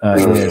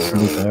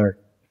 Salute to her.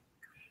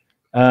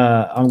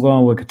 I'm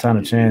going with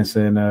Katana Chance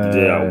and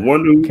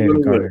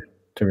Kaden Carter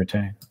to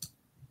retain.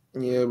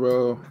 Yeah,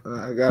 bro.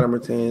 I got him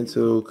retaining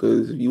too,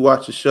 because if you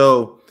watch the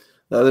show,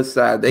 the other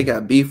side, they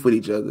got beef with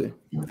each other.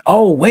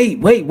 Oh,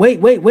 wait.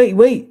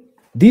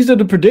 These are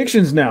the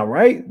predictions now,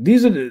 right?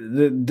 These are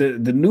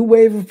the new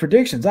wave of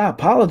predictions. I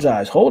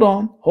apologize. Hold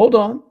on.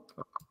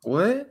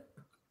 What?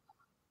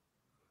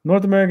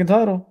 North American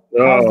title.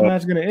 How's the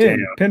match going to end?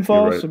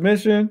 Pinfall,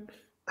 submission?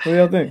 What do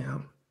y'all think?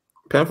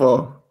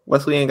 Pinfall.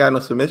 Wesley ain't got no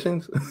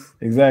submissions.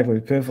 Exactly.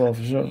 Pinfall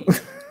for sure.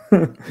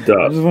 I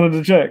just wanted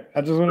to check.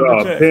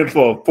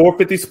 Pinfall.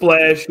 450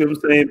 splash. You know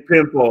what I'm saying?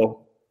 Pinfall.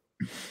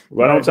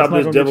 Right on top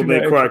of this Devil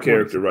May Cry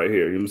character right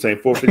here. You know what I'm saying?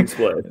 450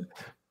 splash.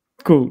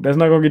 Cool. That's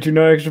not gonna get you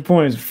no extra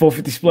points.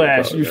 450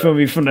 splash. You feel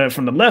me? From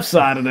the left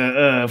side of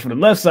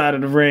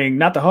the ring,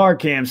 not the hard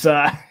cam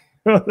side.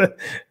 So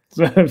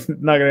it's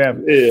not gonna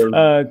happen.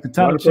 Yeah.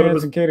 Katana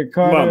Chance and Kaden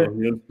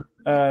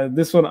Carter.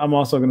 This one I'm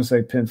also gonna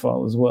say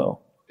pinfall as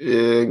well.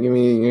 Yeah, give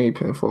me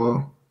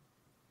pinfall.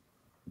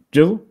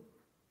 Jizzle?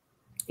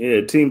 Yeah,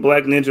 Team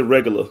Black Ninja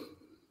regular.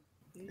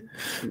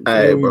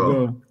 Hey,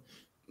 bro. Go.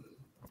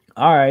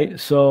 All right,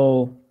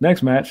 so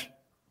next match.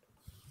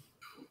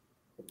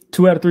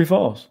 2 out of 3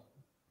 falls.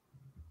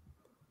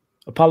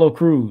 Apollo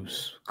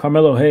Crews,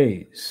 Carmelo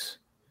Hayes.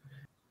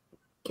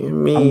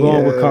 I'm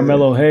going with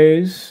Carmelo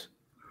Hayes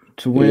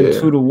to win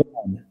 2-1.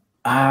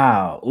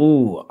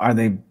 Are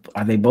they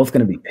both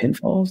going to be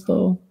pinfalls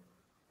though?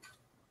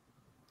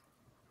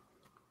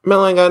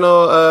 Melo ain't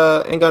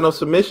got no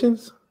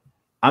submissions.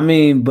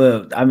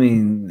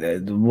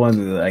 The ones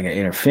like an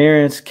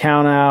interference,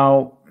 count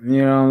out.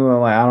 You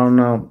know, like I don't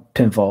know,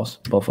 pinfalls,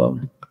 both of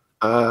them.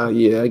 I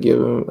give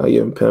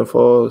him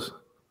pinfalls.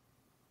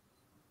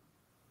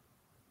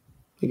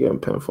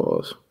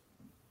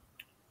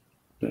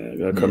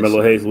 Yeah,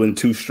 Carmelo Hayes win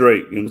 2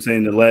 straight. You know what I'm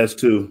saying? The last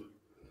 2. You know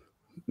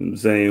what I'm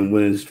saying?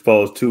 Wins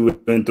falls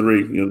 2 and 3.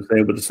 You know what I'm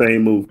saying? With the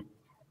same move.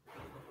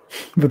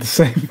 With the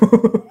same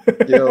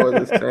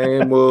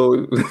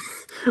move.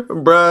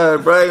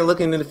 Bruh, ain't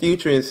looking in the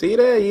future and see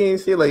that? You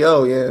ain't see like,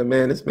 oh yeah,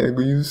 man, this man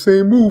gonna use the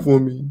same move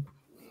on me.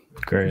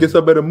 Great. Guess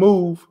I better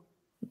move.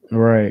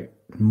 Right.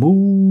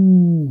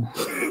 Move.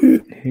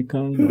 Here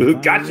comes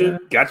Gotcha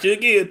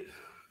again.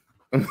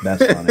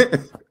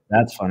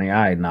 That's funny. All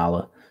right,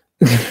 Nala.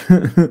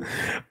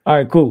 All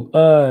right, cool.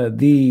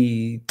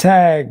 The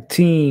tag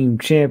team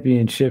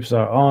championships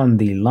are on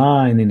the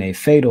line in a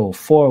fatal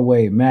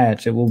 4-way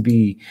match. It will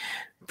be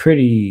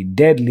pretty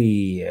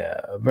deadly.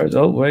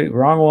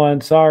 Wrong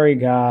one. Sorry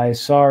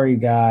guys.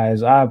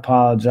 I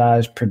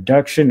apologize.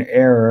 Production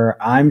error.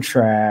 I'm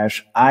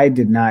trash. I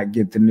did not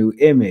get the new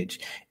image.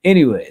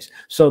 Anyways,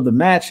 so the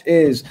match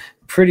is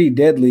pretty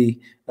deadly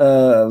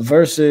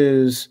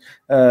versus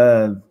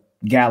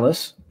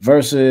Gallus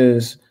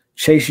versus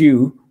Chase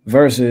U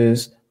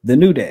versus The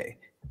New Day.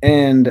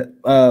 And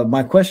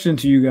my question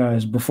to you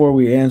guys before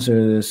we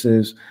answer this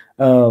is,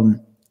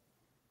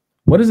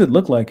 what does it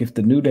look like if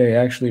the New Day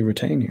actually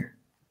retain here?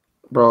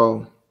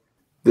 Bro,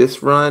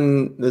 this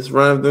run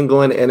of them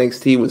going to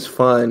NXT was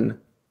fun,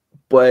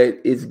 but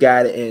it's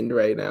got to end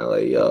right now.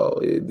 Like, yo,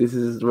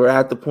 we're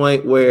at the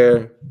point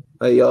where,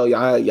 like, yo,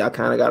 y'all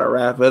kind of got to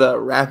wrap it up.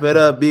 Wrap it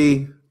up,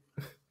 B.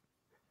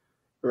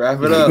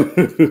 Wrap it up.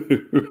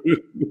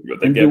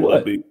 And do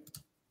what?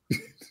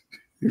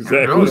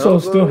 Exactly. Also,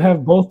 still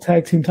have both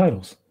tag team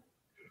titles.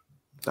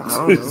 I don't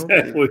know.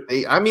 Exactly.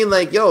 They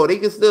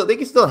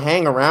can still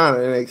hang around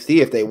in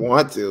NXT if they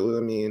want to. I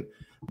mean,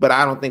 but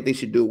I don't think they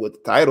should do it with the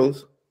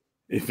titles.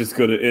 If it's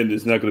gonna end,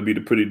 it's not gonna be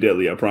the Pretty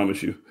Deadly. I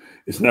promise you.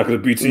 It's not gonna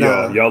be to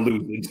y'all. Y'all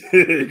losing.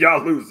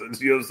 Y'all losing.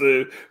 You know what I'm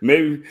saying?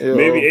 Maybe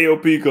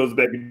AOP comes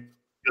back and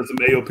does some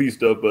AOP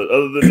stuff, but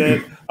other than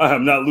that, I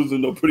am not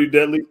losing no Pretty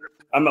Deadly.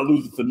 I'm not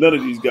losing for none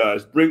of these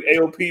guys. Bring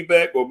AOP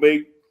back or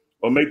make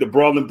the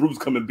Brawling Brutes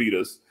come and beat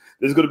us.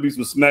 There's going to be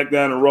some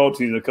SmackDown and Raw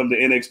teams that come to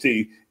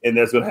NXT, and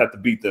that's going to have to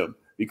beat them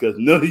because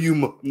none of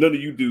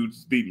you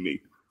dudes beat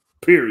me.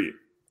 Period.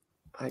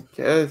 I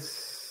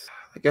guess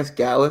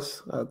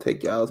Gallus. I'll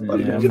take Gallus. Yeah,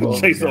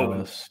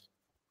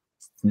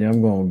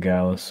 I'm going with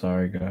Gallus.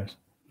 Sorry, guys.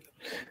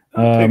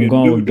 I'm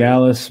going with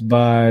Gallus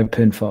by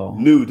pinfall.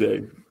 New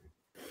Day.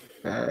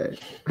 All right.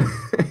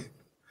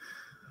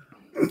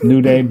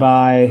 New Day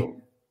by.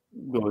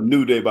 Going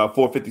New Day by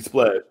 450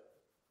 splash.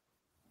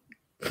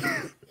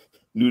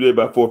 New Day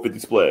by 450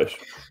 splash.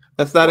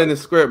 That's not in the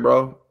script,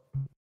 bro.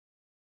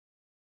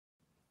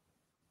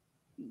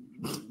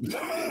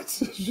 I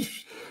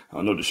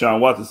don't know. Deshaun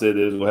Watson said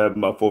it's going to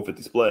happen by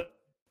 450 splash.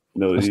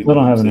 I still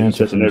don't have an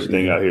answer. Touching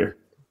everything out here.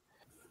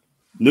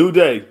 New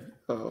Day.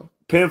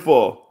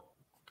 Pinfall.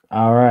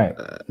 All right.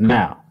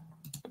 Now,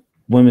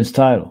 women's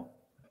title.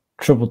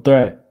 Triple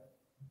threat.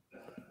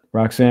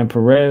 Roxanne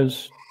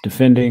Perez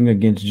defending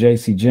against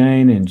JC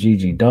Jane and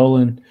Gigi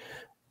Dolan.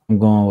 I'm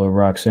going with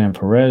Roxanne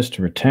Perez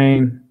to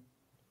retain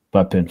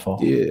by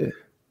pinfall. Yeah.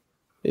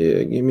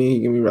 Give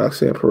me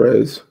Roxanne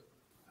Perez.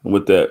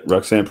 With that,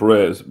 Roxanne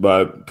Perez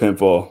by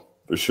pinfall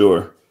for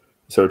sure.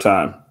 It's her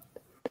time.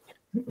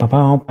 Mr.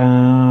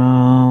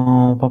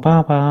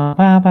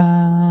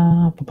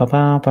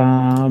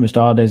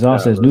 All Days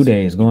Off says New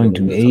Day is going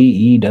to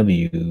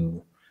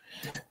AEW.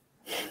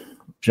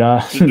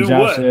 Josh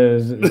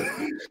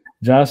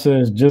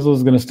says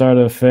Jizzle's going to start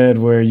a Fed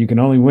where you can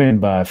only win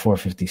by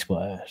 450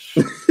 splash.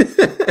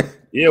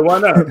 Yeah, why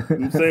not?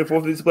 I'm saying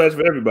 450 splash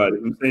for everybody.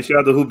 I'm saying shout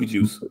out to Hoopy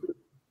Juice.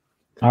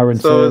 Aaron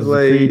says the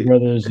Creed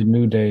Brothers and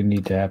New Day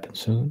need to happen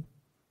soon.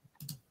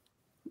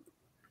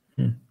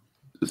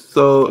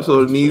 So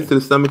the knees to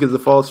the stomach is a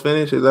false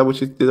finish? Is that what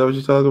you're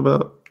talking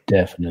about?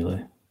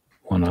 Definitely.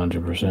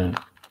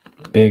 100%.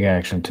 Big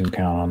action 2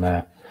 count on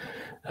that.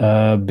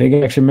 Big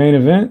action main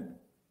event.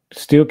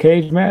 Steel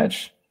cage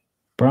match.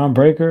 Braun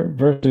Breaker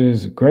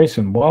versus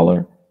Grayson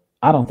Waller.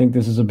 I don't think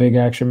this is a big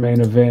action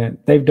main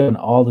event. They've done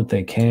all that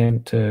they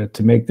can to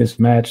make this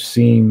match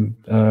seem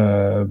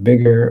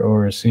bigger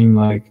or seem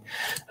like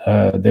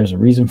there's a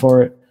reason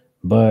for it.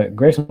 But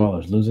Grayson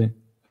Waller's losing.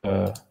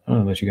 I'm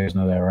going to let you guys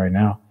know that right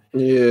now.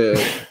 Yeah.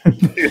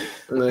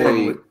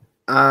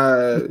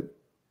 I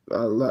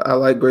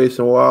like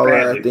Grayson Waller.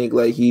 I think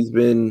he's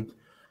been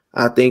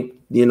trying to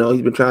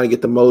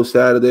get the most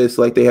out of this.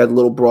 Like they had a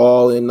little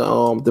brawl in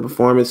the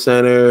Performance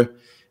Center.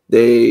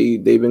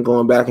 They've been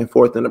going back and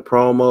forth in the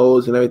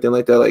promos and everything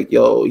like that. Like,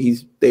 yo,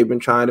 they've been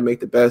trying to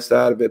make the best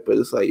out of it, but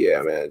it's like, yeah,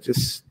 man,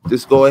 just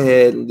go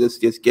ahead and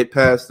just get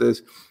past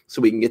this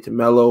so we can get to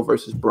Melo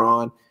versus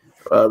Braun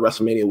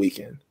WrestleMania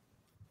weekend.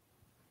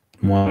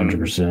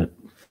 100%.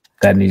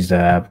 That needs to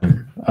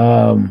happen.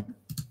 Give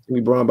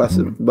me Braun by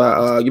pinfall.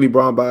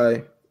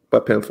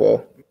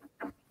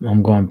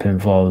 I'm going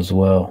pinfall as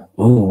well.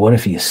 Ooh, what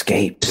if he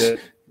escapes? Yeah.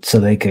 So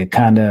they could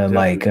kind of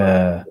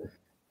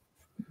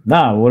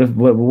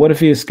what if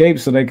he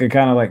escapes so they could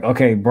kind of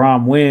okay,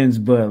 Braun wins,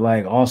 but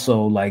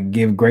also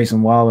give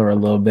Grayson Waller a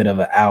little bit of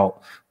an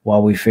out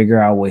while we figure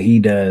out what he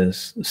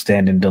does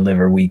stand and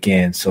deliver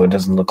weekend, so it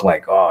doesn't look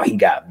like he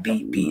got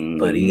beat,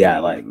 but he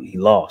got he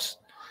lost.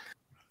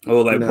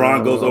 Oh,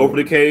 Braun goes over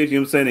the cage, you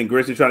know what I'm saying, and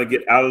Grayson trying to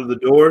get out of the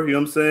door, you know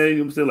what I'm saying? You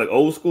know what I'm saying? Like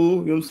old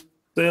school, you know what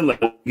I'm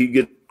saying? He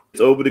gets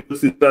over the cage,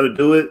 he's trying to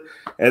do it,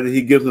 and then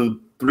he gives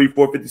him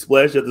 450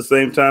 splash at the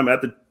same time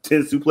after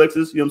 10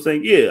 suplexes, you know what I'm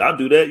saying? Yeah, I'll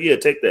do that. Yeah,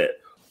 take that.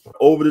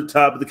 Over the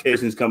top of the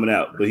cage, he's coming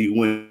out, but he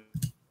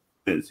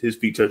wins. His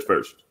feet touch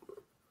first.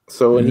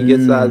 So when he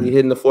gets out, he's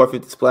hitting the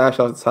 450 splash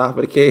off the top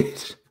of the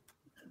cage.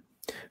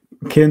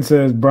 Ken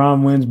says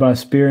Braun wins by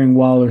spearing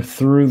Waller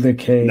through the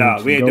cage.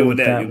 Nah, we ain't doing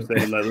that. You know what I'm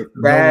saying?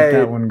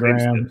 That one,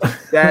 Graham.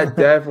 That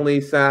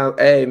definitely sounds.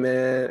 Hey,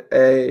 man,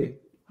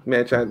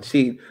 trying to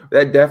cheat.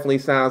 That definitely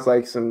sounds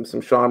like some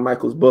Shawn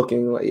Michaels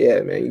booking.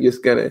 Yeah, man, you're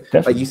just gonna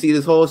you see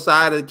this whole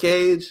side of the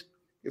cage.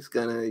 It's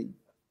gonna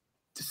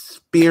just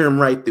spear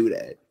him right through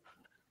that.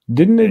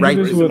 Didn't they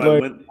do this with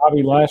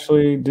Bobby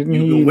Lashley? Didn't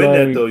he win that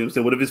though? You know what I'm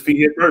saying? What if his feet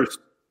hit first?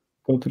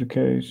 Go to the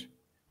cage.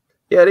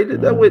 Yeah, they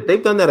did that with.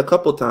 They've done that a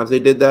couple of times. They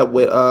did that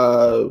with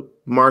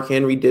Mark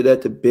Henry did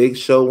that to Big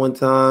Show one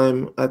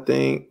time, I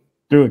think.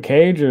 Through a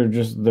cage or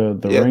just the ring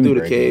through breaking?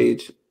 the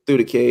cage. Through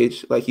the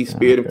cage. Like he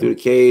speared him through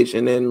the cage.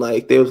 And then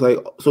like they was like,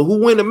 so who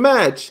won the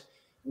match?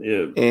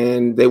 Yeah.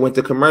 And they went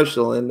to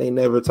commercial and they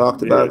never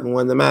talked about who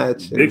won the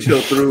match. Big Show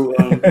through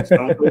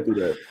Stone Cold through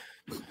that.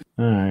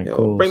 All right,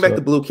 cool. Bring back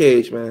the blue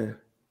cage, man.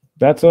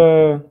 That's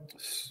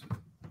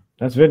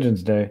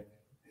Vengeance Day.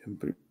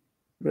 We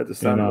got the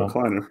sound of a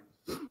recliner.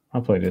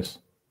 I'll play this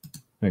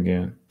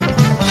again.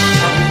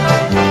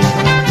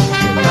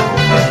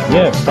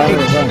 Yeah, start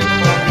reclining.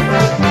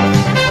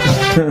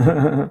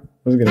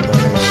 Let's get it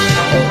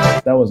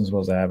done. That wasn't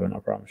supposed to happen. I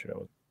promise you that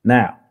was.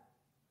 Now,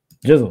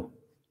 Jizzle,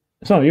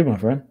 it's on you, my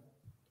friend.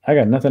 I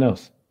got nothing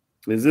else.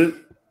 Is it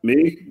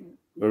me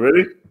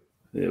already?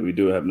 Yeah, we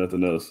do have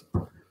nothing else.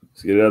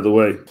 Let's get it out of the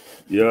way.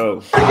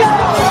 Yo. Holy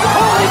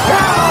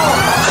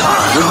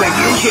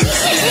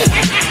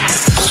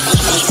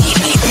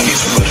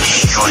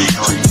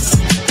cow!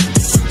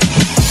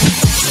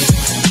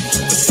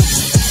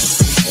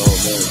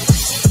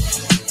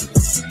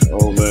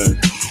 Oh, man.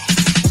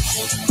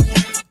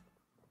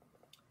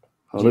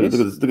 Oh,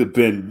 look at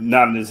Ben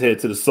nodding his head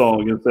to the song,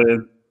 you know what I'm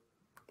saying?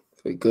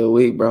 It's a good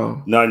week,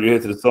 bro. Nodding your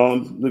head to the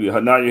song. Look at how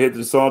nodding your head to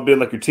the song, Ben,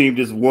 like your team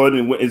just won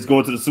and is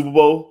going to the Super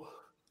Bowl.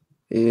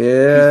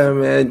 Yeah,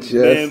 man,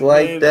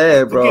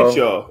 that, bro. Forget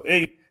y'all.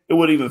 It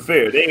wasn't even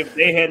fair.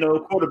 They had no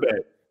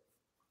quarterback.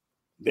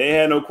 They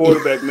had no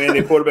quarterback, man.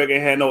 Their quarterback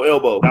ain't had no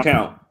elbow.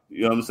 Count.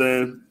 You know what I'm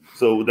saying?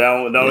 So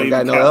that don't even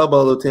got no count.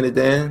 elbow, Lieutenant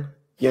Dan.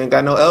 You ain't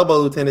got no elbow,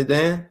 Lieutenant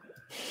Dan.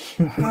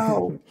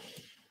 How?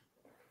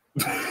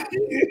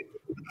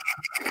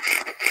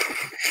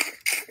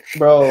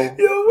 Bro.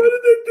 Yo, what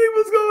did they think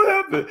was gonna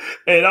happen?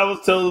 And I was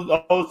telling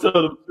them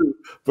too.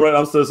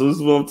 Right, so this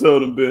is what I'm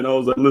telling them, Ben. I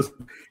was like,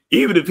 listen,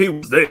 even if he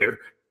was there,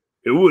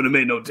 it wouldn't have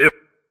made no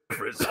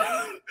difference.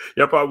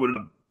 Y'all probably would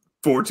have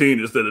 14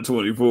 instead of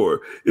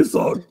 24. It's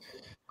all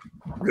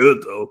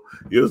good though.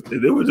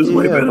 They were just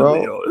way better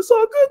than y'all. It's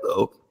all good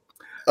though.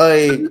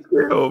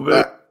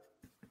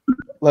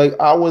 Like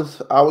I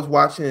was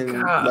watching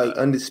like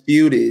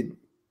Undisputed,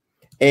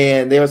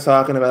 and they were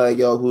talking about like,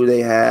 yo, who they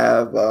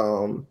have.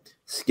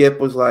 Skip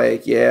was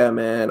like, yeah,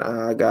 man,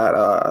 I got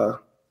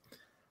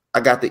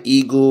the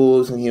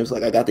Eagles, and he was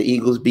like, I got the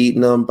Eagles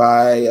beating them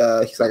by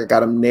he's like, I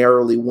got them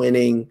narrowly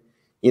winning,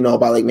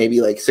 by like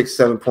maybe like 6 or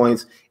 7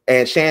 points.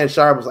 And Shannon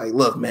Sharp was like,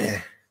 look,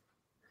 man,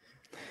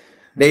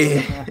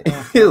 he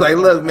was like,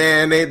 look,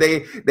 man,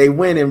 they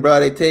winning, bro.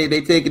 They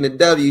taking the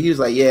W. He was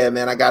like, yeah,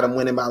 man, I got them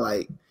winning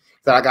by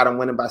I got them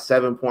winning by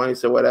 7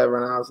 points or whatever.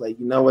 And I was like,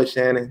 you know what,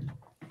 Shannon,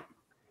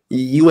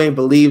 you ain't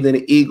believed in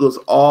the Eagles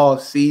all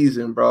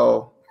season,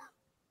 bro.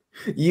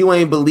 You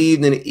ain't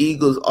believed in the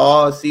Eagles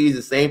all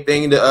season. Same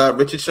thing to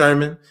Richard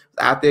Sherman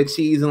out there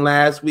cheesing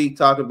last week,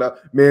 talking about,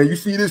 man, you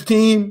see this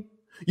team?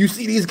 You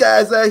see these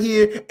guys out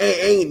here?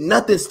 Ain't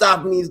nothing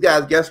stopping these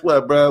guys. Guess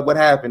what, bro? What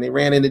happened? They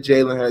ran into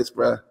Jalen Hurts,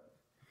 bro.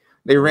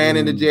 They ran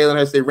into Jalen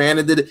Hurts. They ran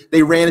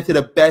into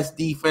the best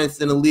defense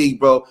in the league,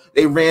 bro.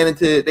 They ran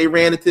into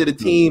the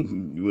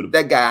team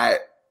that got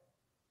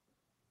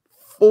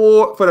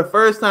for the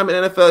first time in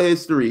NFL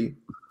history,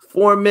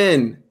 4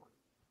 men,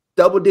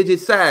 double-digit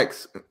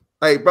sacks.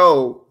 Like,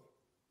 bro,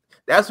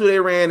 that's who they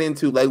ran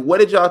into. Like, what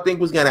did y'all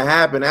think was gonna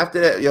happen after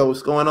that? Yo,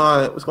 what's going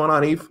on? What's going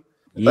on, Eve?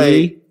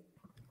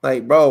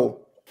 Like, bro,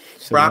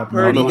 Brock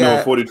Purdy. I don't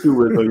know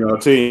 42 is on your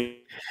team,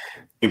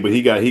 but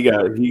he got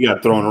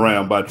thrown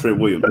around by Trent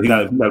Williams. He's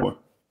not more.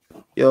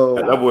 Yo,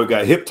 that boy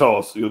got hip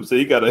toss. You know what I'm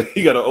saying?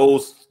 He got an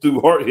old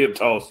Stu Hart hip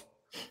toss.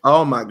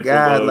 Oh my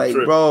God, like,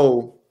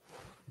 bro,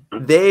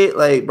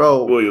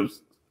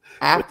 Williams.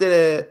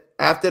 After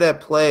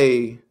that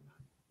play.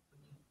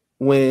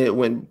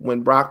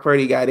 When Brock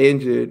Purdy got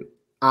injured,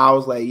 I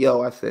was like,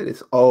 yo, I said,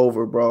 it's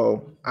over,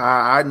 bro.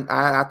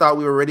 I thought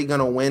we were already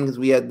going to win because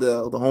we had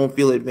the home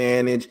field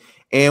advantage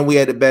and we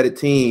had a better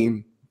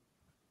team.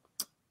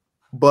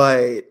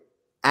 But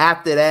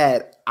after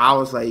that, I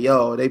was like,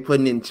 yo, they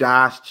putting in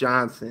Josh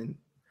Johnson.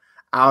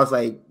 I was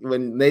like,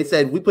 when they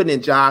said we putting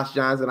in Josh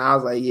Johnson, I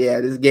was like,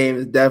 yeah, this game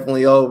is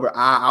definitely over.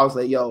 I was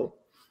like, yo,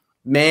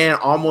 man,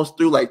 almost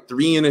threw like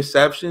 3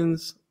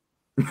 interceptions.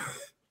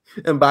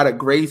 And by the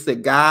grace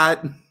of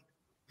God,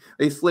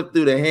 they slipped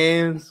through the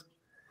hands.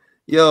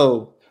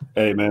 Yo.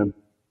 Hey, man.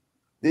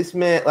 This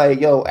man,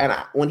 like, yo, and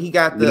when he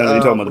got the...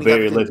 You're talking about the Bay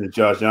Area legend,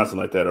 Josh Johnson,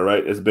 like that, all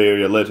right? It's Bay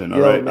Area legend, all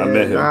right? Man, I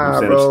met him.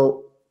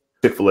 Bro.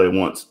 Chick-fil-A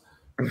once.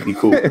 He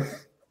cool.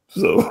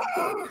 So...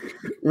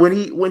 When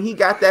he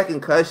got that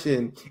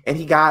concussion and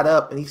he got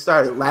up and he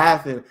started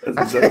laughing,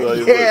 I said,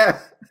 yeah.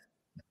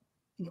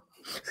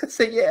 I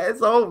said, yeah,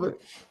 it's over.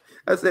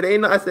 I said,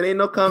 ain't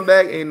no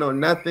comeback, ain't no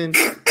nothing.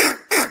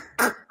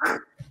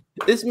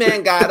 This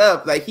man got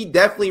up, like he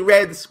definitely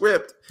read the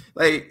script.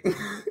 Like,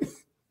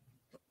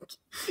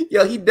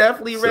 yo, he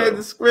definitely read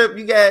the script.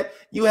 You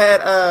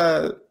had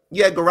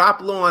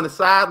Garoppolo on the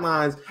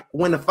sidelines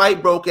when the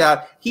fight broke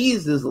out.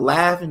 He's just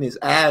laughing his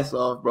ass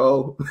off,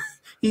 bro.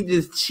 He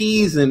just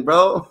cheesing,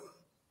 bro.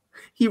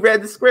 He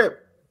read the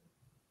script.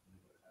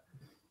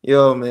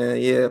 Yo, man,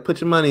 yeah,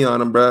 put your money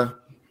on him, bro.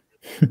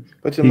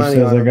 Put your He money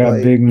says on I him, got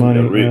Blake. big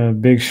money, Yeah,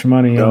 big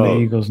shmoney on the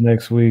Dog. Eagles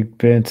next week.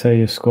 Ben, tell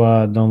your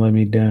squad, don't let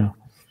me down.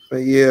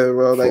 But yeah,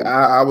 bro. Like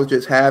I was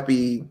just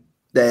happy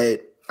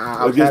that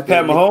I was Against happy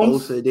that Pat Nick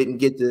Mahomes? Bosa didn't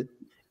get to.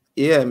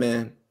 Yeah,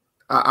 man.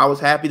 I was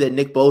happy that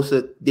Nick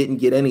Bosa didn't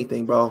get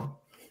anything, bro.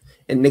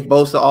 And Nick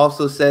Bosa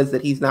also says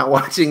that he's not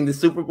watching the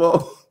Super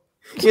Bowl.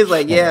 He's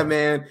like, yeah,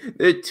 man,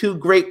 they're two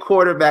great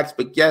quarterbacks,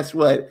 but guess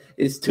what?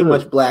 It's too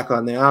much black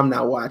on there. I'm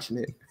not watching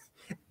it.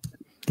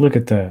 Look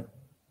at that.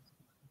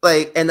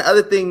 Like, and the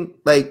other thing,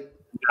 like,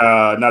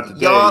 not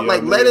today. y'all, You know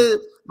like, what I let mean?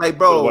 it, like,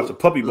 bro, Watch a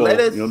puppy bowl. let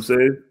us, You know what I'm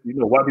saying? You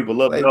know, white people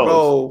love like, dogs.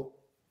 bro,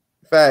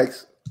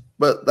 facts.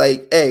 But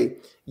like, hey,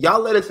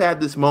 y'all let us have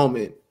this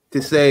moment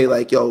to say,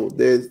 like, yo,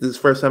 there's this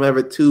first time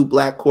ever two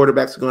black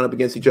quarterbacks going up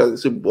against each other in the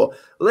Super Bowl.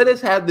 Let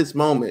us have this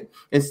moment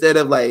instead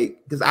of like,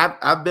 because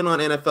I've been on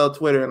NFL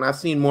Twitter and I've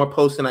seen more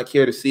posts than I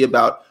care to see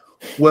about,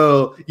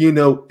 well, you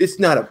know, it's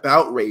not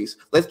about race.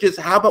 Let's just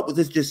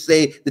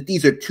say that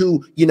these are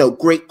two, you know,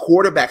 great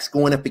quarterbacks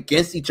going up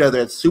against each other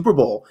at the Super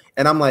Bowl.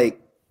 And I'm like,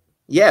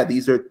 yeah,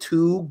 these are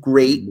two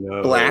great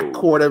black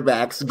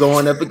quarterbacks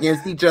going up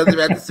against each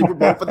other at the Super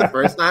Bowl for the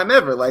first time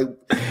ever. Like,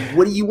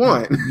 what do you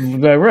want?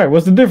 Like, right.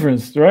 What's the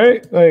difference,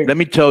 right? Like, Let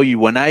me tell you,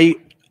 when I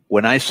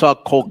saw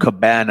Colt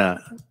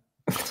Cabana,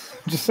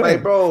 just saying.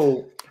 Like,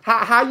 bro,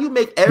 how you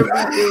make everything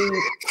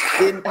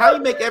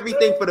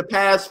for the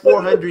past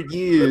 400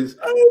 years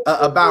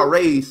about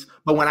race,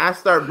 but when I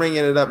start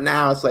bringing it up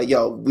now, it's like,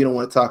 yo, we don't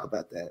want to talk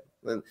about that.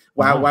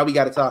 Why we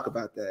got to talk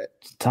about that?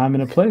 It's time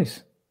and a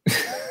place.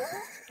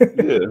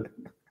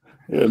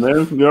 Yeah,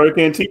 man. We already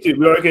can't teach it.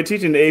 We already can't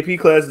teach it in the AP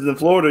classes in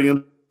Florida. You know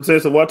what I'm saying?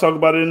 So why talk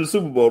about it in the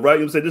Super Bowl, right? You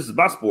know what I'm saying? This is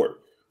my sport.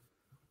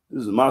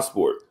 This is my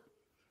sport.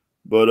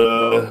 But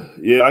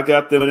yeah, I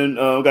got them winning.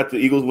 Got the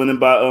Eagles winning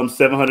by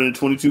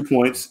 722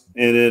 points,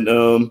 and then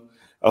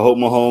I hope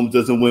Mahomes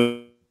doesn't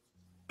win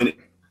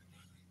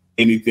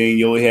anything.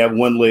 You only have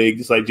one leg,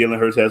 just like Jalen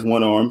Hurts has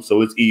one arm,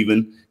 so it's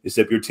even.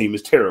 Except your team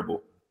is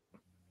terrible.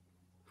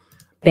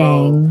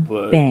 Bang,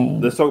 But bang.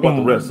 let's talk about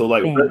the refs. So,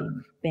 like,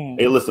 bang, bang.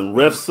 hey, listen,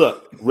 refs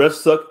suck. Refs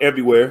suck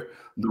everywhere.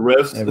 The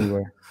refs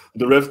Everywhere.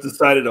 The refs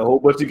decided a whole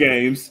bunch of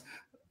games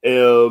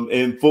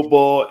in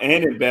football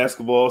and in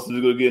basketball. So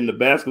they're going to get into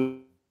basketball.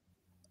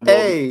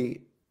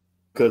 Hey,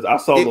 because I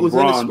saw it was in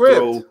the LeBron script.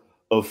 throw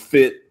a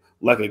fit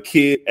like a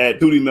kid at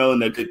Tootie Mellon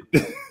that could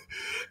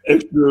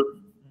extra.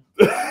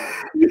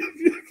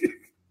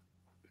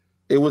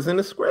 It was in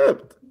the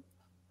script.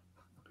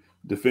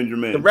 Defend your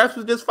man. The refs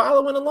was just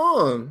following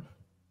along.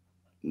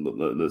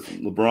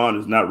 Listen, LeBron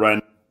is not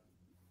right.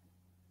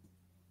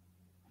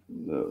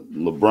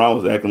 LeBron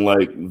was acting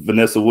like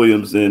Vanessa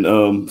Williams in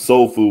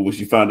Soul Food when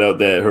she found out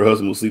that her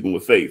husband was sleeping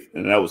with Faith,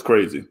 and that was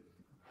crazy.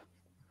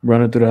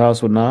 Running through the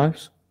house with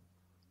knives?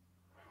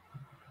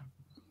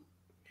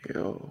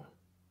 Yo.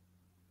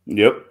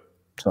 Yep.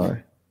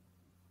 Sorry.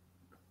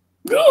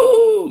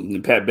 Go.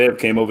 And Pat Bev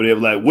came over there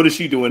like, what is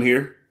she doing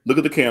here? Look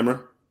at the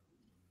camera.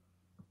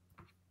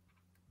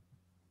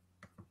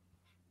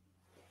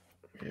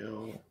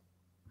 Yo.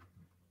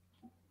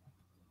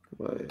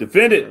 What?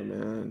 Defend it.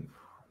 Man.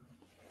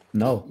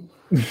 No.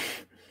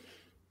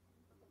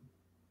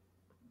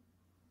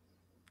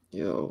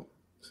 Yo.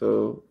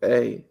 So,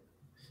 hey,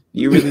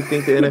 you really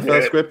think the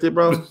NFL scripted,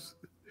 bro?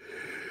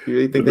 You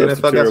really think the refs are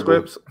NFL got terrible.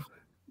 scripts?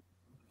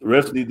 The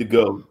refs need to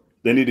go.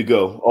 They need to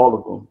go. All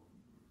of them.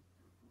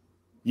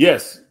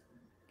 Yes,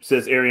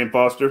 says Arian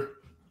Foster.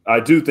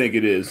 I do think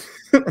it is.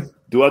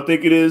 Do I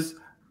think it is?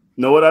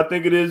 Know what I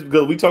think it is?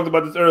 Because we talked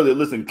about this earlier.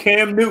 Listen,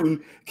 Cam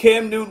Newton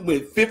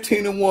went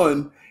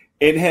 15-1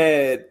 and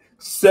had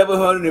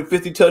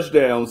 750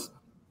 touchdowns.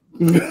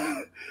 And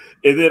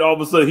then all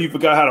of a sudden he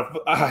forgot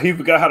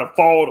how to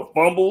fall to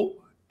fumble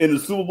in the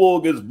Super Bowl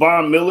against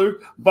Von Miller.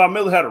 Von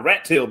Miller had a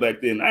rat tail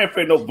back then. I ain't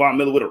afraid no Von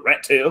Miller with a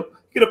rat tail.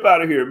 Get up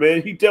out of here,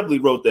 man. He definitely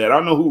wrote that. I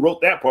don't know who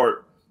wrote that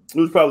part. It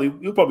was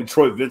probably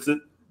Troy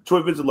Vincent.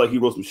 Troy Vincent, like, he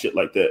wrote some shit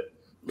like that.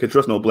 Can't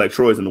trust no black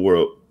Troys in the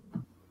world.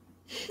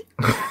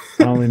 I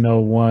only know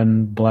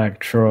one Black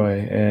Troy,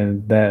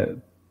 and that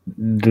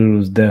dude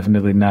was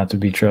definitely not to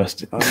be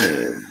trusted. Oh,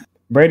 man.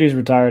 Brady's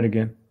retired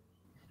again.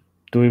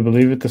 Do we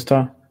believe it this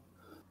time?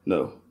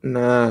 No.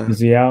 Nah. Is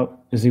he out?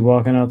 Is he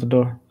walking out the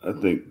door? I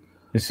think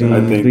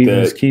leaving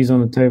his keys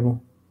on the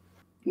table?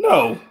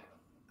 no.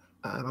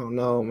 I don't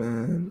know,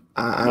 man.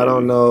 I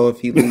don't know if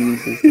he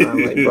leaves this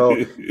time. Like, bro,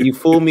 you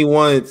fooled me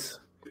once.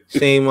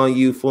 Shame on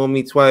you. Fool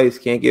me twice.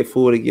 Can't get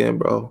fooled again,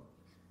 bro.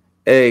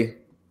 Hey,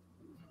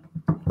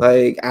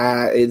 like,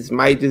 it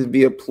might just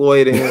be a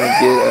ploy to him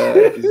to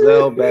get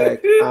Giselle back.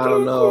 I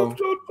don't know.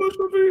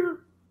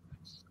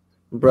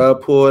 Bruh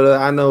pulled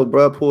up. I know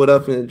bruh pulled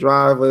up in the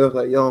driveway. I was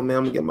like, yo, man,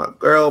 I'm gonna get my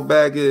girl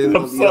back. It's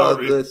gonna be all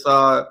good.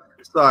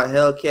 Saw a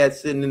Hellcat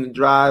sitting in the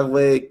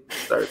driveway.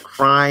 Started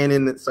crying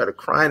in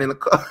the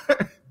car.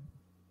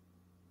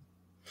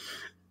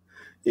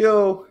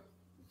 Yo,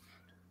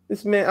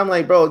 this man, I'm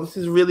like, bro, this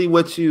is really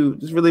what you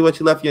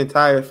left your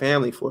entire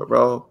family for,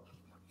 bro.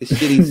 It's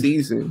shitty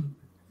season.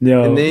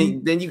 Yo. And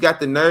then you got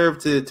the nerve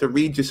to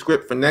read your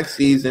script for next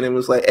season and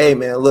was like, hey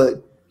man,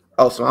 look,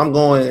 Oh, so I'm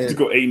going. Just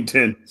go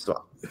 8-10.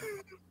 So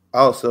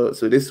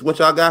this is what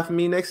y'all got for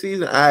me next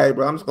season? All right,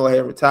 bro. I'm just going ahead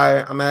and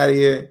retire. I'm out of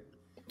here.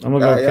 I'm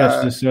gonna go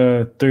catch this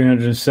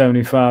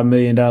 $375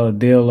 million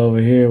deal over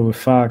here with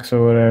Fox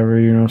or whatever,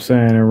 you know what I'm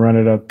saying, and run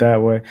it up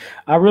that way.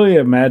 I really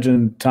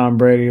imagine Tom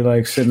Brady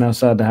like sitting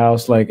outside the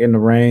house like in the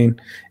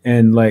rain,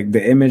 and like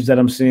the image that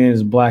I'm seeing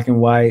is black and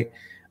white.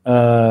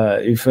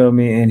 You feel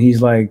me? And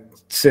he's like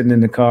sitting in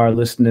the car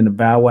listening to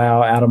Bow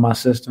Wow Out of My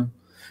System.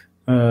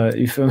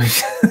 You feel me?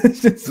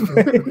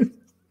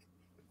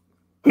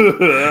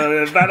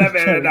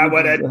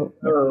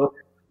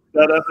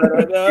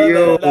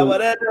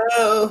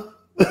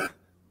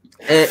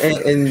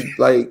 And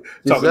like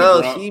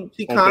Giselle,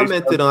 she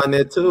commented on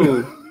that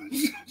too.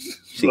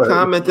 She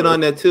commented on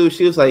that too.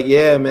 She was like,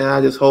 "Yeah, man,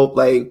 I just hope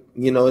like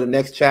the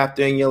next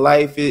chapter in your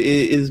life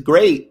is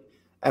great."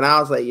 And I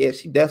was like, "Yeah,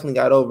 she definitely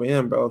got over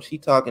him, bro. She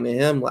talking to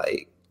him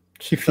like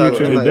she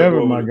future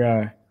endeavor, my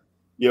guy."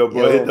 Yo,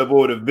 bro, hit that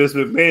boy with a Vince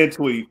McMahon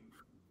tweet.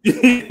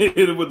 Hit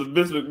him with a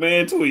Vince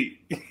McMahon tweet.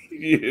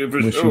 Yeah,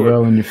 for wish sure. you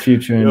well in your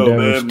future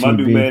endeavors. Man, my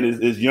new man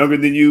is younger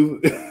than you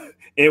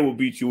and will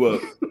beat you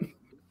up.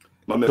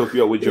 My man hook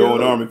you up with your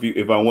own arm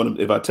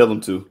if I tell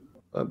him to.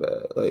 My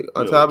bad. Like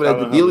on top of that,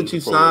 the deal that you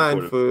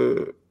signed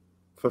for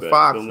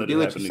Fox, the deal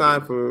that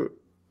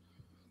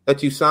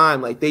you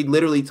signed like they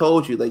literally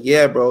told you, like,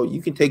 yeah, bro,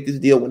 you can take this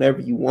deal whenever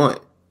you want.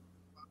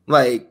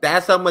 Like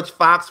that's how much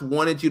Fox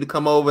wanted you to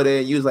come over there,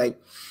 and you was like,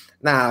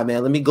 nah,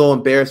 man, let me go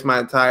embarrass my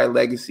entire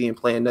legacy and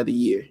play another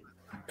year.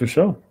 For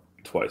sure.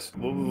 Twice.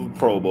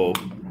 Pro Bowl.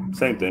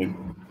 Same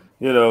thing.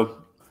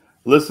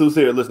 Listen who's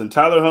here. Listen,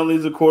 Tyler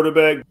Huntley's a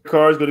quarterback.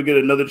 Carr's going to get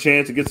another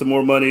chance to get some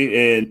more money,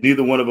 and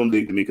neither one of them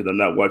leaked to me because I'm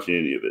not watching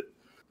any of it.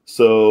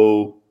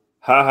 So,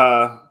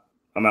 I'm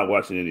not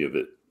watching any of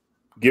it.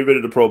 Get rid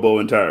of the Pro Bowl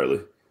entirely.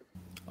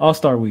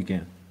 All-Star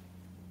Weekend.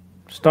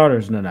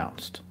 Starters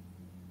announced.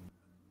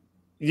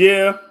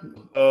 Yeah.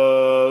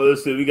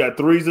 Let's see. We got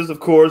threeses, of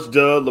course.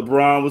 Duh.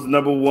 LeBron was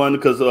number one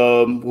because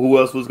who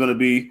else was going to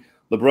be?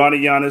 LeBron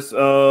and Giannis.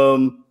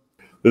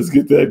 Let's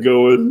get that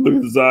going.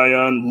 Look at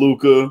Zion,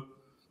 Luka.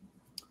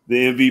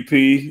 The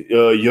MVP,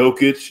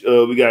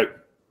 Jokic. We got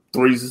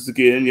threes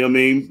again. You know what I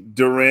mean?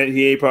 Durant,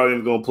 he ain't probably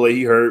even going to play.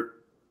 He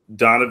hurt.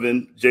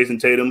 Donovan, Jason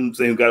Tatum,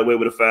 saying who got away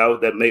with a foul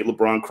that made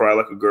LeBron cry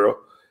like a girl.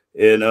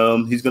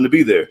 And he's going to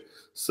be there.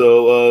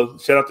 So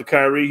shout out to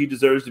Kyrie. He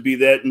deserves to be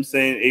that. I'm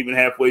saying even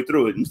halfway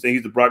through it. I'm saying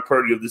he's the Brock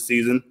Purdy of the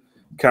season.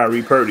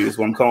 Kyrie Purdy is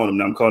what I'm calling him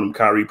now. I'm calling him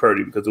Kyrie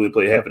Purdy because he only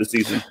played half of the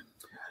season.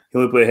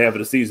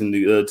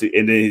 And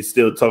then he's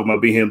still talking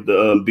about being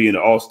an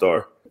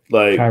all-star.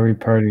 Like Kyrie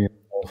Purdy.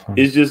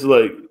 It's just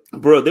like,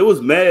 bro, they was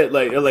mad.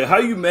 Like how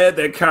you mad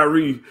that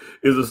Kyrie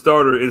is a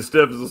starter and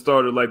Steph is a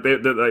starter? Like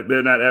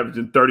they're not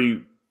averaging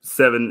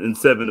 37 and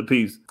 7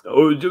 apiece.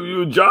 Or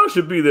Ja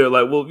should be there.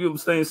 Like, well, you know what I'm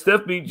saying?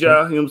 Steph beat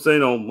Ja, you know what I'm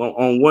saying,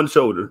 on one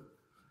shoulder.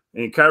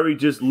 And Kyrie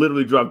just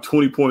literally dropped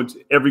 20 points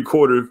every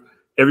quarter,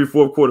 every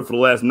fourth quarter for the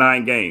last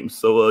 9 games.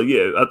 So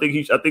yeah, I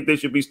think they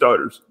should be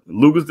starters.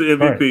 Luka's the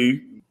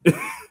MVP. Right.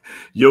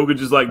 Jokic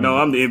is like, no,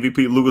 I'm the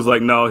MVP. Luka's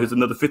like, no, here's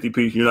another 50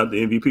 piece. You're not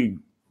the MVP.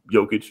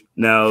 Jokic.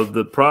 Now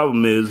the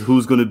problem is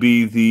who's going to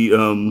be the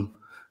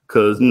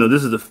because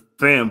this is a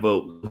fan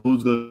vote.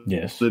 Who's going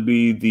to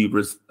be the?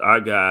 I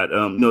got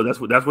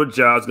that's what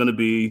Ja's going to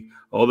be.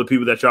 All the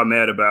people that y'all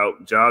mad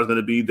about, Ja's going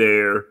to be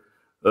there.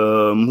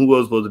 Who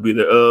else supposed to be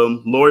there?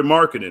 Lauri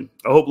Markkanen.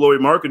 I hope Lauri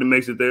Markkanen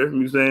makes it there. You know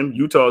what I'm saying?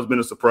 Utah has been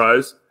a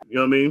surprise. You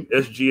know what I mean?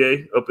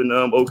 SGA up in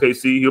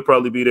OKC, he'll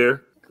probably be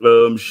there.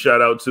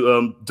 Shout out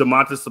to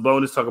Domantas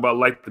Sabonis. Talk about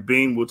like the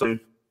beam. We'll talk.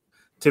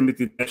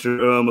 Timothy Thatcher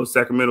of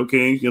Sacramento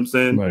Kings, you know what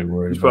I'm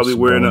saying? He's probably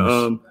wearing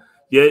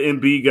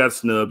Embiid got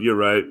snubbed, you're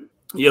right.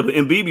 Yeah, but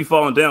Embiid be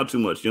falling down too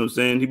much, you know what I'm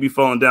saying? He be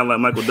falling down like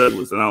Michael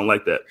Douglas, and I don't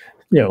like that.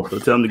 So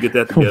tell him to get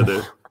that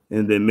together,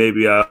 and then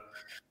maybe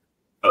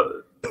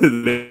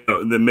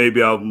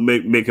I'll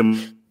make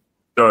him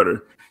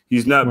starter.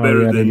 He's not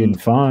better than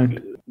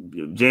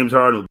James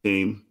Harden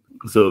team.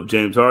 So if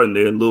James Harden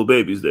there, little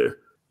baby's there.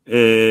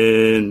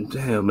 And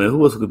damn man,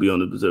 who else could be on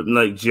the reserve?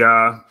 Like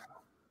Ja.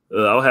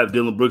 I'll have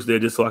Dylan Brooks there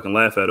just so I can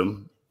laugh at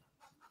him.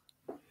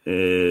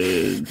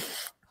 And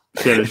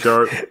Shannon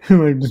Sharp.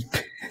 Like,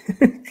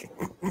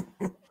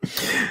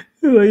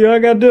 I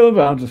got Dylan,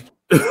 but I'm just.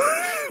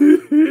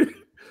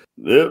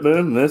 Yeah,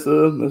 man. That's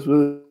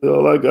really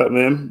all I got,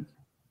 man.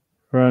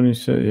 Ronnie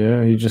said,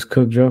 "Yeah, he just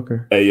cooked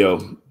Joker." Hey,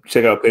 yo,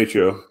 check out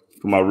Patreon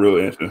for my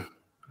real answer.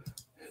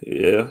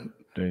 Yeah.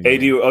 AD,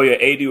 AD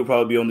will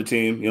probably be on the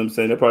team. You know what I'm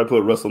saying? They'll probably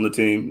put Russ on the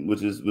team,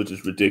 which is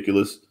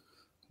ridiculous.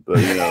 But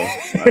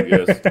I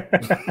guess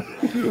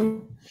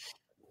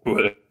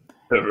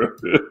whatever.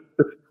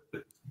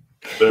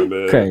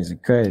 Man. Crazy.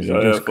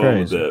 Just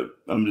crazy.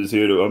 I'm just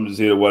here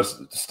to watch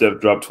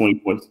Steph drop 20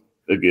 points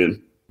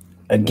again.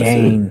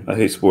 Again. I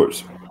hate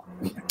sports.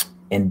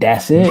 And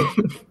that's it.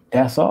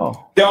 That's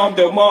all. All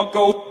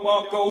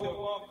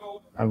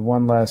I have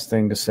one last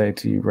thing to say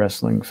to you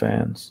wrestling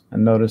fans. I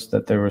noticed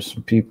that there were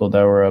some people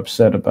that were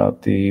upset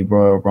about the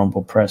Royal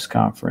Rumble press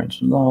conference.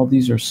 Oh,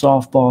 these are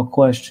softball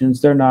questions.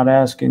 They're not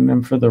asking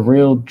them for the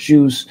real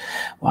juice.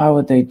 Why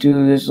would they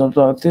do this?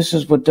 This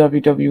is what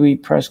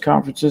WWE press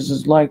conferences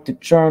is like. The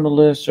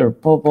journalists are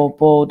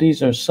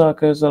these are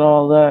suckers and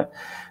all that.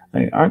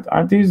 Like,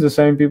 aren't these the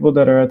same people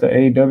that are at the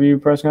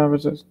AEW press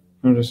conferences?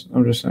 I'm just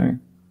saying.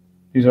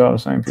 These are all the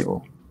same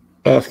people.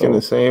 Asking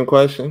the same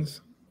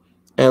questions.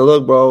 And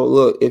look,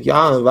 bro, if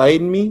y'all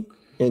inviting me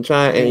and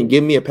trying and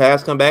give me a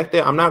pass, come back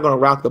there, I'm not gonna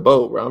rock the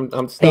boat, bro.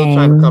 I'm still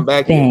trying to come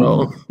back here,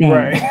 bro.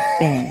 Right.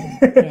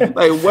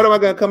 Like, what am I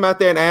gonna come out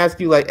there and ask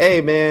you? Like, hey,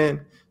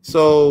 man,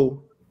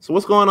 so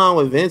what's going on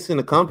with Vince and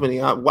the company?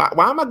 Why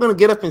am I gonna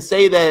get up and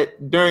say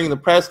that during the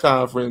press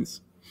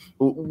conference?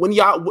 When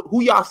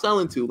who y'all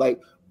selling to? Like,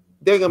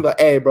 they're gonna be like,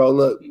 hey, bro,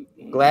 look,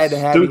 glad to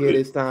have you here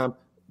this time.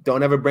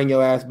 Don't ever bring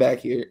your ass back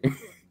here.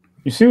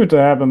 You see what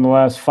happened in the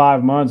last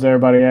 5 months?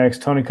 Everybody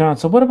asked Tony Khan,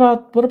 so what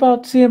about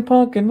CM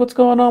Punk and what's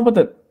going on with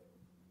it?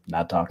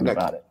 Not talking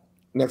about it.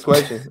 Next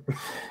question.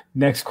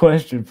 Next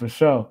question for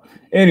sure.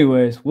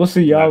 Anyways, we'll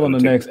see y'all on the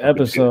next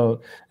episode.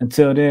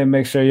 Until then,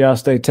 make sure y'all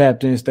stay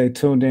tapped in, stay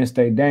tuned in,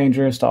 stay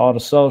dangerous to all the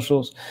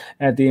socials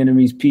at the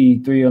Enemies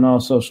PE3 on all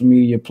social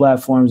media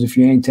platforms. If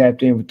you ain't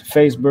tapped in with the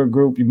Facebook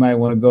group, you might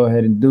want to go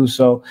ahead and do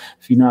so.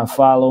 If you're not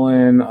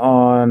following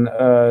on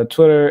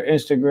Twitter,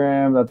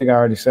 Instagram, I think I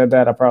already said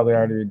that. I probably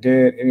already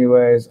did.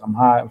 Anyways, I'm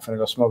hot. I'm finna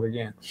go smoke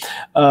again.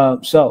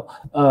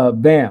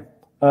 Bam.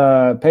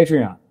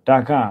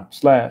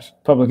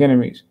 Patreon.com/Public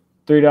Enemies.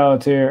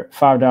 $3 tier,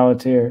 $5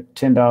 tier,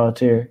 $10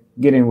 tier.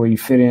 Get in where you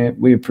fit in.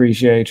 We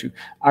appreciate you.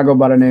 I go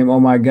by the name,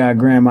 oh my God,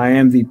 Graham. I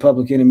am the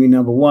public enemy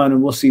number one,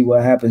 and we'll see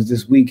what happens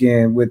this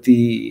weekend with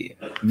the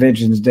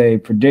Vengeance Day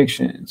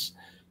predictions.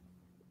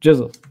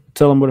 Jizzle,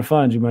 tell them where to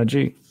find you, my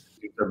G.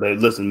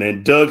 Listen,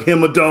 man, Doug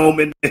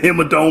Hemodome in the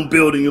Hemodome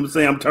building. You know what I'm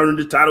saying? I'm turning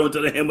the title into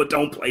the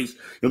Hemodome place. You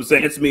know what I'm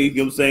saying? It's me. You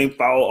know what I'm saying?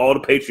 Follow all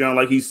the Patreon,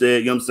 like he said.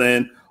 You know what I'm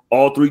saying?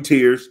 All 3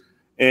 tiers.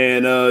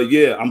 And,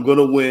 I'm going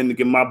to win to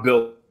get my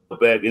belt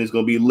back, and it's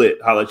going to be lit.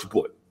 Holla at your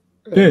boy.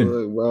 Hey,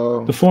 look,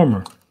 bro. The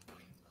former.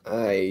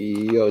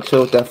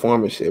 Chill with that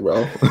former shit,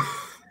 bro.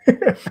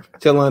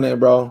 Chill on that,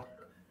 bro.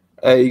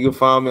 Hey, you can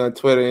follow me on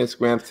Twitter,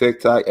 Instagram,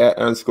 TikTok at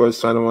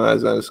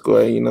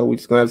 _sunrise_. You know, we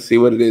just going to have to see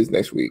what it is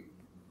next week.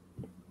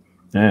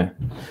 Yeah.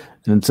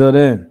 Until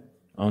then,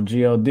 on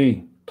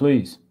GLD,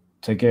 please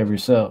take care of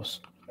yourselves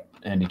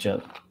and each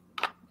other.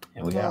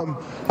 And we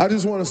out. I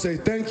just want to say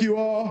thank you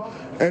all,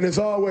 and as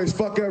always,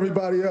 fuck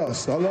everybody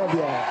else. I love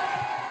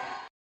y'all.